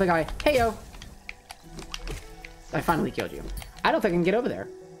 I don't think I... Heyo. I finally killed you. I don't think I can get over there.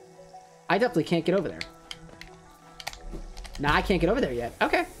 I definitely can't get over there. Nah, I can't get over there yet.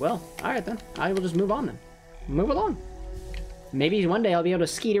 Okay, well, alright then. I will just move on then. Move along. Maybe one day I'll be able to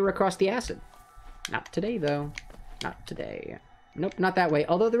skeeter across the acid. Not today, though. Not today. Nope, not that way.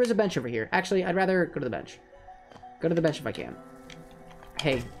 Although there is a bench over here. Actually, I'd rather go to the bench. Go to the bench if I can.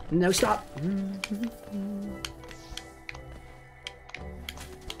 Hey, no, stop!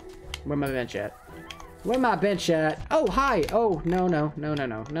 Where my bench at? Where my bench at? Oh, hi! Oh, no.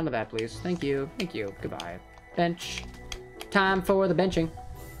 None of that, please. Thank you. Thank you. Goodbye. Bench. Time for the benching.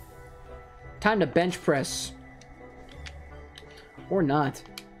 Time to bench press. Or not.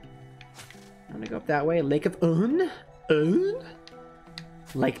 I'm gonna go up that way. Lake of Un?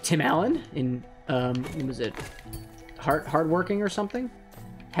 Like Tim Allen in, what was it? Hard Working or something?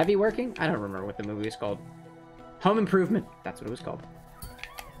 Heavy Working? I don't remember what the movie was called. Home Improvement. That's what it was called.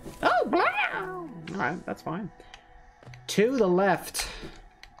 Oh, blah! Alright, that's fine. To the left.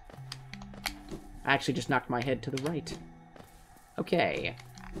 I actually just knocked my head to the right. Okay.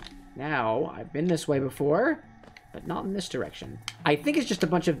 Now, I've been this way before, but not in this direction. I think it's just a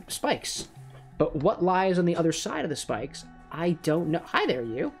bunch of spikes. But what lies on the other side of the spikes, I don't know. Hi there,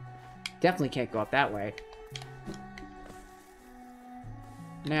 you. Definitely can't go up that way.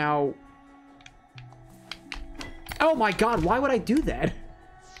 Now... Oh my god, why would I do that?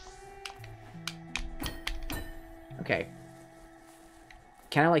 Okay.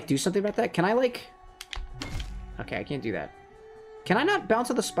 Can I, like, do something about that? Can I, like... Okay, I can't do that. Can I not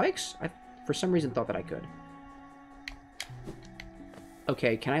bounce on the spikes? I, for some reason, thought that I could.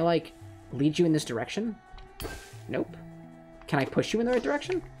 Okay, can I, like, lead you in this direction? Nope. Can I push you in the right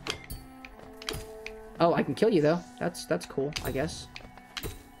direction? Oh, I can kill you, though. That's cool, I guess.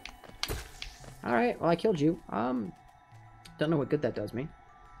 Alright, well, I killed you. Don't know what good that does me.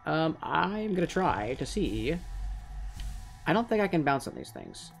 I'm gonna try to see... I don't think I can bounce on these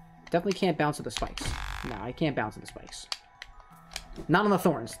things. Definitely can't bounce on the spikes. No, I can't bounce on the spikes. Not on the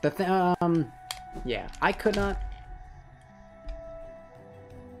thorns. Yeah, I could not...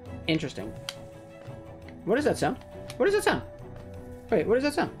 Interesting. What does that sound? What does that sound? Wait, what does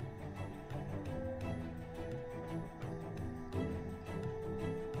that sound?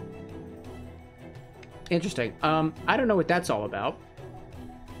 Interesting. I don't know what that's all about.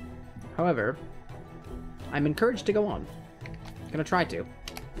 However, I'm encouraged to go on. Gonna try to.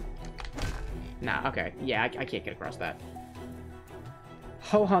 Nah, okay. Yeah, I can't get across that.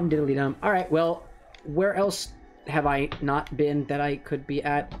 Ho-hum diddly-dum. Alright, well, where else have I not been that I could be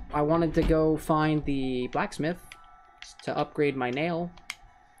at? I wanted to go find the blacksmith to upgrade my nail.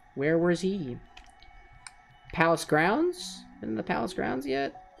 Where was he? Palace grounds? Been in the palace grounds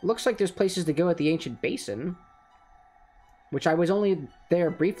yet? Looks like there's places to go at the ancient basin. Which I was only there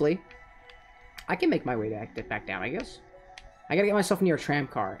briefly. I can make my way back down, I guess. I gotta get myself near a tram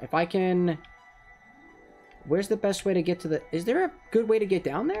car. If I can... Where's the best way to get to the... Is there a good way to get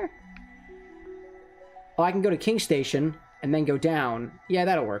down there? Oh, I can go to King Station and then go down. Yeah,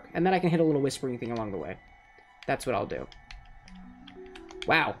 that'll work. And then I can hit a little whispering thing along the way. That's what I'll do.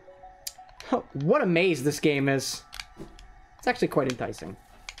 Wow. What a maze this game is. It's actually quite enticing.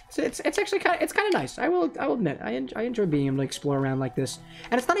 It's actually kind of nice. I will admit. I enjoy being able to explore around like this.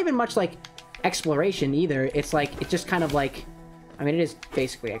 And it's not even much like exploration either. It's like, it's just kind of like... I mean, it is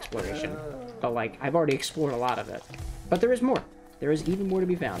basically exploration. But, like, I've already explored a lot of it. But there is more. There is even more to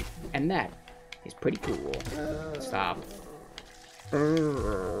be found. And that is pretty cool. Stop.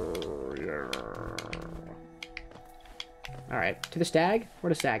 Alright, to the stag. Where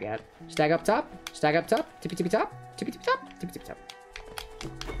the stag at? Stag up top? Stag up top? Tippy-tippy top? Tippy-tippy top? Tippy-tippy top.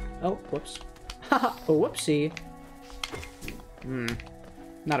 Oh, whoops. Haha, oh, whoopsie.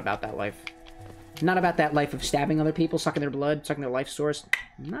 Not about that life. Not about that life of stabbing other people, sucking their blood, sucking their life source.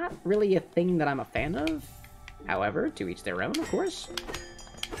 Not really a thing that I'm a fan of. However, to each their own, of course.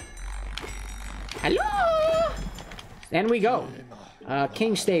 Hello! And we go.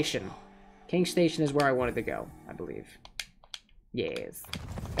 King Station. King Station is where I wanted to go, I believe. Yes.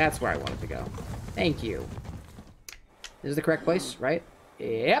 That's where I wanted to go. Thank you. This is the correct place, right?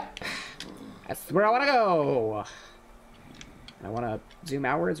 Yep. That's where I want to go. I want to zoom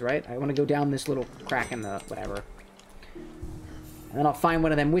outwards, right? I want to go down this little crack in the whatever. And then I'll find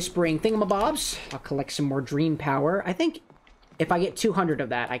one of them whispering thingamabobs. I'll collect some more dream power. I think if I get 200 of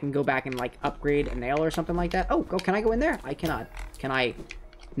that, I can go back and, like, upgrade a nail or something like that. Oh, can I go in there? I cannot. Can I?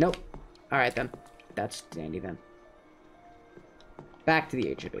 Nope. Alright, then. That's dandy, then. Back to the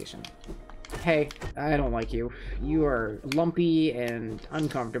ancient basin. Hey, I don't like you. You are lumpy and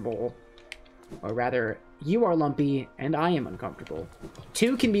uncomfortable. Or rather... You are lumpy, and I am uncomfortable.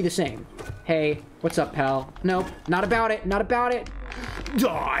 Two can be the same. Hey, what's up, pal? Nope, not about it, not about it.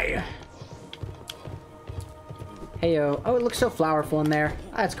 Die! Heyo. Oh, it looks so flowerful in there.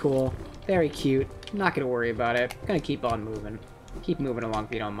 That's cool. Very cute. I'm not gonna worry about it. I'm gonna keep on moving. Keep moving along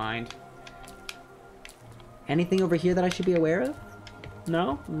if you don't mind. Anything over here that I should be aware of?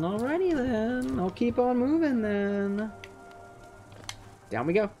 No? Alrighty then. I'll keep on moving then. Down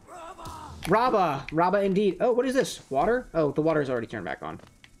we go. Rabba! Rabba indeed. Oh, what is this? Water? Oh, the water's already turned back on.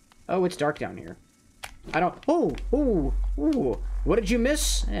 Oh, it's dark down here. I don't... Oh! Ooh! Ooh! What did you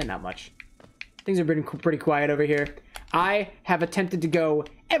miss? Not much. Things have been pretty quiet over here. I have attempted to go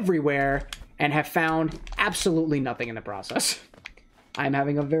everywhere and have found absolutely nothing in the process. I'm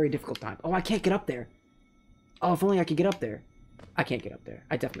having a very difficult time. Oh, I can't get up there. Oh, if only I could get up there. I can't get up there.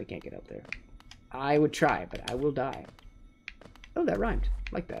 I definitely can't get up there. I would try, but I will die. Oh, that rhymed.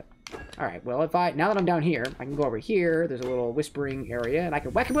 Like that. Alright, well, now that I'm down here, I can go over here. There's a little whispering area, and I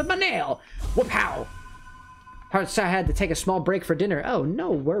can whack him with my nail! Whoop-pow! I had to take a small break for dinner. Oh,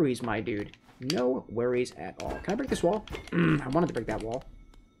 no worries, my dude. No worries at all. Can I break this wall? I wanted to break that wall.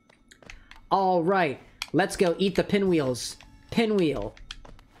 Alright, let's go eat the pinwheels. Pinwheel.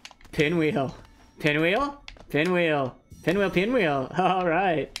 Pinwheel. Pinwheel? Pinwheel. Pinwheel, pinwheel.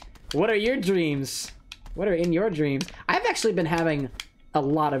 Alright. What are your dreams? What are in your dreams? I've actually been having a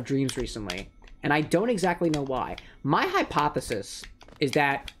lot of dreams recently, and I don't exactly know why. My hypothesis is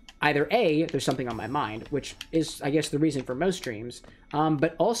that either A, there's something on my mind, which is, I guess, the reason for most dreams,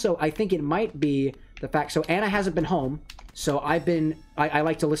 but also I think it might be the fact, so Anna hasn't been home, so I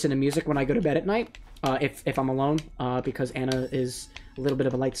like to listen to music when I go to bed at night, if I'm alone, because Anna is a little bit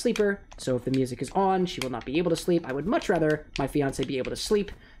of a light sleeper, so if the music is on, she will not be able to sleep. I would much rather my fiance be able to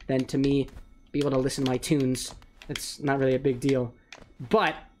sleep than to me be able to listen to my tunes. It's not really a big deal.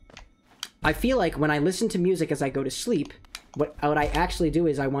 But I feel like when I listen to music as I go to sleep, what I actually do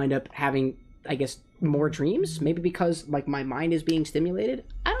is I wind up having, I guess, more dreams. Maybe because, like, my mind is being stimulated.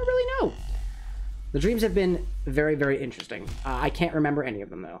 I don't really know. The dreams have been very, very interesting. I can't remember any of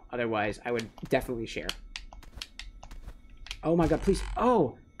them, though. Otherwise, I would definitely share. Oh my god, please.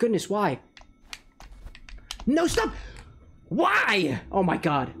 Oh, goodness, why? No, stop! Why? Oh my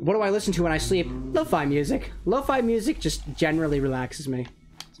god. What do I listen to when I sleep? Lo-fi music. Lo-fi music just generally relaxes me.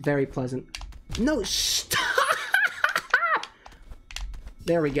 It's very pleasant. No, stop!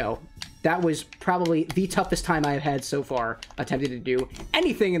 There we go. That was probably the toughest time I've had so far attempting to do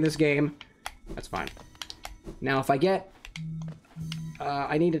anything in this game. That's fine. Now, if I get...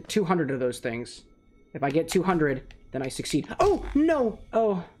 I need 200 of those things. If I get 200, then I succeed. Oh, no!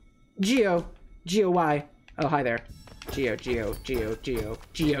 Oh, Geo. Geo-Y. Oh, hi there. Geo, dude. Geo,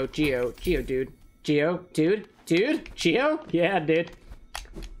 dude? Geo? Yeah, dude.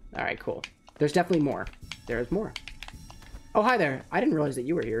 Alright, cool. There's definitely more. There's more. Oh, hi there. I didn't realize that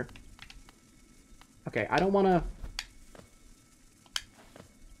you were here. Okay, I don't want to...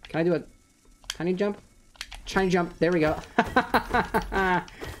 Can I do a tiny jump? Tiny jump. There we go.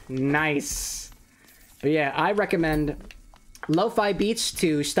 Nice. But yeah, I recommend lo-fi beats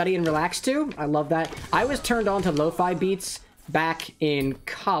to study and relax to. I love that. I was turned on to lo-fi beats back in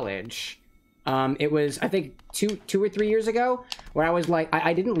college. It was, I think, two or 3 years ago, where I was like,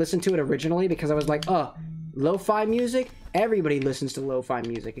 I didn't listen to it originally because I was like, oh, lo-fi music? Everybody listens to lo-fi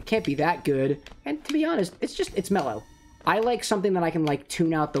music. It can't be that good. And to be honest, it's mellow. I like something that I can, like,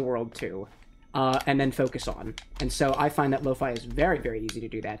 tune out the world to, and then focus on. And so I find that lo-fi is very, very easy to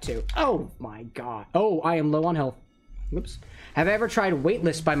do that too. Oh my god. Oh, I am low on health. Whoops. Have I ever tried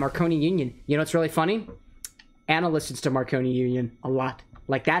Waitlist by Marconi Union? You know what's really funny? Anna listens to Marconi Union a lot.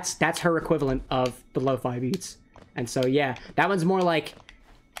 Like, that's her equivalent of the lo-fi beats. And so, yeah, that one's more like...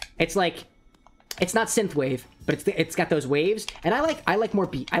 It's not synthwave, but it's got those waves. And I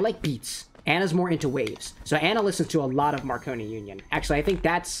like beats. Anna's more into waves. So Anna listens to a lot of Marconi Union. Actually, I think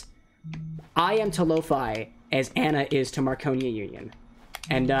that's... I am to lo-fi as Anna is to Marconi Union.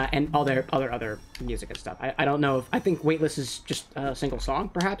 And all their other music and stuff. I don't know if... I think Waitlist is just a single song,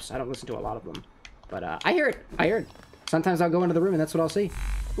 perhaps. I don't listen to a lot of them. But I hear it. Sometimes I'll go into the room and that's what I'll see.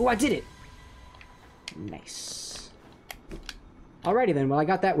 Ooh, I did it! Nice. Alrighty then, well, I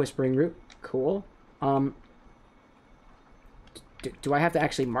got that whispering root. Cool. Do I have to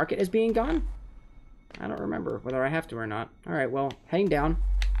actually mark it as being gone? I don't remember whether I have to or not. Alright, well, heading down.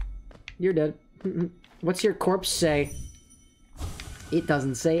 You're dead. What's your corpse say? It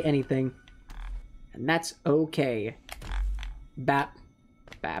doesn't say anything. And that's okay. Bap.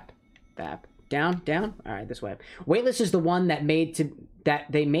 Bap. Bap. Down, down. Alright, this way. Waitlist is the one that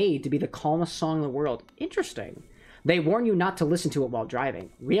they made to be the calmest song in the world. Interesting. They warn you not to listen to it while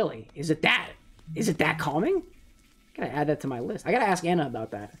driving. Really? Is it that calming? I gotta add that to my list. I gotta ask Anna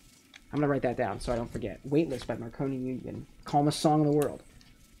about that. I'm gonna write that down so I don't forget. Waitlist by Marconi Union. Calmest song in the world.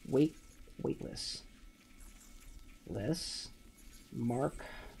 Waitlist. weightless.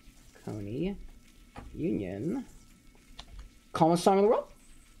 Marconi Union. Calmest song in the world?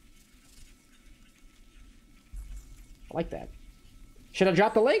 I like that. Should I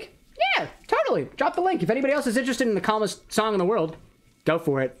drop the link? Yeah, totally. Drop the link. If anybody else is interested in the calmest song in the world, go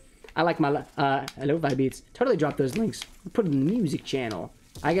for it. I like my lo-fi beats. Totally drop those links. Put it in the music channel.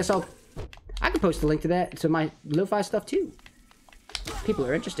 I guess I can post a link to that, to my lo-fi stuff too. People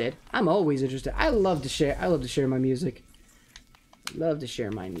are interested. I'm always interested. I love to share my music. Love to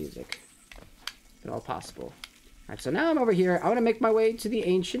share my music. If at all possible. Alright, so now I'm over here. I want to make my way to the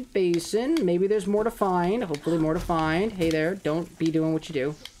ancient basin. Maybe there's more to find. Hopefully more to find. Hey there, don't be doing what you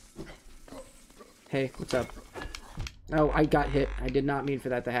do. Hey, what's up? Oh, I got hit. I did not mean for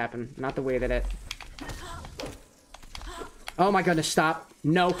that to happen. Not the way that it... Oh my goodness, stop.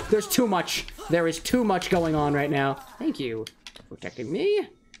 No, there's too much. There is too much going on right now. Thank you for protecting me.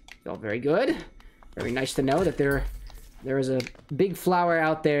 Felt very good. Very nice to know that there is a big flower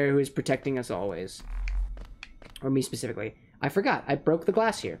out there who is protecting us always. Or me specifically. I forgot. I broke the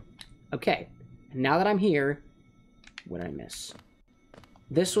glass here. Okay. Now that I'm here, what did I miss?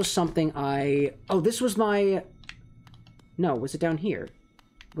 This was something I... Oh, this was my... No, was it down here?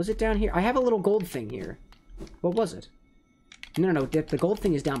 Was it down here? I have a little gold thing here. What was it? No, the gold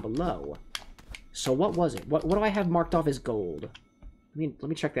thing is down below. So what was it? What do I have marked off as gold? Let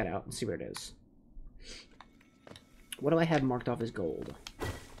me check that out and see where it is. What do I have marked off as gold?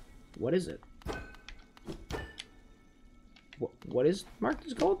 What is it? What is marked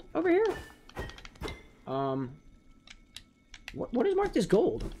as gold over here? What is marked as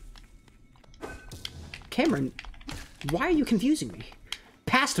gold? Cameron, why are you confusing me?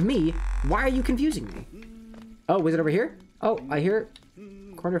 Past me, why are you confusing me? Oh, was it over here? Oh, I hear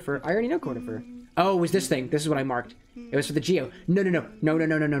Cornifer. I already know Cornifer. Oh, it was this thing. This is what I marked. It was for the Geo. No.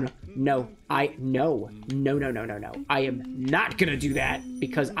 No. I am not gonna do that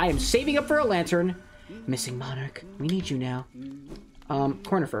because I am saving up for a lantern. Missing Monarch. We need you now.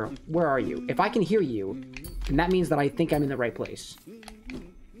 Cornifer, where are you? If I can hear you, then that means that I think I'm in the right place.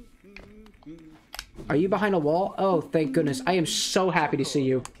 Are you behind a wall? Oh, thank goodness. I am so happy to see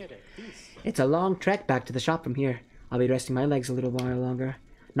you. It's a long trek back to the shop from here. I'll be resting my legs a little while longer.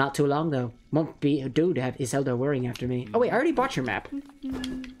 Not too long, though. Won't be do to have Iselda worrying after me. Oh, wait, I already bought your map.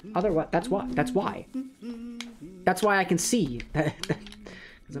 That's why. That's why I can see.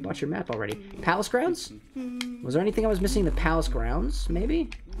 Because I bought your map already. Palace grounds? Was there anything I was missing in the palace grounds? Maybe?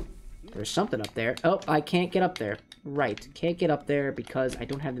 There's something up there. Oh, I can't get up there. Right. Can't get up there because I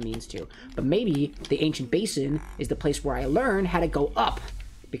don't have the means to. But maybe the ancient basin is the place where I learn how to go up.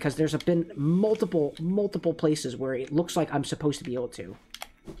 Because there's been multiple places where it looks like I'm supposed to be able to.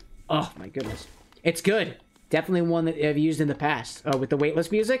 Oh, my goodness. It's good. Definitely one that I've used in the past. Oh, with the weightless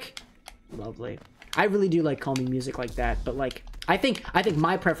music? Lovely. I really do like calming music like that. But, like, I think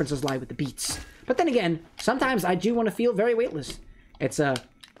my preferences lie with the beats. But then again, sometimes I do want to feel very weightless. It's a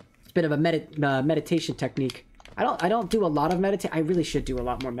bit of a meditation technique. I don't do a lot of meditation. I really should do a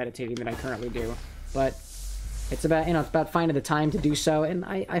lot more meditating than I currently do. But... it's about, it's about finding the time to do so, and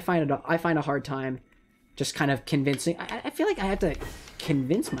I find a hard time just kind of convincing. I feel like I have to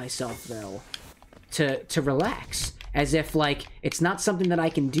convince myself, though, to relax, as if, like, it's not something that I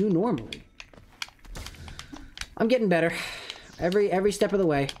can do normally. I'm getting better. Every step of the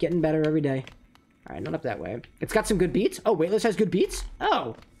way. Getting better every day. Alright, not up that way. It's got some good beats. Oh, Weightless has good beats?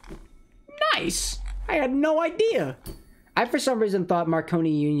 Oh. Nice! I had no idea! I, for some reason, thought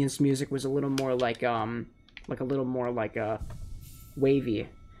Marconi Union's music was a little more like, wavy.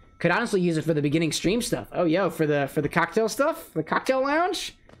 Could honestly use it for the beginning stream stuff. Oh, yo, for the cocktail stuff? The cocktail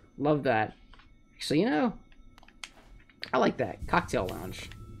lounge? Love that. So, you know, I like that. Cocktail lounge.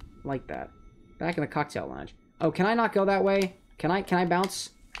 Like that. Back in the cocktail lounge. Oh, can I not go that way? Can I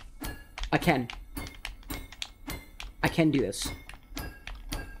bounce? I can. I can do this.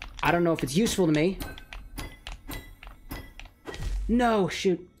 I don't know if it's useful to me. No,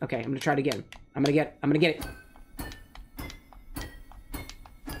 shoot. Okay, I'm gonna try it again. I'm gonna get it.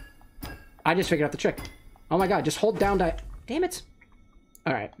 I just figured out the trick. Oh my god, just hold down damn it.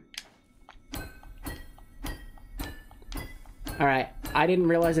 Alright. Alright, I didn't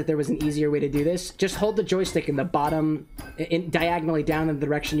realize that there was an easier way to do this. Just hold the joystick in the bottom, diagonally down in the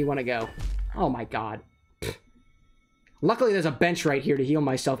direction you want to go. Oh my god. Pfft. Luckily there's a bench right here to heal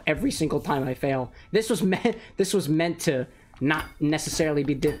myself every single time I fail. This was meant to not necessarily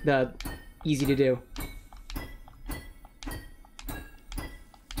be easy to do.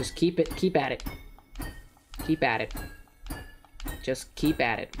 Just keep at it. Keep at it. Just keep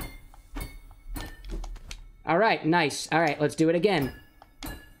at it. Alright, nice. Alright, let's do it again.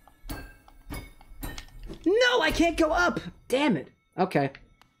 No, I I can't go up! Damn it. Okay.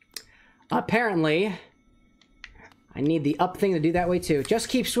 Apparently, I need the up thing to do that way too. Just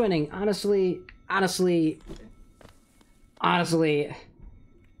keep swimming. Honestly. Alright,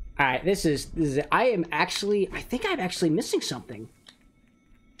 this is it. I think I'm actually missing something.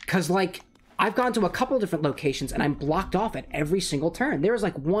 Because, like, I've gone to a couple different locations and I'm blocked off at every single turn. There's,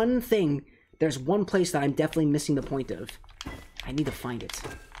 like, there's one place that I'm definitely missing the point of. I need to find it.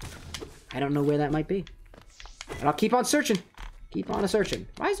 I don't know where that might be. But I'll keep on searching. Keep on searching.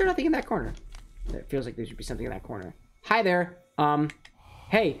 Why is there nothing in that corner? It feels like there should be something in that corner. Hi there.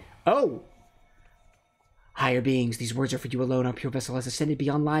 Hey. Oh! Higher beings, these words are for you alone. Our pure vessel has ascended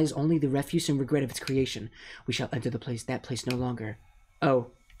beyond lies, only the refuse and regret of its creation. We shall enter that place no longer. Oh,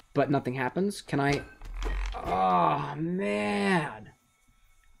 but nothing happens? Can I... Oh, man.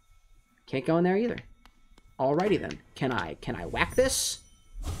 Can't go in there either. Alrighty then. Can I whack this?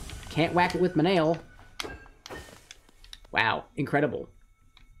 Can't whack it with my nail. Wow, incredible.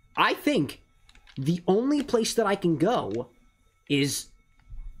 I think the only place that I can go is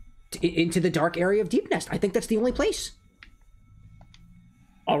into the dark area of Deepnest. I think that's the only place.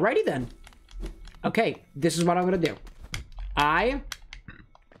 Alrighty then. Okay, this is what I'm gonna do.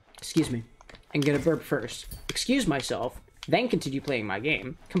 Excuse me, I'm gonna burp first. Excuse myself, then continue playing my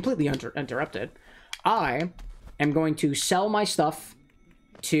game. Completely uninterrupted. I am going to sell my stuff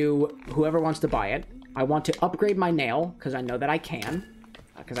to whoever wants to buy it. I want to upgrade my nail, because I know that I can.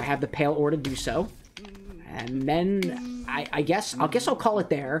 Because I have the pale ore to do so. And then, I guess I'll call it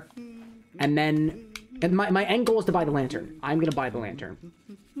there. And then, my end goal is to buy the lantern. I'm going to buy the lantern.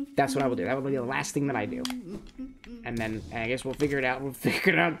 That's what I will do. That will be the last thing that I do. And then, I guess we'll figure it out. We'll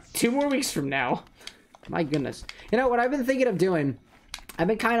figure it out 2 more weeks from now. My goodness. You know, what I've been thinking of doing, I've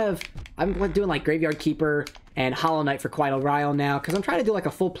been doing, like, Graveyard Keeper and Hollow Knight for quite a while now. Because I'm trying to do, like,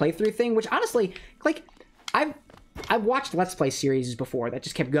 a full playthrough thing. Which, honestly, like, I've watched Let's Play series before that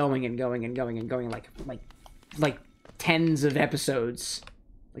just kept going and going and going and going, like tens of episodes,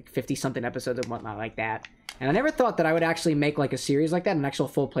 like 50-something episodes and whatnot like that. And I never thought that I would actually make like a series like that, an actual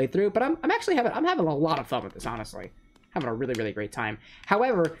full playthrough. But I'm having a lot of fun with this, honestly. Having a really, really great time.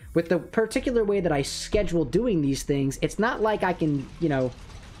 However, with the particular way that I schedule doing these things, it's not like I can, you know,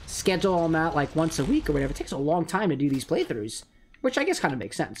 schedule them out like once a week or whatever. It takes a long time to do these playthroughs, which I guess kind of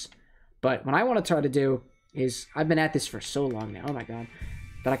makes sense. But what I want to try to do is, I've been at this for so long now, oh my god,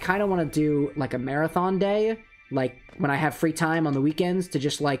 that I kind of want to do like a marathon day, like when I have free time on the weekends, to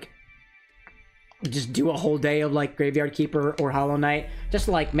just do a whole day of like Graveyard Keeper or Hollow Knight, just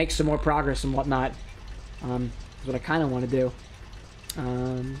to like make some more progress and whatnot. Is what I kind of want to do.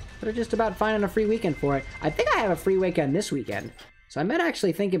 But it's just about finding a free weekend for it. I think I have a free weekend this weekend, so I might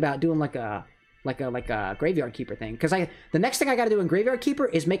actually think about doing like a Graveyard Keeper thing, because the next thing I gotta do in Graveyard Keeper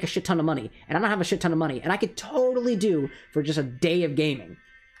is make a shit ton of money, and I don't have a shit ton of money, and I could totally do for just a day of gaming,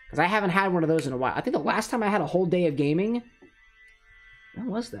 because I haven't had one of those in a while. I think the last time I had a whole day of gaming, when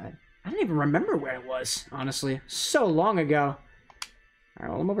was that? I don't even remember where it was, honestly. So long ago.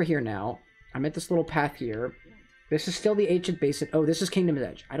 Alright, well, I'm over here now. I'm at this little path here. This is still the ancient basin. Oh, this is Kingdom's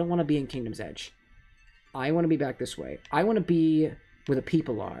Edge. I don't want to be in Kingdom's Edge. I want to be back this way. I want to be where the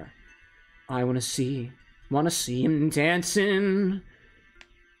people are. I want to see him dancing.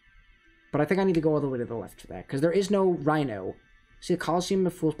 But I think I need to go all the way to the left for that, because there is no rhino. See, the Coliseum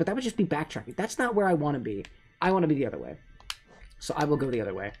of Fools, but that would just be backtracking. That's not where I want to be. I want to be the other way. So I will go the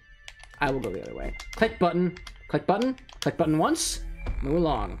other way. I will go the other way. Click button. Click button. Click button once. Move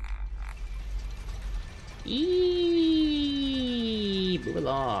along. Move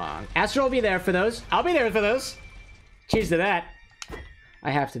along. Astro will be there for those. I'll be there for those. Cheers to that. I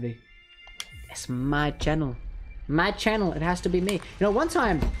have to be. It's my channel. My channel. It has to be me. You know, one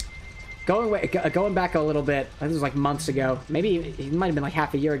time, going back a little bit, this was like months ago. Maybe it might have been like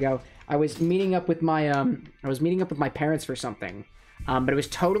half a year ago. I was meeting up with my parents for something, but it was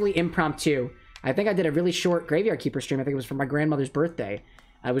totally impromptu. I think I did a really short Graveyard Keeper stream. I think it was for my grandmother's birthday.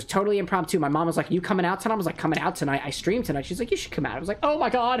 I was totally impromptu. My mom was like, "You coming out tonight?" I was like, "Coming out tonight. I stream tonight." She's like, "You should come out." I was like, "Oh my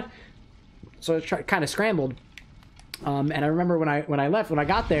god!" So I kind of scrambled. And I remember when I left, when I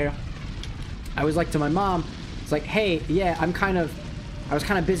got there, I was like to my mom, it's like, "Hey, yeah, I was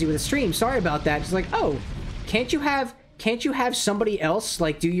kind of busy with the stream. Sorry about that." She's like, "Oh, can't you have somebody else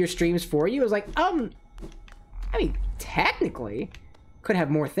like do your streams for you?" I was like, I mean, technically, could have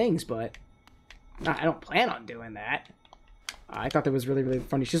more things, but I don't plan on doing that. I thought that was really, really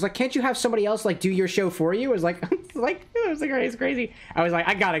funny. She's like, "Can't you have somebody else like do your show for you?" I was like, it's crazy. I was like,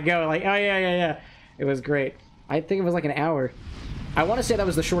 I gotta go. Like, oh yeah. It was great. I think it was like an hour. I want to say that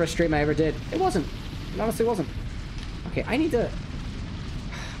was the shortest stream I ever did. It wasn't. It honestly wasn't. Okay, I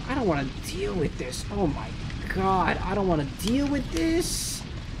don't want to deal with this. Oh my God, I don't want to deal with this.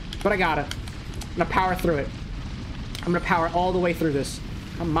 But I gotta. I'm gonna power through it. I'm gonna power all the way through this.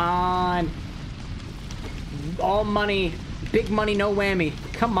 Come on. All money. Big money, no whammy.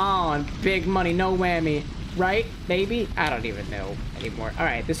 Come on. Big money, no whammy. Right, baby? I don't even know anymore.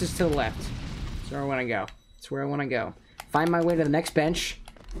 Alright, this is to the left. That's where I want to go. That's where I want to go. Find my way to the next bench.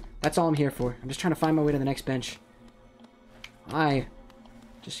 That's all I'm here for. I'm just trying to find my way to the next bench.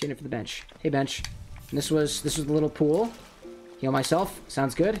 Just here for the bench. Hey, bench. And this was the little pool. Heal myself.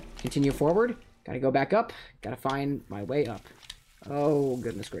 Sounds good. Continue forward. Gotta go back up. Gotta find my way up. Oh,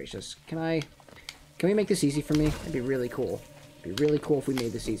 goodness gracious. Can we make this easy for me? That'd be really cool. It'd be really cool if we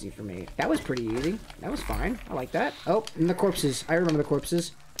made this easy for me. That was pretty easy. That was fine. I like that. Oh, and the corpses. I remember the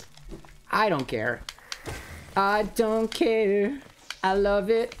corpses. I don't care. I don't care. I love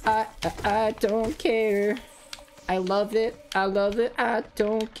it. I don't care. I love it. I love it. I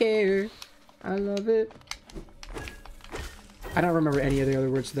don't care. I love it. I don't remember any of the other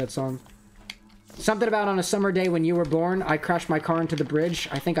words to that song. Something about on a summer day when you were born, I crashed my car into the bridge.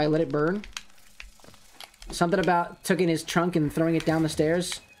 I think I let it burn. Something about taking his trunk and throwing it down the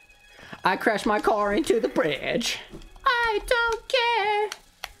stairs. I crashed my car into the bridge. I don't care.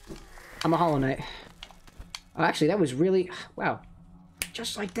 I'm a Hollow Knight. Oh, actually, that was really... Wow.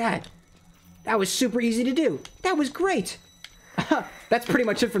 Just like that. That was super easy to do. That was great. That's pretty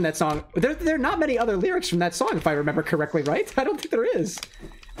much it from that song. There are not many other lyrics from that song, if I remember correctly, right? I don't think there is.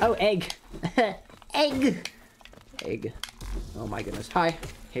 Oh, egg. Egg. Egg. Oh, my goodness. Hi.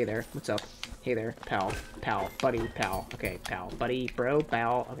 Hey there. What's up? Hey there. Pal. Pal. Buddy. Pal. Okay. Pal. Buddy. Bro.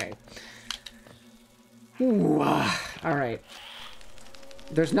 Pal. Okay. Ooh. Alright.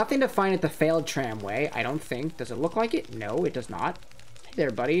 There's nothing to find at the failed tramway, I don't think. Does it look like it? No, it does not. Hey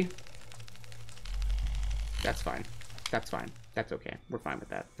there, buddy. That's fine. That's fine. That's okay. We're fine with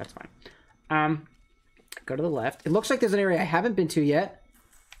that. That's fine. Go to the left. It looks like there's an area I haven't been to yet.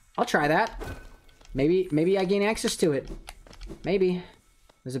 I'll try that. Maybe I gain access to it. Maybe.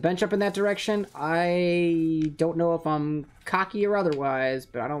 There's a bench up in that direction. I don't know if I'm cocky or otherwise,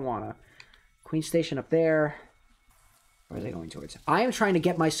 but I don't wanna. Queen Station up there. Where are they going towards? I am trying to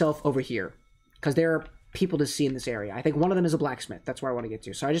get myself over here, because there are people to see in this area. I think one of them is a blacksmith. That's where I want to get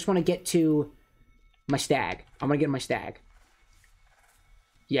to. So I just want to get to my stag. I'm going to get my stag.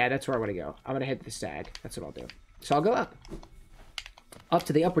 Yeah, that's where I want to go. I'm going to head to the stag. That's what I'll do. So I'll go up. Up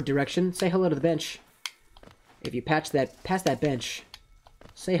to the upward direction. Say hello to the bench. If you past that bench,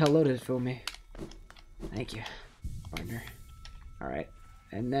 say hello to it for me. Thank you, partner. Alright.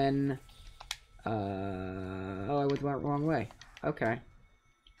 And then... oh, I went the wrong way. Okay.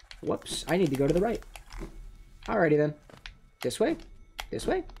 Whoops. I need to go to the right. Alrighty then. This way. This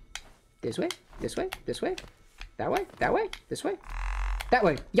way. This way. This way. This way. That way. That way. This way. That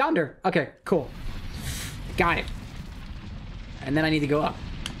way. Yonder. Okay, cool. Got it. And then I need to go up.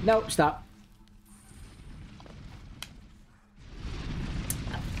 No, stop.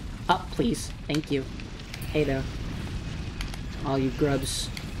 Up, please. Thank you. Hey there. All you grubs.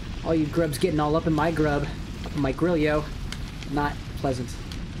 All you grubs getting all up in my grub. Up in my grill, yo. Not pleasant.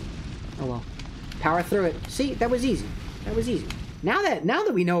 Oh well. Power through it. See, that was easy. That was easy. Now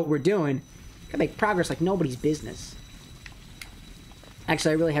that we know what we're doing, gotta make progress like nobody's business.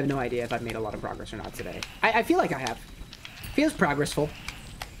 Actually, I really have no idea if I've made a lot of progress or not today. I feel like I have. Feels progressful.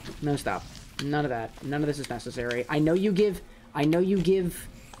 No, stop. None of that. None of this is necessary. I know you give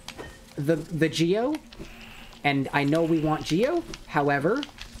the Geo, and I know we want Geo. However,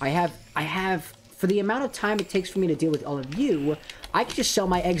 I have for the amount of time it takes for me to deal with all of you, I can just sell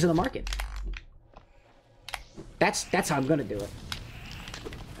my eggs in the market. That's how I'm gonna do it.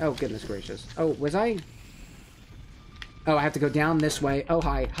 Oh, goodness gracious. Oh, was I? Oh, I have to go down this way. Oh,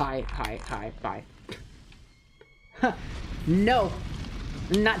 hi, bye. No,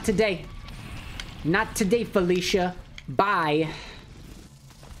 not today. Not today, Felicia. Bye.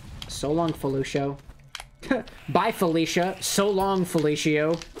 So long, Felicio. Bye, Felicia. So long,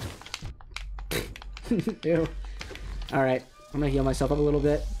 Felicio. Ew. Alright, I'm gonna heal myself up a little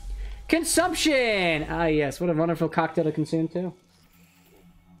bit. Consumption! Ah, yes, what a wonderful cocktail to consume, too.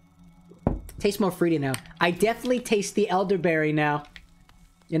 Tastes more fruity now. I definitely taste the elderberry now.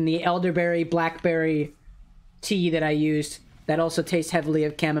 And the elderberry, blackberry tea that I used. That also tastes heavily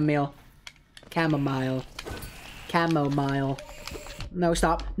of chamomile. Chamomile. Chamomile. No,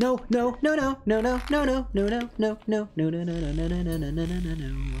 stop. No.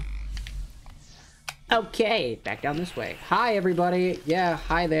 Okay, back down this way. Hi, everybody. Yeah,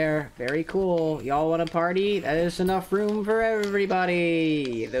 hi there. Very cool. Y'all want to party? That is enough room for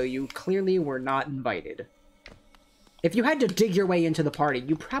everybody. Though you clearly were not invited. If you had to dig your way into the party,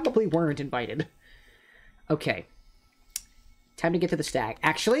 you probably weren't invited. Okay. Time to get to the stag.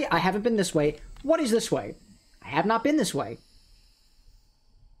 Actually, I haven't been this way. What is this way? I have not been this way.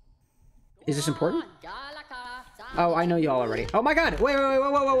 Is this important? Oh, I know y'all already. Oh my god! Wait, wait, wait,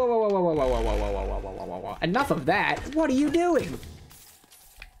 whoa, whoa, whoa, whoa, whoa, whoa, whoa, whoa, whoa, whoa, whoa, whoa, whoa, whoa, whoa, whoa. Enough of that! What are you doing?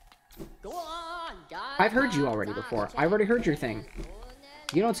 I've heard you already before. I already heard your thing.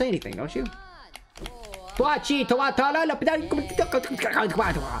 You don't say anything, don't you?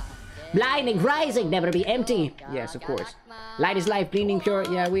 Blinding, rising, never be empty. Yes, of course. Light is life, bleeding pure.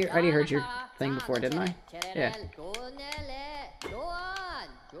 Yeah, we already heard your thing before, didn't I? Yeah.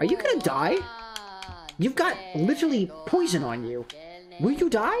 Are you gonna die? You've got literally poison on you. Will you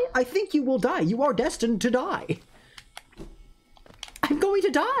die? I think you will die. You are destined to die. I'm going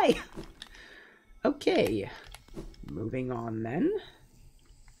to die. Okay. Moving on then.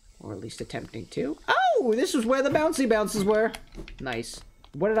 Or at least attempting to. Oh, this was where the bouncy bounces were. Nice.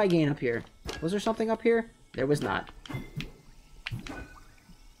 What did I gain up here? Was there something up here? There was not.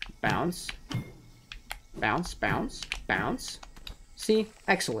 Bounce. Bounce, bounce, bounce. See?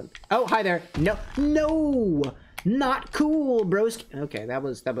 Excellent. Oh, hi there. No. No! Not cool, broski. Okay, that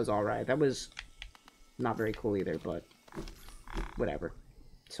was alright. That was not very cool either, but whatever.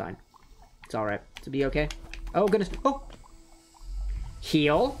 It's fine. It's alright. To be okay. Oh, goodness. Oh!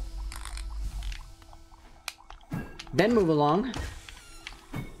 Heal. Then move along.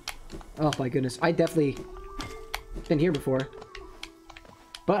 Oh my goodness. I definitely been here before.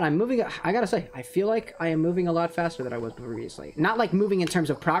 But I'm moving, I gotta say, I feel like I am moving a lot faster than I was previously. Not like moving in terms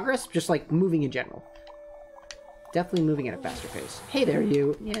of progress, just like moving in general. Definitely moving at a faster pace. Hey there,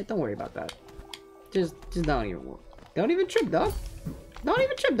 you. Yeah, don't worry about that. Just don't even trip, dog. Don't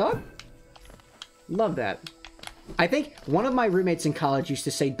even trip, dog. Love that. I think one of my roommates in college used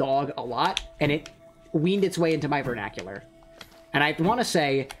to say dog a lot, and it weaned its way into my vernacular. And I want to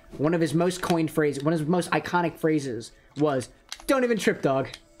say one of his most coined phrases, one of his most iconic phrases was, "Don't even trip, dog."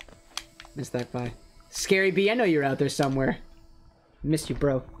 Missed that by. Scary B, I know you're out there somewhere. Missed you,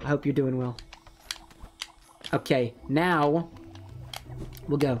 bro. I hope you're doing well. Okay, now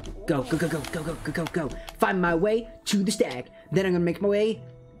we'll go. Go, go, go, go, go, go, go, go, go. Find my way to the stag. Then I'm gonna make my way.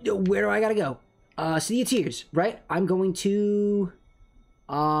 Where do I gotta go? City of Tears, right? I'm going to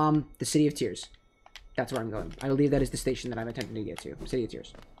the City of Tears. That's where I'm going. I believe that is the station that I'm attempting to get to. City of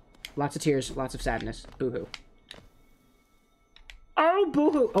Tears. Lots of tears, lots of sadness. Boo-hoo. Oh,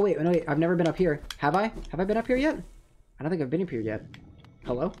 boo-hoo! Oh, wait, no, wait. I've never been up here. Have I? Have I been up here yet? I don't think I've been up here yet.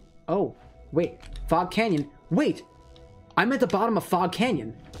 Hello? Oh, wait. Fog Canyon. Wait! I'm at the bottom of Fog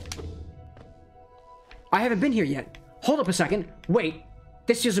Canyon. I haven't been here yet. Hold up a second. Wait.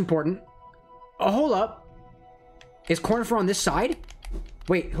 This is important. Oh, hold up. Is Cornifer on this side?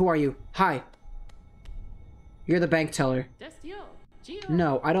 Wait, who are you? Hi. You're the bank teller.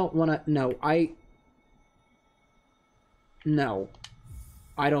 No, I don't want to... No, No.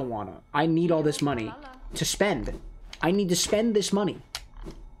 I don't want to. I need all this money to spend. I need to spend this money.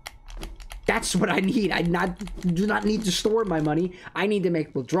 That's what I need. I do not need to store my money. I need to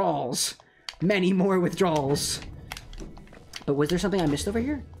make withdrawals. Many more withdrawals. But was there something I missed over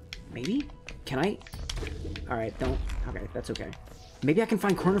here? Maybe? Can I? Alright, don't... Okay, that's okay. Maybe I can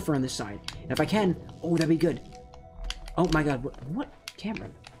find Cornifer on this side. And if I can... Oh, that'd be good. Oh my god, what?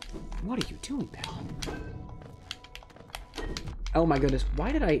 Cameron? What are you doing, pal? Oh my goodness,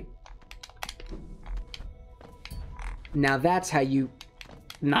 why did I... Now that's how you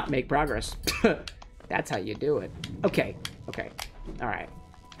not make progress. That's how you do it. Okay, okay. Alright.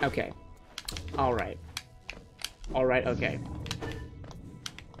 Okay. Alright. Alright, okay.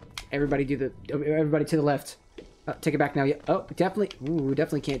 Everybody do the... Everybody to the left. Take it back now. Yeah. Oh, definitely... Ooh,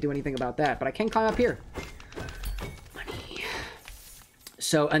 definitely can't do anything about that. But I can climb up here. Money.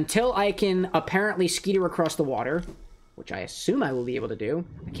 So, until I can apparently skeeter across the water, which I assume I will be able to do,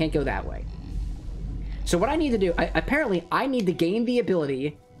 I can't go that way. So what I need to do... apparently, I need to gain the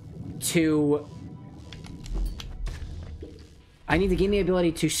ability to... I need to gain the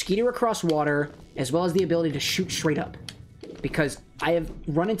ability to skeeter across water, as well as the ability to shoot straight up. Because I have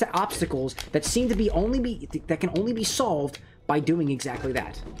run into obstacles that seem to that can only be solved by doing exactly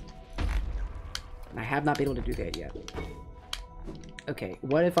that. And I have not been able to do that yet. Okay,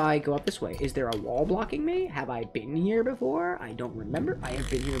 what if I go up this way? Is there a wall blocking me? Have I been here before? I don't remember. I have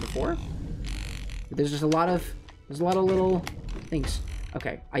been here before. But there's just a lot of little things.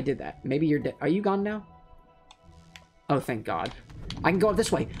 Okay, I did that. Maybe you're dead. Are you gone now? Oh, thank God. I can go up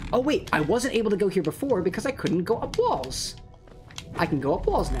this way. Oh, wait. I wasn't able to go here before because I couldn't go up walls. I can go up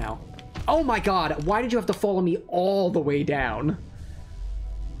walls now. Oh, my God. Why did you have to follow me all the way down?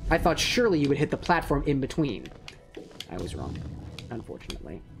 I thought surely you would hit the platform in between. I was wrong,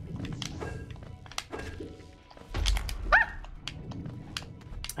 unfortunately.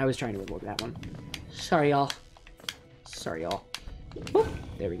 I was trying to avoid that one. Sorry, y'all. Sorry, y'all. Boop.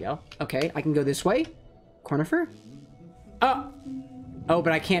 There we go. Okay, I can go this way. Cornifer? Oh! Oh,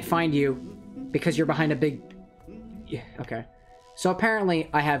 but I can't find you because you're behind a big... Yeah, okay. So apparently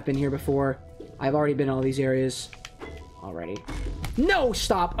I have been here before. I've already been in all these areas already. No!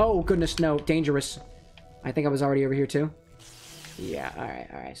 Stop! Oh, goodness, no. Dangerous. I think I was already over here, too. Yeah,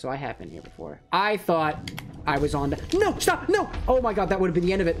 alright. So I have been here before. I thought I was on the... No! Stop! No! Oh my god, that would have been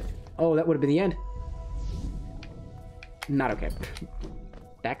the end of it. Oh, that would have been the end. Not okay.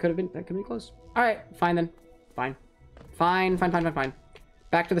 That could have been close. Alright, fine then. Fine. Fine.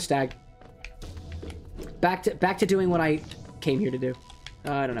 Back to the stag. Back to doing what I came here to do.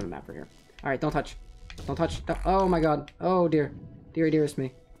 I don't have a map for here. Alright, don't touch. Don't touch. Oh my god. Oh dear. Dearest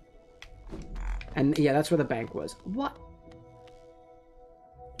me. And yeah, that's where the bank was. What?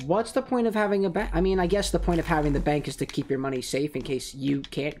 What's the point of having a bank? I mean, I guess the point of having the bank is to keep your money safe in case you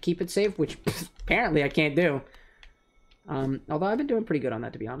can't keep it safe, which apparently I can't do. Although I've been doing pretty good on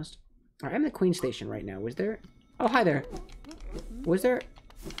that, to be honest. Alright, I'm in the Queen Station right now. Was there... Oh, hi there. Was there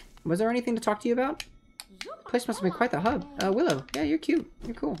anything to talk to you about? The place must have been quite the hub. Willow. Yeah, you're cute.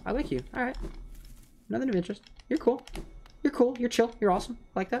 You're cool. I like you. Alright. Nothing of interest. You're cool. You're cool. You're chill. You're awesome.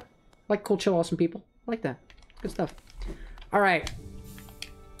 I like that. I like cool, chill, awesome people. I like that. Good stuff. Alright.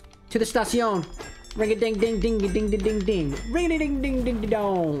 To the station. Ring a ding ding ding ding ding ding ding. Ring a ding ding ding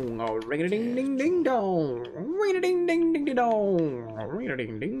dong. Oh, ring a ding ding ding dong. Ring a ding ding ding dong. Ring a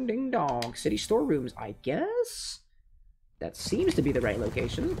ding ding ding dong. City storerooms, I guess. That seems to be the right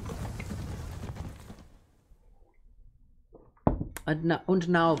location. And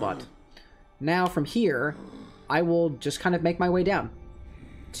now what? Now from here, I will just kind of make my way down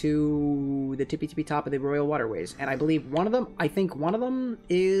to the tippy top of the Royal Waterways. And I believe I think one of them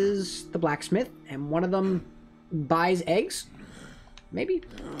is the blacksmith, and one of them buys eggs? Maybe?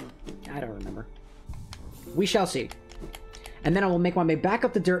 I don't remember. We shall see. And then I will make my way back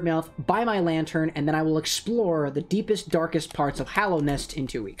up the Dirtmouth, buy my lantern, and then I will explore the deepest, darkest parts of Hallownest in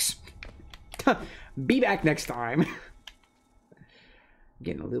 2 weeks. Be back next time.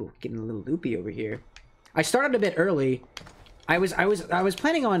 Getting a little loopy over here. I started a bit early. I was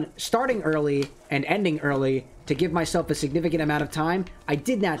planning on starting early and ending early to give myself a significant amount of time. I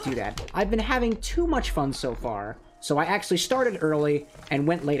did not do that. I've been having too much fun so far, so I actually started early and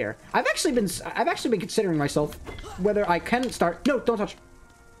went later. I've actually been considering myself whether I can start. No, don't touch.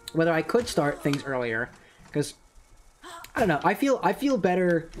 Whether I could start things earlier, because I don't know. I feel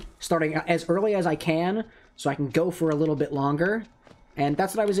better starting as early as I can, so I can go for a little bit longer. And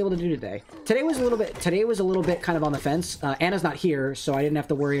that's what I was able to do today. Today was a little bit kind of on the fence. Anna's not here, so I didn't have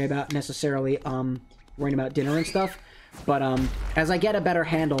to worry about necessarily worrying about dinner and stuff. But as I get a better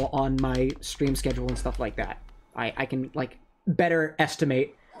handle on my stream schedule and stuff like that, I can like better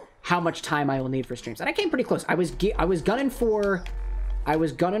estimate how much time I will need for streams. And I came pretty close. I was gunning for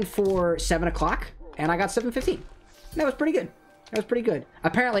 7 o'clock, and I got 7:15. That was pretty good. That was pretty good.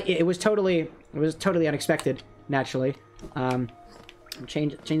 Apparently, it was totally unexpected. Naturally. I'm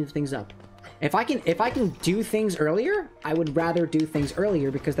changing things up. If I can do things earlier, I would rather do things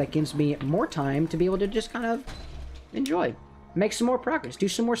earlier because that gives me more time to be able to just kind of enjoy, make some more progress, do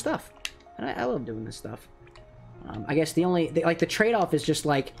some more stuff. And I love doing this stuff. I guess the trade-off is just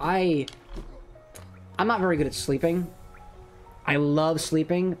like I'm not very good at sleeping. I love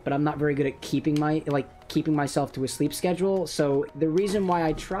sleeping, but I'm not very good at keeping myself to a sleep schedule. So the reason why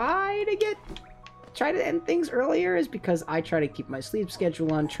I try to end things earlier is because I try to keep my sleep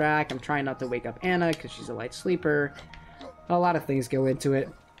schedule on track. I'm trying not to wake up Anna because she's a light sleeper. A lot of things go into it.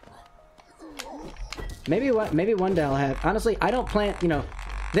 Maybe one day I'll have... Honestly, I don't plan...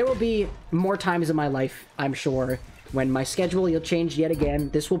 there will be more times in my life, I'm sure, when my schedule will change yet again.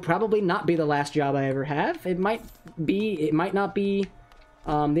 This will probably not be the last job I ever have. It might not be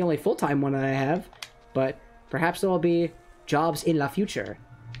the only full-time one that I have, but perhaps there will be jobs in the future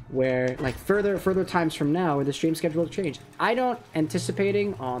where, like, further times from now, where the stream schedule will change. I don't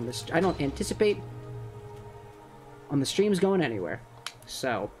anticipate on the streams going anywhere.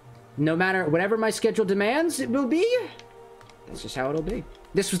 So, no matter whatever my schedule demands, it will be. That's just how it'll be.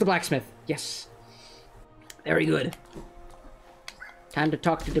 This was the blacksmith. Yes. Very good. Time to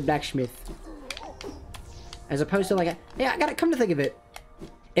talk to the blacksmith. As opposed to like yeah, I gotta come to think of it.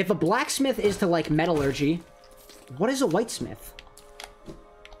 If a blacksmith is to like metallurgy, what is a whitesmith?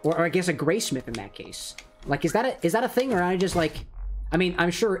 Or I guess a graysmith in that case. Like, is that a thing, or am I just like... I mean,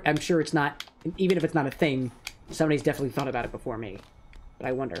 I'm sure it's not... Even if it's not a thing, somebody's definitely thought about it before me. But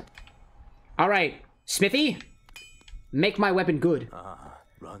I wonder. Alright, Smithy! Make my weapon good.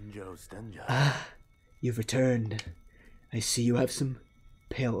 You've returned. I see you have some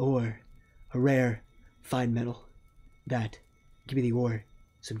Pale ore. A rare, fine metal. That. Give me the ore.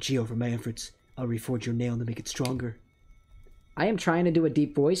 Some geo for my efforts. I'll reforge your nail to make it stronger. I am trying to do a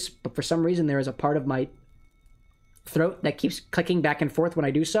deep voice, but for some reason there is a part of my throat that keeps clicking back and forth when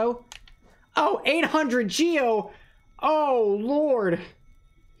I do so. Oh, 800 geo! Oh, Lord.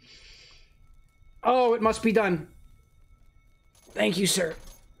 Oh, it must be done. Thank you, sir.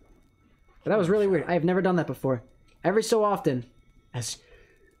 But that was really weird. I have never done that before. Every so often... As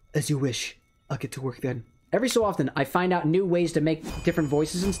you wish. I'll get to work then. Every so often, I find out new ways to make different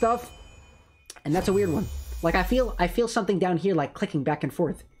voices and stuff. And that's a weird one. Like, I feel something down here, like, clicking back and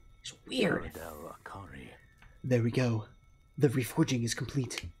forth. It's weird. There we go. The reforging is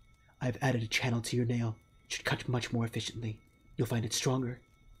complete. I've added a channel to your nail. It should cut much more efficiently. You'll find it stronger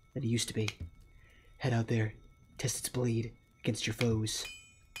than it used to be. Head out there. Test its blade against your foes.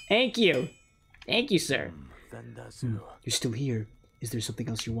 Thank you. Thank you, sir. You're still here. Is there something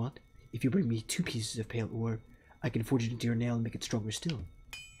else you want? If you bring me 2 pieces of pale ore, I can forge it into your nail and make it stronger still.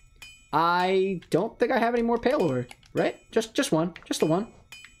 I don't think I have any more pale ore, right? Just one. Just the one.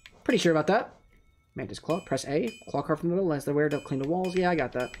 Pretty sure about that. Mantis Claw. Press A. Claw carve from the middle. As the wear to clean the walls. Yeah, I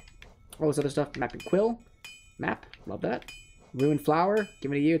got that. All this other stuff. Map and quill. Map. Love that. Ruined flower.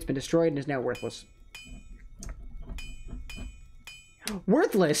 Give it to you. It's been destroyed and is now worthless.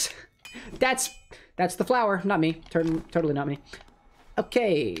 Worthless? That's the flower. Not me. Totally not me.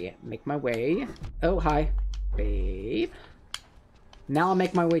 Okay. Make my way. Oh, hi. Babe. Now I'll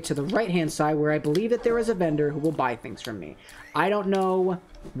make my way to the right-hand side where I believe that there is a vendor who will buy things from me. I don't know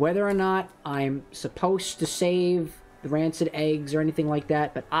whether or not I'm supposed to save the rancid eggs or anything like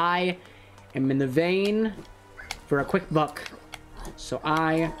that, but I am in the vein for a quick buck. So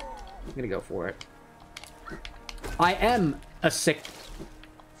I'm gonna go for it. I am a sick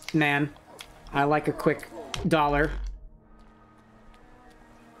man. I like a quick dollar.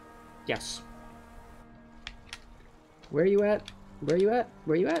 Yes. Where are you at? Where are you at?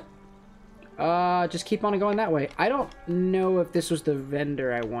 Where are you at? Just keep on going that way. I don't know if this was the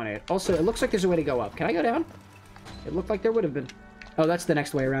vendor I wanted. Also, it looks like there's a way to go up. Can I go down? It looked like there would have been. Oh, that's the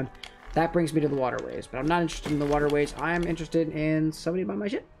next way around. That brings me to the waterways, but I'm not interested in the waterways. I'm interested in somebody buy my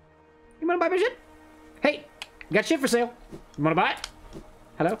shit. You wanna buy my shit? Hey, got shit for sale. You wanna buy it?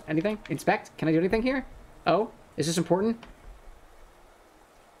 Hello? Anything? Inspect? Can I do anything here? Oh, is this important?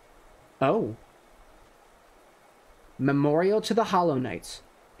 Oh. Memorial to the Hollow Knights.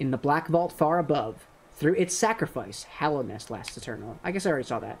 In the black vault far above. Through its sacrifice, Hallownest lasts eternal. I guess I already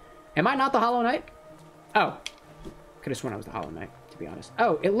saw that. Am I not the Hollow Knight? Oh. Could have sworn I was the Hollow Knight, to be honest.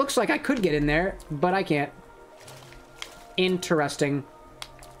 Oh, it looks like I could get in there, but I can't. Interesting.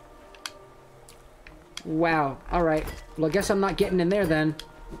 Wow. Alright. Well, I guess I'm not getting in there then.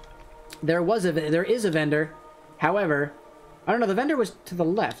 There is a vendor. However, I don't know, the vendor was to the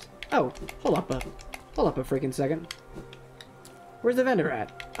left. Oh, hold up a freaking second. Where's the vendor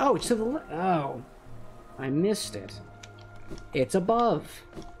at? Oh, it's to the left. Oh. I missed it. It's above.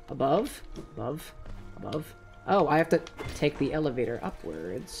 Above? Above? Above? Oh, I have to take the elevator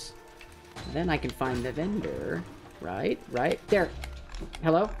upwards. Then I can find the vendor. Right? Right? There.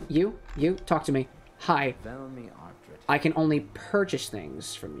 Hello? You? Talk to me. Hi. I can only purchase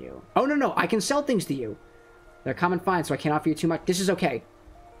things from you. Oh, no. I can sell things to you. They're common fine, so I can't offer you too much. This is okay.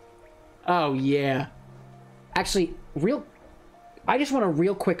 Oh, yeah. Actually, I just want to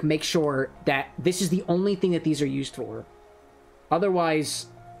real quick make sure that this is the only thing that these are used for. Otherwise,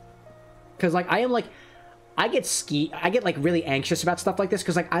 because, like, I get, like, really anxious about stuff like this,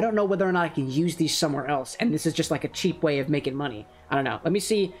 because, like, I don't know whether or not I can use these somewhere else, and this is just, like, a cheap way of making money. I don't know. Let me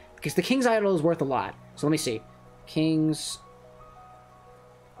see, because the King's Idol is worth a lot. So let me see. King's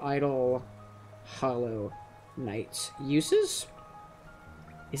Idol Hollow Knights. Uses?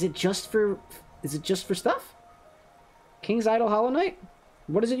 Is it just for stuff? King's Idol Hollow Knight?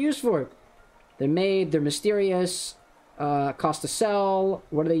 What is it used for? They're mysterious, cost to sell.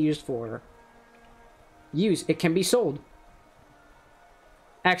 What are they used for? Use. It can be sold.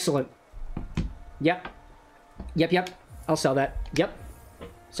 Excellent. Yep. I'll sell that. Yep.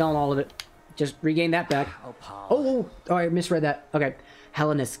 Selling all of it. Just regain that back. Oh, I misread that. Okay.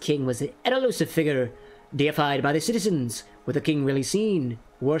 Hallownest's king was an elusive figure, deified by the citizens. With the king really seen,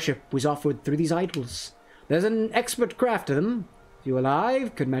 worship was offered through these idols. There's an expert crafter them. If you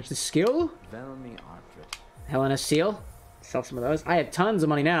alive, could match the skill. Hallownest seal. Sell some of those. I have tons of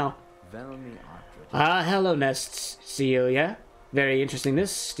money now. Hallownest's seal, yeah? Very interesting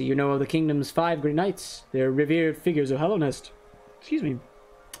this. Do you know of the kingdom's 5 great knights? They're revered figures of Hallownest. Excuse me.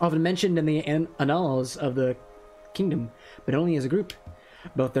 Often mentioned in the annals of the kingdom, but only as a group.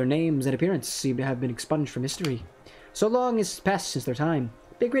 Both their names and appearance seem to have been expunged from history. So long has passed since their time.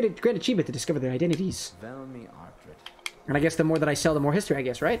 be a great achievement to discover their identities. And I guess the more that I sell, the more history, I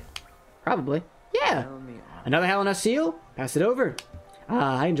guess, right? Probably. Yeah. Another Hallownest seal? Pass it over.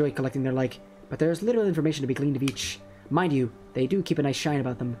 I enjoy collecting their like, but there's little information to be gleaned of each. Mind you, they do keep a nice shine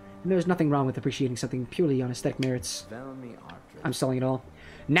about them, and there's nothing wrong with appreciating something purely on aesthetic merits. I'm selling it all.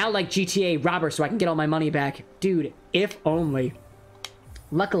 Now like GTA robber so I can get all my money back. Dude, if only.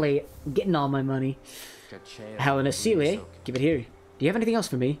 Luckily, I'm getting all my money. Hallownest seal, eh? Give it here. Do you have anything else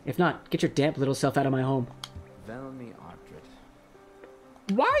for me? If not, get your damp little self out of my home.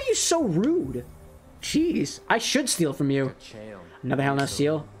 Why are you so rude? Jeez, I should steal from you. Another Hallownest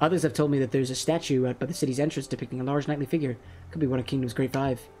seal. Others have told me that there's a statue out by the city's entrance depicting a large knightly figure. Could be one of Kingdom's great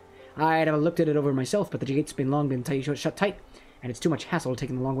five. I'd have looked at it over myself, but the gate's long been shut tight, and it's too much hassle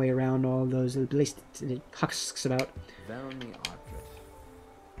taking the long way around all those husks about.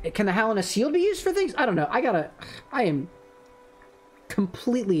 Can the Hallownest seal be used for things? I don't know. I am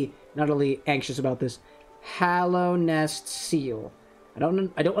completely and utterly anxious about this. Hallownest seal. I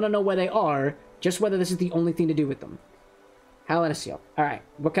don't want to know where they are, just whether this is the only thing to do with them. Hallownest seal. Alright,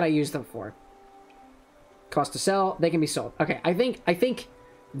 what can I use them for? Cost to sell, they can be sold. Okay, I think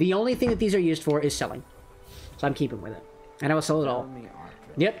the only thing that these are used for is selling. So I'm keeping with it. And I will sell it all.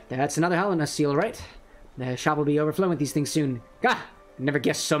 Yep, that's another Hallownest seal, right? The shop will be overflowing with these things soon. Gah! I never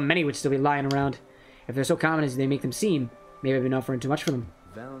guessed so many would still be lying around. If they're so common as they make them seem, maybe I've been offering too much for them.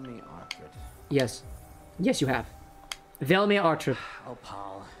 Yes. Yes, you have. Velmia Artrip. Oh,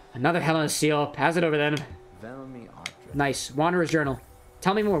 Paul. Another Hallownest seal. Pass it over then. Nice. Wanderer's Journal.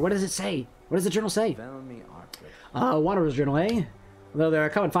 Tell me more. What does it say? What does the journal say? Wanderer's Journal, eh? Although there are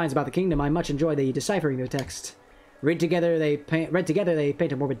common finds about the kingdom, I much enjoy the deciphering their text. Read together, they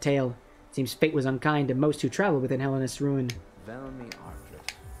paint a morbid tale. It seems fate was unkind to most who travel within Hallownest's ruin.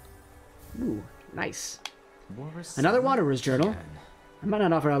 Ooh, nice. Another Wanderer's Journal. I might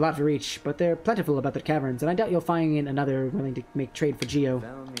not offer a lot for each, but they're plentiful about the caverns, and I doubt you'll find another willing to make trade for Geo.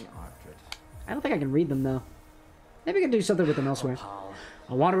 I don't think I can read them, though. Maybe I can do something with them elsewhere.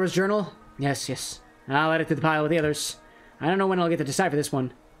 A Wanderer's Journal? Yes. I'll add it to the pile with the others. I don't know when I'll get to decipher this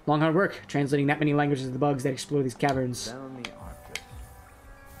one. Long hard work, translating that many languages of the bugs that explore these caverns.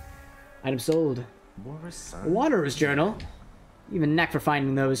 Item sold. A Wanderer's Journal? You have a knack for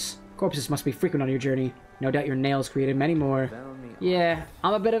finding those. Corpses must be frequent on your journey. No doubt your nails created many more. Yeah,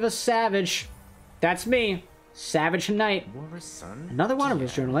 I'm a bit of a savage. That's me. Savage Knight. Another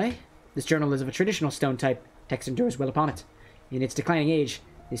Wanderer's Journal, eh? This journal is of a traditional stone type. Text endures well upon it. In its declining age,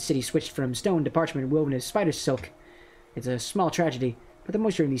 this city switched from stone to parchment woven as spider silk. It's a small tragedy, but the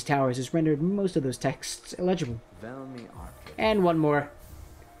moisture in these towers has rendered most of those texts illegible. And one more.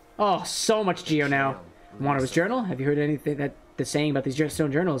 Oh, so much Geo now. Wanderer's Journal? Have you heard anything that the saying about these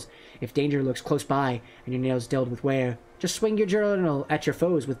stone journals? If danger lurks close by and your nails dulled with wear, just swing your journal at your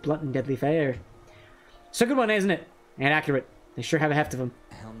foes with blunt and deadly fire. It's a good one, isn't it? And accurate. They sure have a heft of them.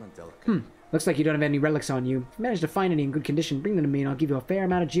 Looks like you don't have any relics on you. If you manage to find any in good condition, bring them to me and I'll give you a fair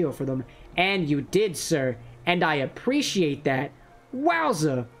amount of Geo for them. And you did, sir. And I appreciate that.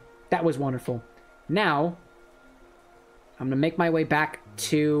 Wowza! That was wonderful. Now, I'm gonna make my way back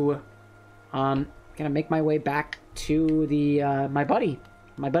to... the my buddy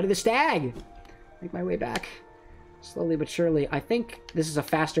the stag. Make my way back slowly but surely. I think this is a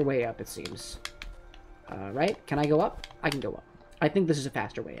faster way up, it seems. Right? Can I go up? I can go up. I think this is a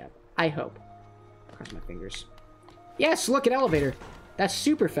faster way up. I hope. Cross my fingers. Yes, look, an elevator. That's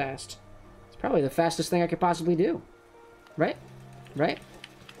super fast. It's probably the fastest thing I could possibly do. Right?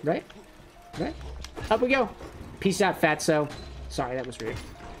 Up we go. Peace out, fatso. Sorry, that was rude.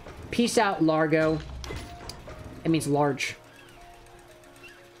 Peace out, Largo. It means large.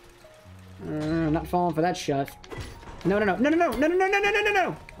 Not falling for that shot. No.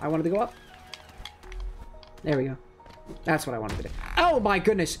 I wanted to go up. There we go. That's what I wanted to do. Oh my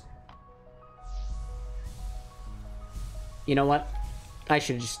goodness. You know what? I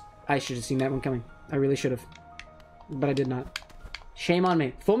should have seen that one coming. I really should have. But I did not. Shame on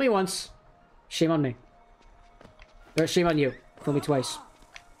me. Fool me once. Shame on me. Or shame on you. Fool me twice.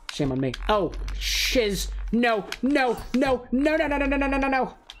 Shame on me. Oh, shiz. No. We're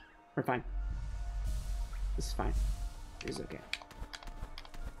fine. This is fine. This is okay.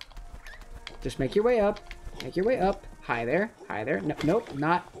 Just make your way up. Make your way up. Hi there. No, nope.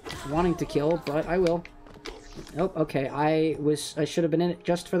 Not wanting to kill, but I will. Nope. Okay. I should have been in it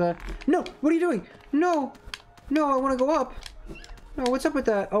just for the... No! What are you doing? No! I want to go up. No, what's up with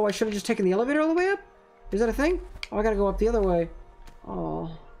that? Oh, I should have just taken the elevator all the way up? Is that a thing? Oh, I gotta go up the other way.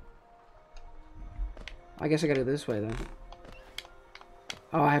 Oh. I guess I gotta go this way, then.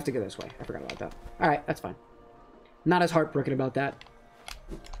 Oh, I have to go this way. I forgot about that. Alright, that's fine. Not as heartbroken about that.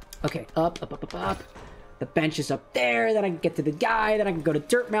 Okay, up, up, up, up, up. The bench is up there. Then I can get to the guy. Then I can go to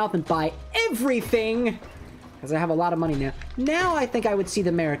Dirtmouth and buy everything. Because I have a lot of money now. Now I think I would see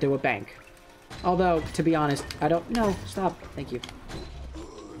the merit to a bank. Although, to be honest, I don't... No, stop. Thank you.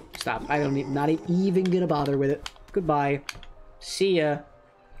 Stop. I don't not even gonna bother with it. Goodbye. See ya.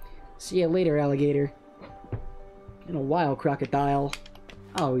 See ya later, alligator. In a while, crocodile.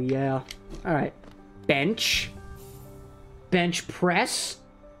 Oh, yeah. Alright. Bench. Bench press.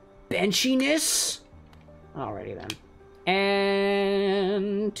 Benchiness. Alrighty then.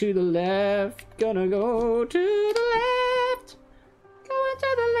 And to the left. Gonna go to the left. Going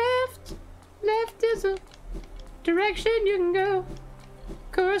to the left. Left is a direction you can go.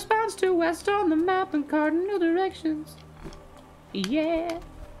 Corresponds to west on the map and cardinal directions. Yeah.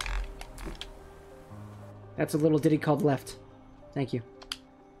 That's a little ditty called Left. Thank you.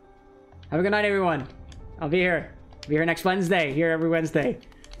 Have a good night, everyone. I'll be here. I'll be here next Wednesday. Here every Wednesday.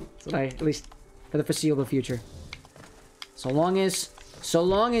 That's what at least for the foreseeable future. So long as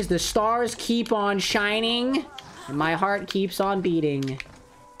the stars keep on shining and my heart keeps on beating.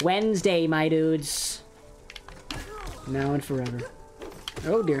 Wednesday, my dudes. Now and forever.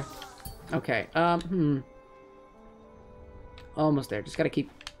 Oh dear. Okay. Almost there. Just gotta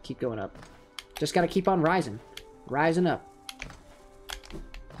keep going up. Just gotta keep on rising. Rising up.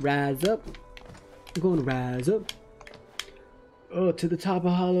 Rise up. I'm going to rise up. Oh, to the top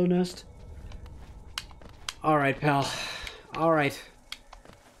of Hallownest. Alright, pal. Alright.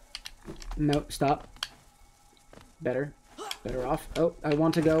 Nope, stop. Better. Better off. Oh, I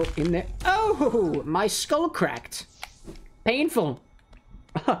want to go in there. Oh! My skull cracked. Painful.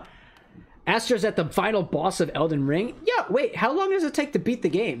 Astra's at the final boss of Elden Ring? Yeah, wait, how long does it take to beat the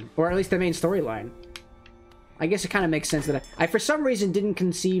game? Or at least the main storyline? I guess it kind of makes sense that I for some reason didn't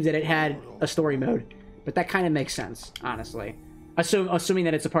conceive that it had a story mode. But that kind of makes sense, honestly. Assuming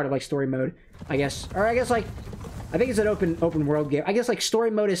that it's a part of, like, story mode, I guess. Or I guess, like, I think it's an open world game. I guess, like,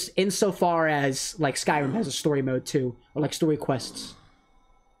 story mode is insofar as, like, Skyrim has a story mode, too. Or, like, story quests.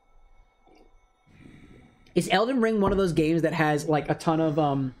 Is Elden Ring one of those games that has, like, a ton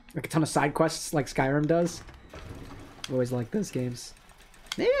of side quests like Skyrim does? I always like those games.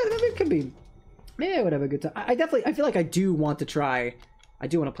 Yeah, it could be. Maybe I would have a good time. I feel like I do want to try. I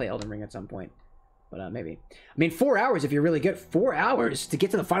do want to play Elden Ring at some point. But maybe. I mean, 4 hours if you're really good. 4 hours to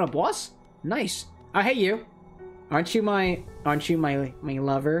get to the final boss? Nice. Oh, hey, you. Aren't you my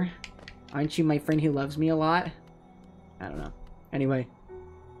lover? Aren't you my friend who loves me a lot? I don't know. Anyway.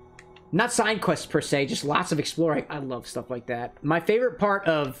 Not side quests per se, just lots of exploring. I love stuff like that. My favorite part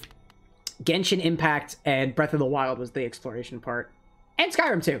of Genshin Impact and Breath of the Wild was the exploration part. And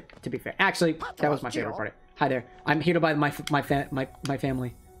Skyrim too, to be fair. Actually, that was my favorite part. Hi there. I'm here to buy my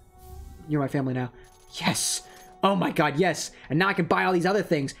family. You're my family now. Yes. Oh my god, yes. And now I can buy all these other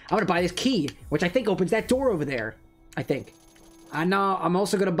things. I'm gonna buy this key, which I think opens that door over there. I think. Now I'm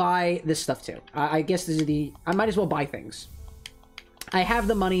also gonna buy this stuff too. I guess this is I might as well buy things. I have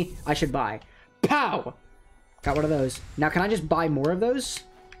the money, I should buy. Pow! Got one of those. Now, can I just buy more of those?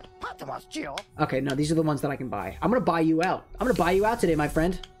 Okay, no, these are the ones that I can buy. I'm gonna buy you out. I'm gonna buy you out today, my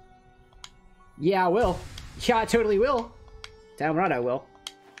friend. Yeah, I will. Yeah, I totally will. Damn right I will.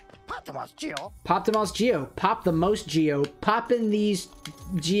 Pop the most Geo. Pop the most Geo. Pop the most Geo. Popping these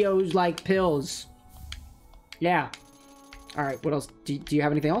Geos like pills. Yeah. Alright, what else? Do you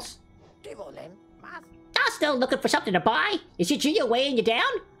have anything else? I'm still looking for something to buy. Is your Geo weighing you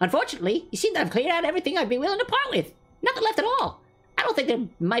down? Unfortunately, you seem to have cleared out everything I'd be willing to part with. Nothing left at all. I don't think there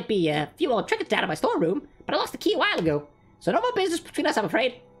might be a few old trinkets down in my storeroom, but I lost the key a while ago. So no more business between us, I'm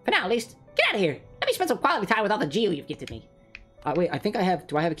afraid. For now, at least. Get out of here. Let me spend some quality time with all the Geo you've gifted me. Wait, I think I have...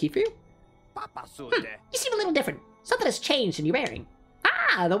 Do I have a key for you? You seem a little different. Something has changed in your bearing.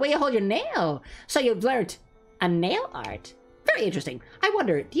 Ah, the way you hold your nail. So you've learnt a nail art. Very interesting. I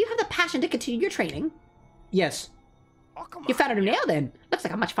wonder, do you have the passion to continue your training? Yes. You found a new nail, then. Looks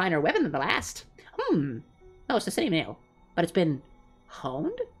like a much finer weapon than the last. No, it's the same nail, but it's been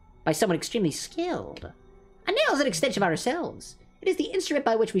honed by someone extremely skilled. A nail is an extension of ourselves. It is the instrument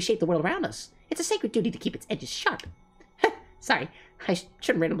by which we shape the world around us. It's a sacred duty to keep its edges sharp. Sorry, I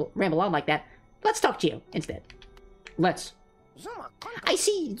shouldn't ramble on like that. Let's talk Geo instead. Let's. I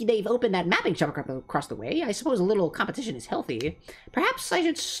see they've opened that mapping shop across the way. I suppose a little competition is healthy. Perhaps I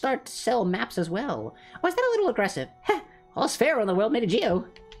should start to sell maps as well. Or is that a little aggressive? All's fair in the world made of Geo.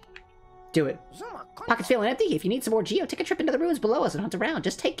 Do it. Pockets feeling empty. If you need some more Geo, take a trip into the ruins below us and hunt around.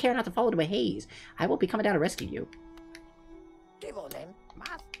 Just take care not to fall into a haze. I will be coming down to rescue you.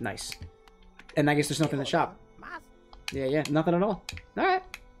 Nice. And I guess there's nothing in the shop. Yeah, nothing at all. Alright.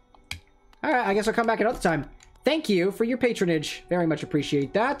 Alright, I guess I'll come back another time. Thank you for your patronage. Very much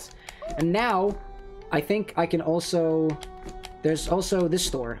appreciate that. And now, I think I can also... There's also this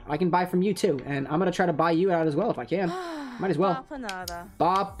store. I can buy from you too. And I'm gonna try to buy you out as well if I can. Might as well.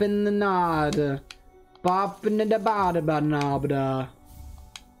 Bop in the nada. Bop in the bada bada.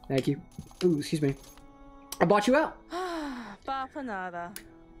 Thank you. Ooh, excuse me. I bought you out.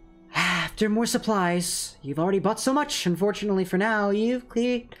 After more supplies. You've already bought so much. Unfortunately for now, you've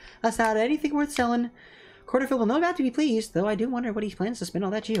cleared us out of anything worth selling. Quarterfield will no doubt to be pleased, though I do wonder what he plans to spend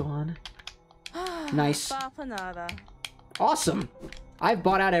all that geo on. Nice. Awesome. I've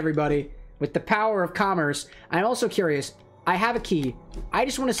bought out everybody with the power of commerce. I'm also curious. I have a key. I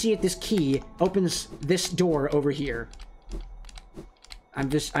just want to see if this key opens this door over here. I'm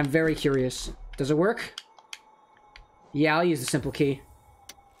very curious. Does it work? Yeah, I'll use the simple key.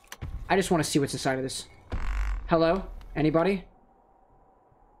 I just want to see what's inside of this. Hello? Anybody?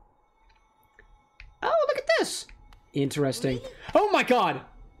 Oh, look at this! Interesting. Oh my god!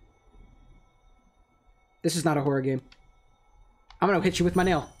 This is not a horror game. I'm gonna hit you with my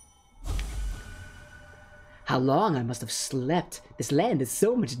nail. How long I must have slept. This land is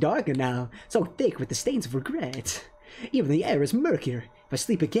so much darker now, so thick with the stains of regret. Even the air is murkier. If I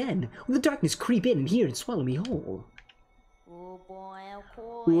sleep again, will the darkness creep in here and swallow me whole?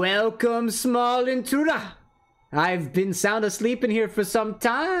 Welcome, small intruder. I've been sound asleep in here for some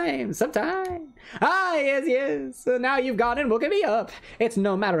time. Ah, yes. So now you've gone and woken me up. It's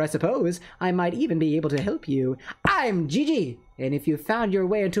no matter, I suppose. I might even be able to help you. I'm Gigi, and if you found your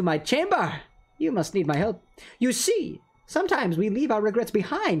way into my chamber, you must need my help. You see, sometimes we leave our regrets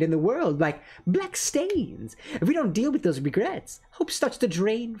behind in the world like black stains. If we don't deal with those regrets, hope starts to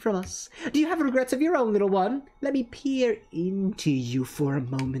drain from us. Do you have regrets of your own, little one? Let me peer into you for a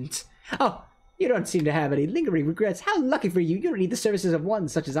moment. Oh, you don't seem to have any lingering regrets. How lucky for you. You don't need the services of one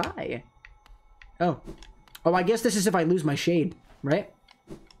such as I. Oh, I guess this is if I lose my shade, right?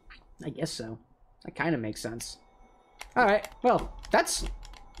 I guess so. That kind of makes sense. All right, well, that's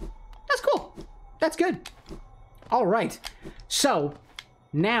cool. That's good. All right, so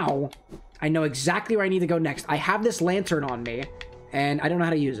now I know exactly where I need to go next. I have this lantern on me, and I don't know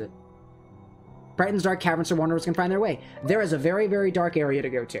how to use it. Brighton's dark caverns so wanderers can find their way. There is a very, very dark area to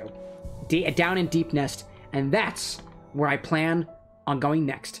go to. Down in Deep Nest, and that's where I plan on going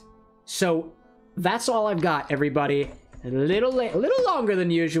next. So that's all I've got, everybody. A little longer than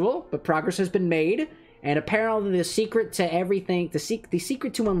usual, but progress has been made. And apparently the secret to everything, the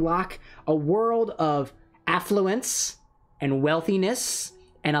secret to unlock a world of affluence and wealthiness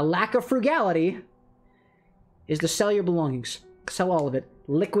and a lack of frugality is to sell your belongings. Sell all of it.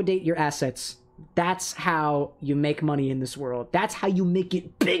 Liquidate your assets. That's how you make money in this world. That's how you make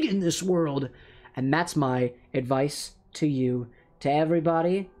it big in this world. And that's my advice to you. To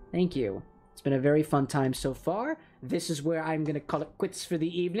everybody, thank you. It's been a very fun time so far. This is where I'm going to call it quits for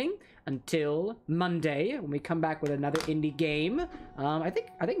the evening until Monday when we come back with another indie game. I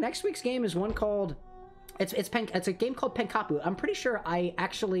think next week's game is one called... It's a game called Penkapu. I'm pretty sure I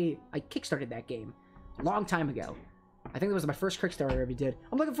kickstarted that game a long time ago. I think it was my first Kickstarter I ever did.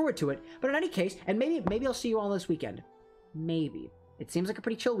 I'm looking forward to it. But in any case, and maybe I'll see you all this weekend. Maybe. It seems like a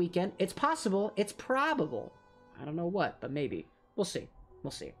pretty chill weekend. It's possible. It's probable. I don't know what, but maybe. We'll see.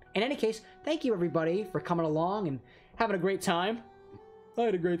 We'll see. In any case, thank you everybody for coming along and having a great time. I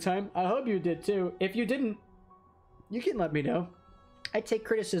had a great time. I hope you did too. If you didn't, you can let me know. I take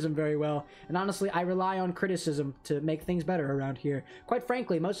criticism very well, and honestly, I rely on criticism to make things better around here. Quite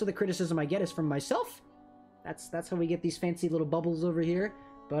frankly, most of the criticism I get is from myself. That's how we get these fancy little bubbles over here.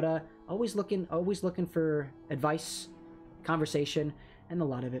 But always looking for advice, conversation, and a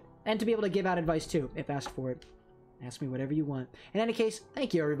lot of it. And to be able to give out advice too, if asked for it. Ask me whatever you want. In any case,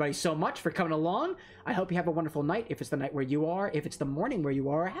 thank you everybody so much for coming along. I hope you have a wonderful night if it's the night where you are. If it's the morning where you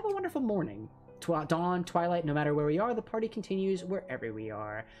are, have a wonderful morning. Dawn, twilight, no matter where we are, the party continues wherever we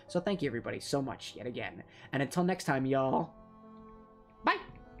are. So thank you everybody so much yet again. And until next time, y'all. Bye!